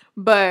point.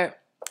 But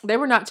they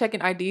were not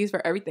checking IDs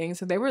for everything.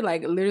 So they were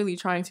like literally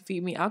trying to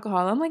feed me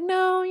alcohol. I'm like,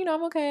 no,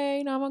 I'm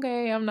okay. No, I'm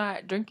okay. I'm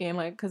not drinking,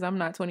 like, because I'm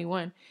not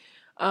 21.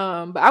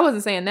 But I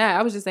wasn't saying that.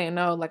 I was just saying,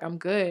 no, like, I'm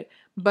good.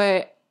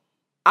 But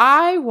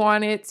I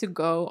wanted to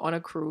go on a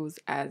cruise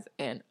as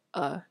an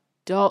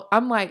adult.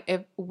 I'm like,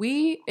 if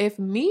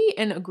me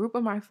and a group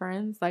of my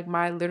friends, like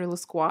my little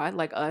squad,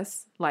 like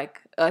us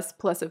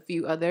plus a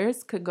few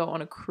others could go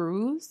on a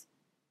cruise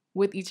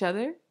with each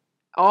other,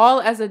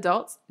 all as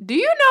adults, do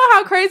you know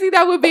how crazy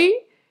that would be?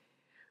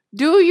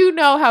 Do you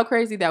know how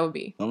crazy that would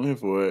be? I'm here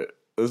for it.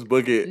 Let's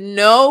book it.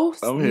 No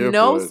I'm here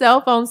for it.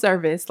 cell phone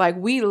service. Like,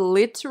 we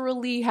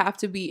literally have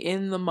to be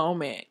in the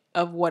moment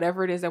of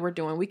whatever it is that we're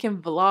doing. We can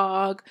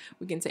vlog,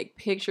 we can take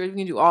pictures, we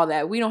can do all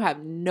that. We don't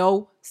have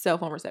no cell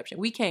phone reception.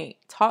 We can't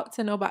talk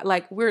to nobody.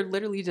 Like, we're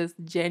literally just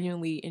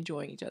genuinely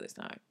enjoying each other's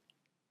time.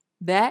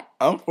 That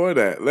I'm for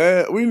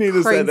that. We need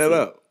to set that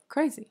up.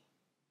 Crazy.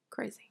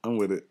 I'm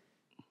with it.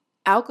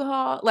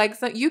 Alcohol, like,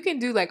 so you can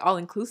do like all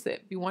inclusive.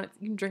 If you want,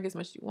 you can drink as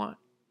much as you want,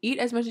 eat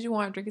as much as you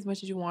want, drink as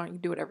much as you want. You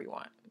can do whatever you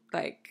want.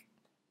 Like,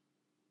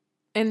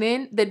 and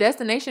then the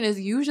destination is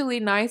usually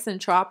nice and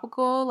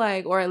tropical,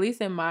 like, or at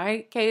least in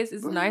my case,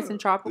 it's nice and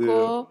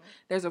tropical. Yeah.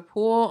 There's a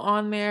pool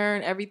on there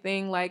and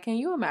everything. Like, can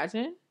you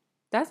imagine?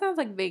 That sounds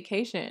like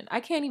vacation. I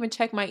can't even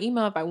check my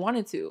email if I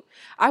wanted to.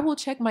 I will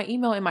check my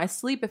email in my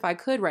sleep if I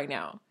could right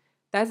now.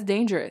 That's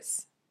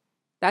dangerous.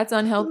 That's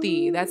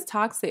unhealthy. That's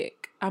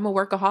toxic. I'm a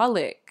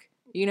workaholic,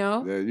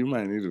 Yeah, you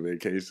might need a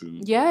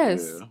vacation.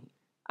 Yes. Yeah.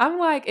 I'm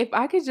like, if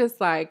I could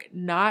just like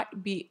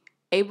not be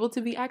able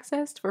to be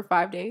accessed for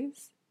 5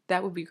 days,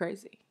 that would be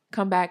crazy.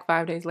 Come back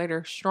 5 days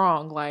later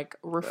strong, like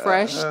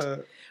refreshed,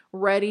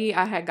 ready.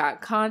 I had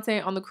got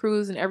content on the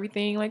cruise and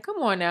everything. Like,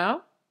 come on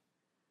now.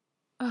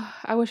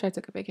 I wish I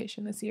took a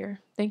vacation this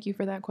year. Thank you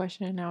for that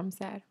question. Now I'm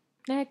sad.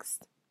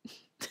 Next.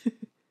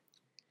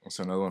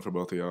 So another one for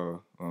both of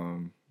y'all.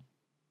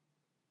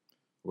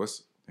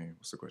 What's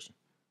the question?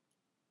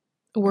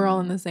 We're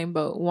all in the same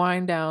boat.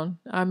 Wine down.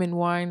 I'm in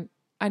wine.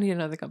 I need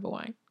another cup of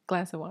wine.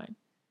 Glass of wine.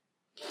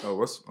 Oh,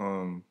 what's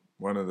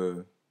one of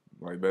the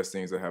like best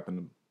things that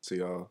happened to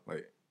y'all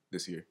like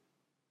this year?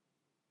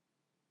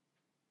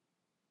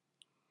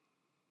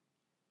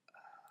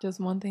 Just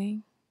one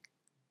thing.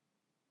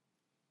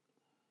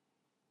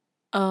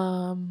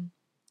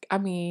 I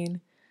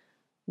mean,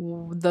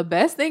 the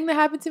best thing that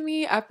happened to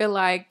me, I feel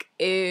like,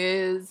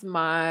 is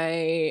my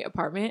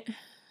apartment.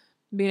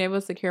 Being able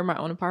to secure my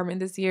own apartment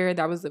this year,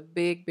 that was a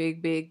big,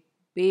 big, big,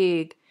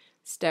 big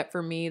step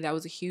for me. That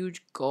was a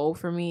huge goal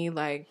for me.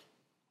 Like,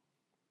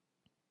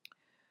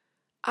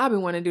 I've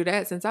been wanting to do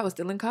that since I was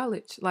still in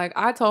college. Like,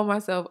 I told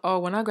myself, oh,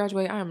 when I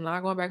graduate, I am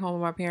not going back home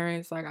with my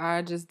parents. Like,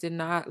 I just did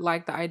not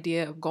like the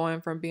idea of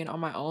going from being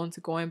on my own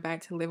to going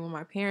back to living with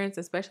my parents,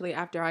 especially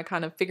after I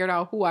kind of figured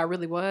out who I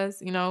really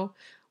was, you know,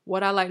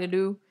 what I like to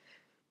do.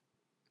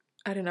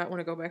 I did not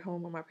want to go back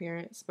home with my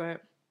parents,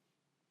 but,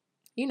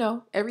 you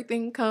know,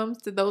 everything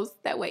comes to those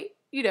that wait.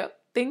 You know,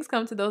 things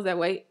come to those that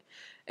wait.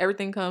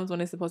 Everything comes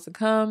when it's supposed to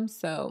come.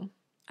 So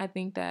I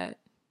think that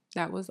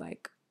was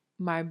like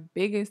my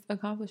biggest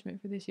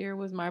accomplishment for this year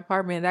was my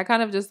apartment. That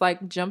kind of just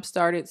like jump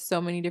started so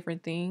many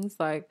different things.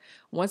 Like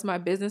once my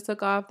business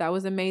took off, that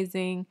was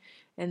amazing.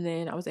 And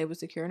then I was able to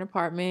secure an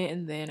apartment,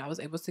 and then I was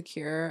able to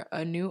secure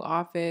a new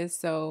office.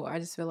 So I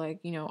just feel like,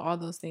 you know, all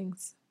those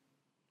things,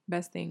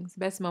 best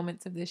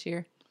moments of this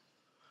year.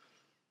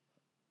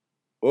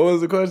 What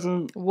was the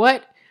question?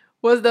 What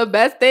was the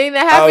best thing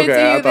that happened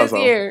to you this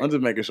year? I'm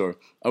just making sure.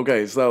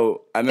 Okay,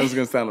 so I know it's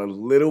going to sound a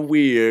little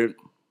weird.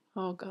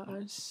 Oh,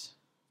 gosh.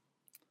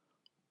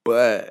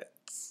 But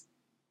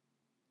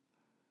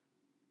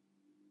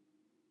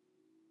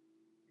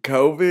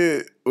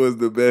COVID was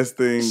the best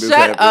thing that's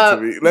happened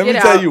to me. Let me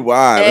tell you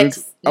why. I'm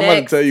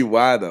going to tell you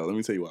why, though. Let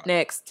me tell you why.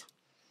 Next.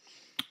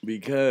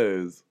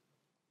 Because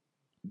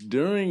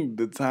during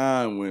the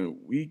time when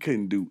we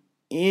couldn't do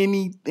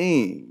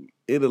anything,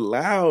 it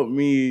allowed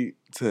me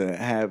to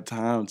have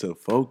time to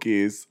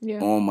focus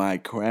on my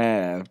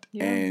craft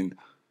and,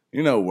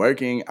 you know,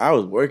 working. I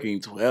was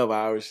working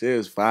 12-hour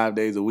shifts 5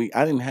 days a week.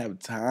 I didn't have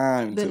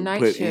time to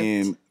put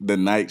in the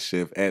night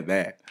shift at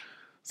that.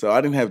 So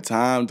I didn't have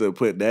time to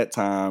put that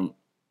time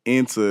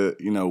into,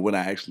 you know, what I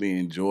actually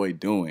enjoy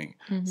doing.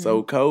 Mm-hmm.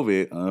 So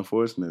COVID,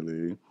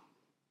 unfortunately,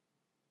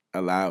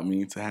 allowed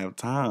me to have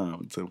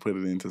time to put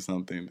it into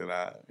something that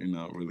I, you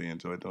know, really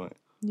enjoy doing.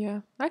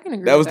 Yeah, I can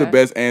agree. That was the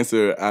best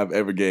answer I've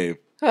ever gave.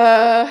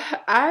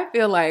 I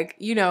feel like,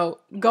 you know,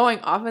 going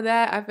off of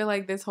that, I feel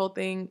like this whole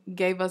thing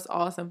gave us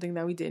all something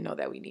that we didn't know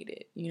that we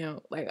needed. You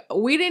know, like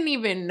we didn't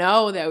even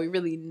know that we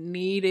really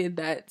needed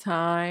that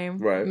time.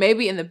 Right.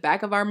 Maybe in the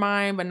back of our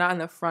mind, but not in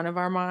the front of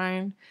our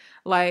mind.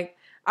 Like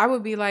I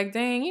would be like,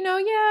 dang, you know,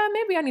 yeah,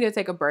 maybe I need to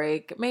take a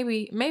break.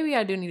 Maybe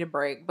I do need a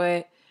break,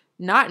 but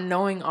not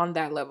knowing on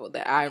that level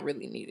that I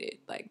really needed,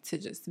 like to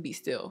just be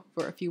still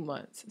for a few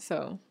months.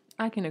 So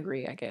I can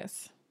agree, I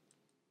guess.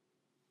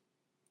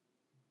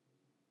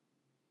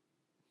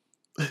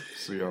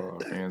 So y'all are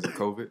fans of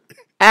COVID?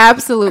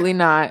 Absolutely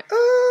not.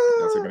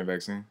 Y'all taking the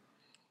vaccine?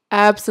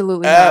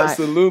 Absolutely not.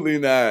 Absolutely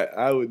not.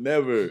 I would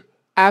never.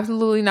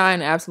 Absolutely not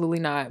and absolutely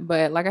not.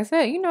 But like I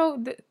said, you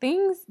know,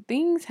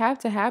 things have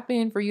to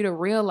happen for you to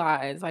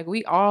realize. Like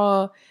we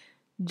all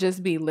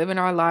just be living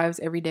our lives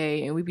every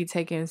day and we be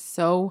taking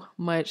so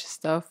much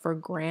stuff for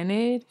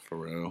granted. For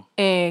real.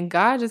 And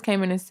God just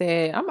came in and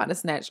said, I'm about to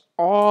snatch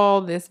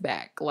all this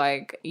back.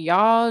 Like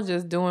y'all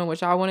just doing what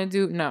y'all want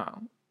to do.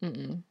 No.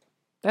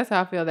 That's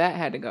how I feel that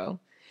had to go.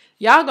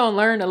 Y'all gonna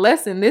learn a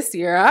lesson this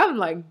year. I'm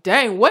like,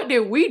 dang, what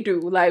did we do?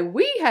 Like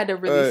we had to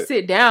really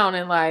sit down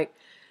and like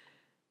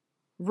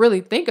really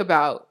think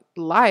about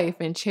life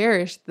and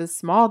cherish the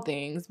small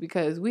things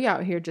because we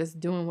out here just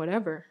doing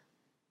whatever.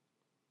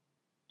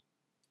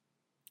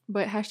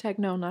 But hashtag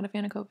no, not a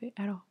fan of COVID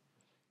at all.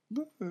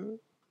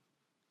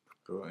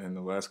 Cool. And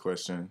the last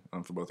question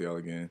for both of y'all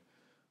again.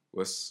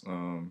 What's,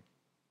 I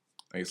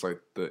guess,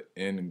 like the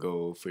end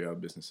goal for y'all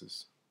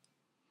businesses?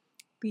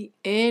 The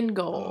end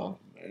goal. Oh,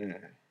 man.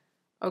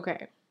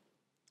 Okay.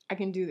 I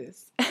can do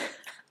this.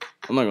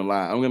 I'm not going to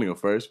lie. I'm going to go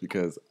first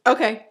because...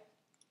 Okay.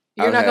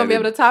 You're not going to be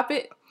able to top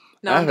it?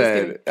 No, I'm just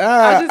kidding.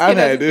 I've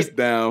had this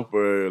down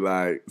for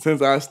like,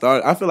 since I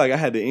started. I feel like I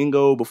had the end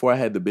goal before I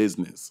had the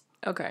business.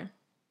 Okay.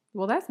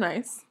 Well, that's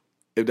nice.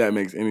 If that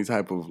makes any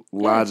type of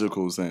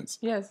logical sense.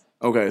 Yes.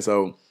 Okay,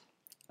 so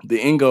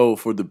the end goal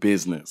for the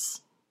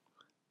business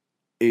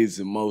is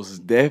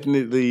most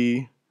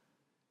definitely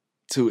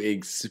to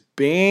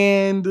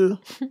expand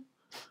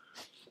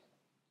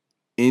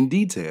in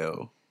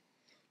detail.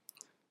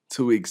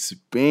 To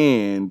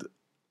expand,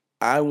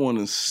 I want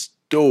a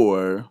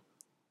store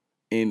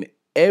in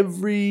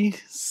every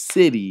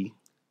city,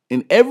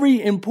 in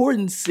every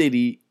important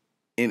city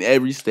in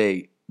every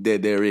state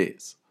that there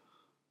is.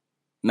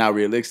 Now,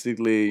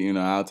 realistically, you know,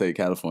 I'll take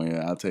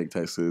California, I'll take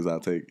Texas, I'll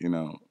take, you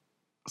know,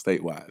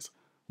 state-wise.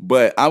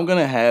 But I'm going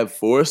to have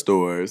 4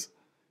 stores,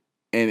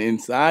 and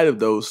inside of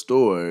those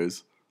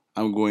stores,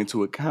 I'm going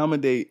to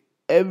accommodate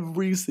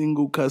every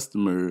single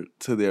customer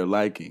to their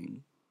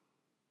liking.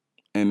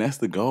 And that's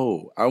the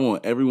goal. I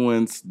want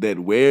everyone that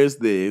wears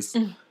this,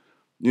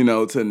 you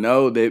know, to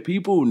know that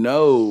people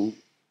notice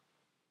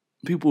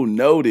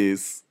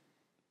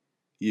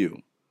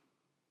you.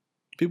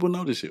 People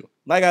notice you.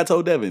 Like I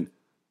told Devin,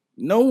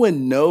 no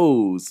one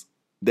knows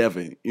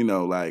Devin, you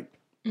know, like,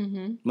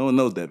 no one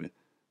knows Devin.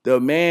 The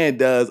man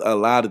does a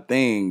lot of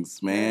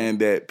things, man,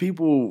 that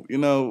people, you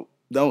know,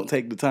 don't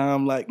take the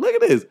time. Like, look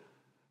at this.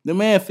 The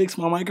man fixed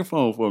my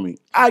microphone for me.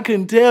 I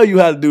couldn't tell you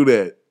how to do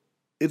that.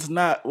 It's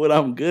not what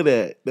I'm good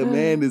at. The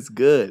man is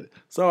good.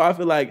 So I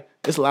feel like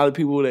it's a lot of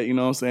people that, you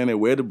know what I'm saying, that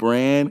wear the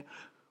brand,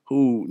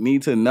 who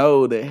need to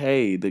know that,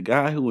 hey, the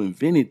guy who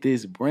invented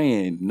this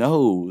brand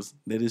knows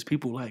that it's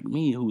people like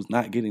me who's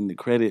not getting the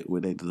credit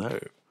where they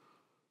deserve.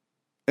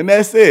 And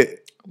that's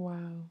it. Wow.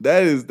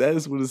 That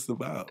is what it's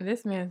about.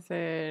 This man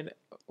said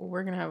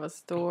we're going to have a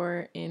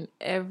store in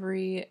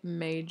every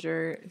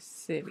major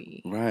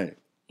city. Right.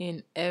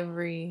 In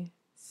every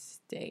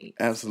state.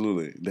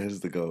 Absolutely. That is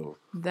the goal.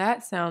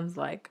 That sounds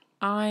like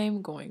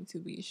I'm going to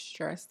be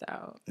stressed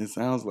out. It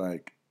sounds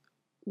like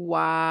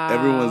wow.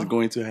 Everyone's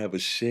going to have a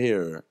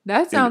share.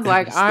 That sounds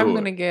like I'm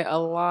going to get a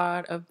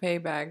lot of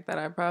payback that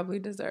I probably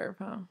deserve,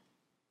 huh?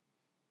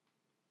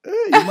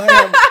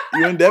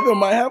 You and Devin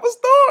might have a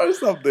store or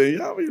something.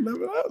 Y'all, you never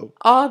know.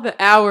 All the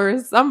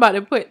hours. I'm about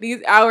to put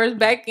these hours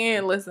back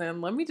in.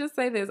 Listen, let me just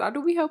say this. I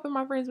do be helping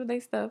my friends with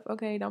their stuff.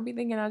 Okay, don't be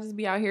thinking I'll just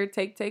be out here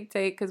take,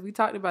 because we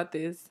talked about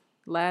this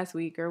last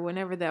week or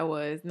whenever that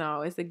was.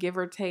 No, it's a give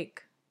or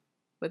take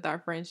with our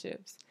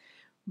friendships.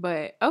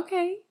 But,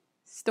 okay,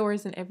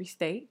 stores in every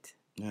state.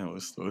 Yeah,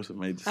 with stores in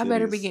major cities. I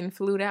better be getting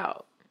flued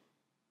out.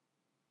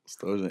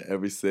 Stores in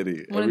every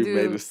city, every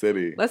major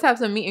city. Let's have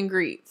some meet and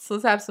greets.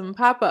 Let's have some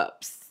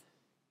pop-ups.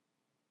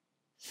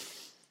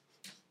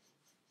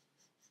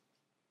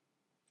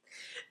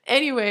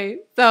 Anyway,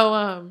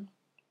 so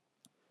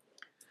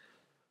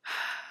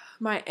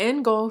my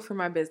end goal for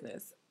my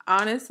business.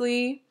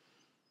 Honestly,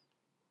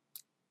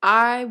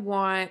 I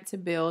want to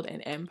build an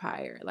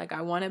empire. Like,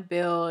 I want to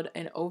build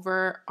an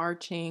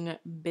overarching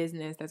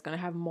business that's going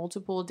to have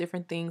multiple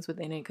different things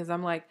within it. Because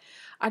I'm like,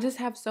 I just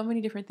have so many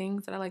different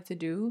things that I like to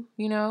do,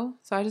 you know?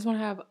 So I just want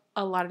to have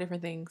a lot of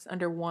different things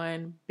under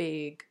one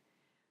big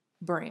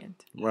brand.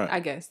 Right.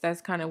 I guess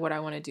that's kind of what I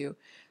want to do.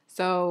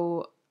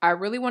 So I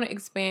really want to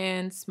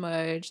expand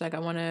Smudge. Like, I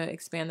want to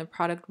expand the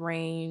product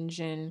range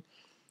and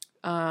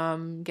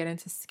get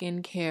into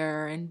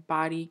skincare and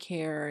body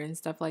care and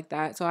stuff like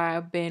that. So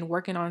I've been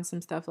working on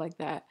some stuff like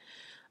that.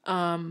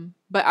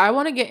 But I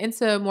want to get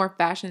into more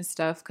fashion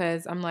stuff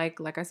because I'm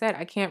like I said,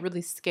 I can't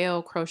really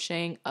scale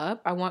crocheting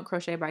up. I want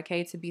Crochet by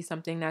K to be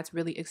something that's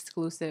really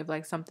exclusive,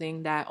 like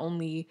something that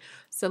only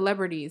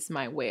celebrities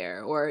might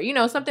wear, or, you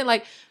know, something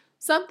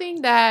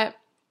that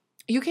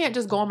you can't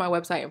just go on my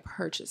website and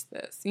purchase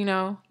this, you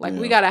know? Like,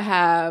 we gotta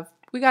have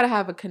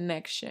a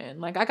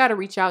connection. Like, I gotta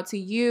reach out to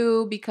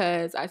you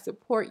because I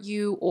support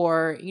you,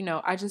 or, you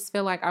know, I just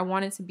feel like I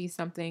want it to be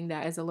something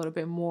that is a little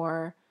bit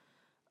more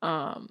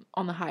on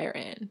the higher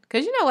end.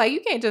 Cause, you know, like,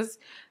 you can't just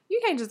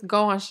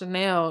go on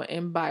Chanel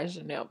and buy a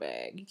Chanel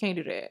bag. You can't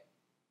do that.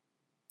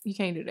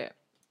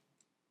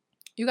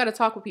 You got to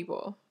talk with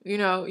people, you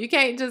know. You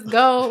can't just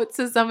go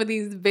to some of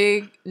these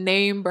big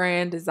name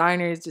brand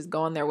designers, just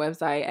go on their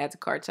website, add to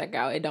cart,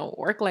 checkout. It don't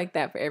work like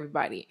that for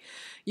everybody.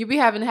 You be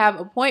having to have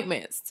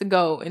appointments to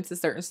go into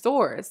certain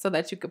stores so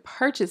that you could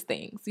purchase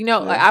things. You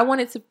know, like, I want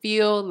it to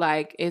feel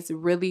like it's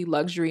really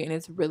luxury and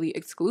it's really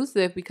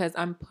exclusive because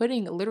I'm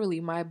putting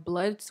literally my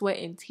blood, sweat,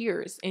 and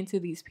tears into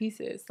these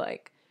pieces.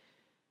 Like,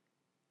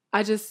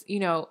 I just, you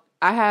know,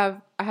 I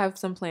have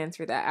some plans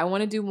for that. I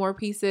want to do more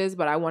pieces,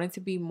 but I want it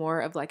to be more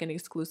of like an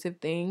exclusive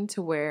thing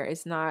to where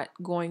it's not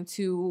going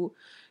to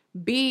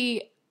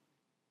be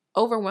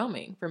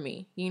overwhelming for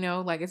me. You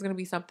know, like, it's going to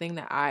be something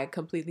that I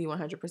completely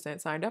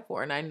 100% signed up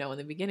for. And I know in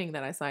the beginning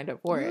that I signed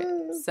up for it.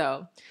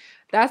 So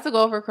that's the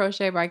goal for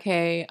Crochet by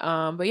K.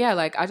 But yeah,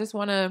 like, I just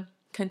want to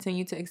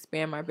continue to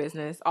expand my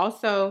business.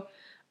 Also,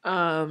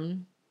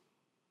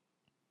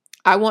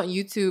 I want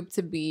YouTube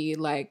to be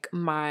like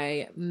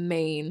my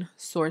main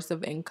source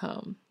of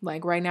income.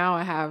 Like, right now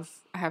I have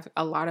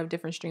a lot of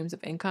different streams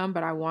of income,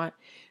 but I want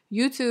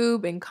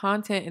YouTube and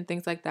content and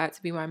things like that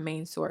to be my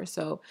main source.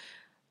 So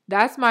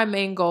that's my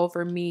main goal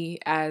for me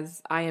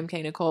as I am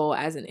K Nicole,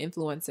 as an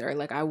influencer.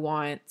 Like, I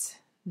want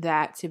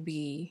that to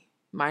be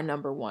my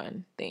number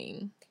one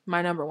thing,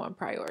 my number one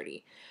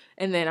priority.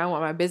 And then I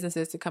want my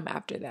businesses to come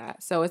after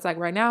that. So it's like,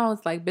 right now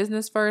it's like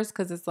business first,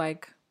 because it's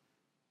like,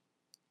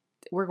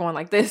 we're going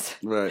like this.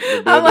 Right.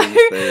 I'm like,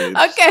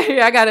 okay,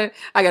 I gotta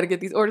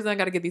get these orders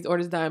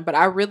done. But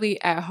I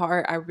really, at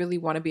heart, I really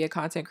want to be a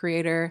content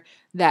creator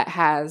that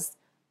has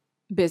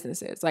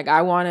businesses. Like,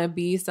 I want to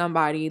be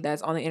somebody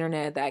that's on the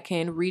internet that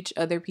can reach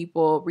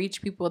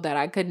people that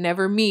I could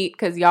never meet,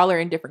 because y'all are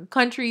in different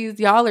countries.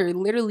 Y'all are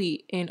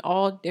literally in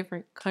all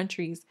different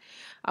countries.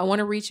 I want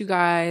to reach you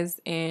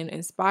guys and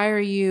inspire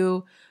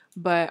you,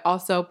 but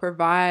also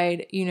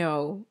provide, you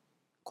know,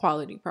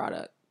 quality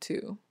product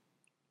too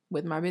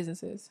with my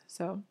businesses.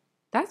 So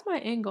that's my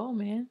end goal,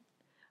 man.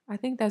 I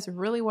think that's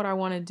really what I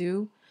want to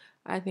do.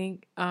 I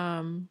think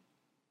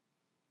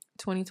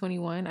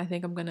 2021, I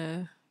think I'm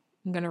gonna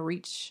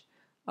reach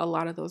a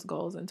lot of those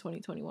goals in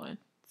 2021.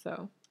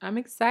 So I'm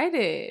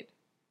excited.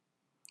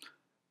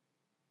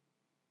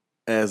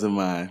 As am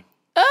I.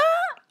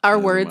 Our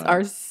words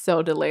are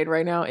so delayed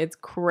right now. It's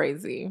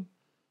crazy.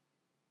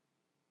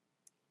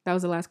 That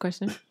was the last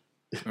question.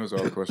 Those are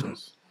all the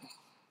questions.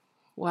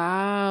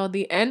 Wow,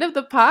 the end of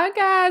the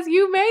podcast.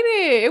 You made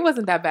it. It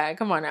wasn't that bad.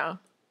 Come on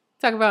now.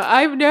 Talk about,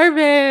 I'm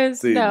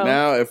nervous. See,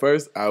 now, at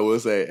first I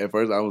was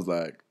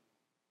like,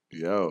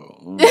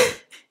 yo.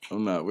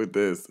 I'm not with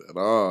this at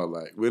all.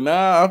 Like, but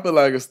now I feel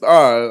like a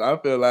star. I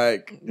feel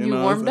like You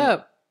know warmed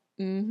up.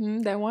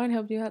 That wine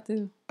helped you out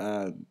too.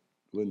 I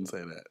wouldn't say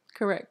that.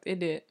 Correct. It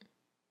did.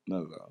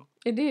 Not at all.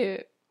 It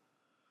did.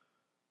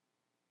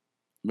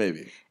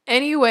 Maybe.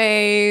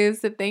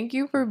 Anyways, thank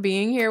you for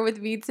being here with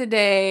me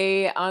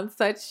today on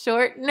such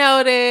short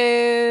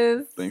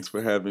notice. Thanks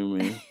for having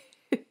me.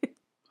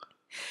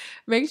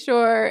 Make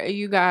sure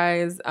you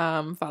guys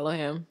follow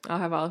him. I'll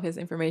have all of his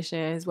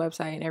information, his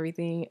website, and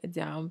everything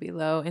down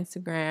below.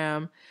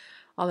 Instagram,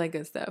 all that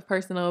good stuff.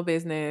 Personal,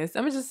 business.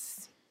 I'm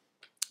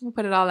gonna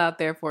put it all out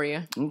there for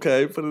you.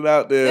 Okay, put it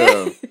out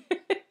there.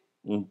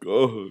 Oh,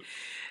 God.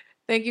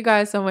 Thank you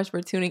guys so much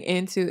for tuning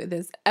into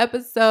this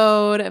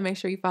episode. And make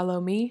sure you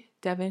follow me,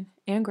 Devin,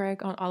 and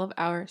Greg on all of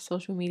our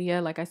social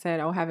media. Like I said,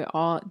 I'll have it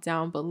all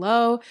down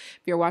below.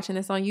 If you're watching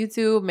this on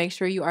YouTube, make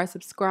sure you are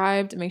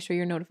subscribed. Make sure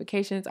your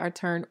notifications are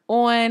turned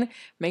on.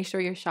 Make sure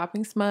you're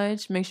shopping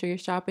Smudge. Make sure you're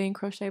shopping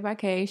Crochet by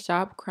K.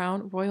 Shop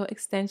Crown Royal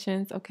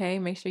Extensions. Okay,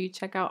 make sure you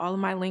check out all of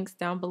my links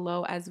down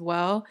below as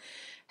well.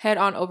 Head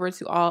on over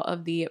to all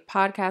of the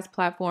podcast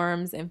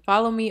platforms and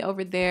follow me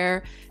over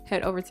there.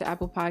 Head over to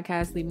Apple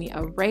Podcasts. Leave me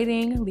a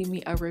rating. Leave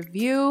me a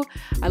review.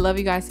 I love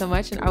you guys so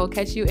much, and I will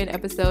catch you in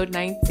episode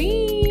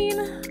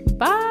 19.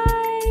 Bye.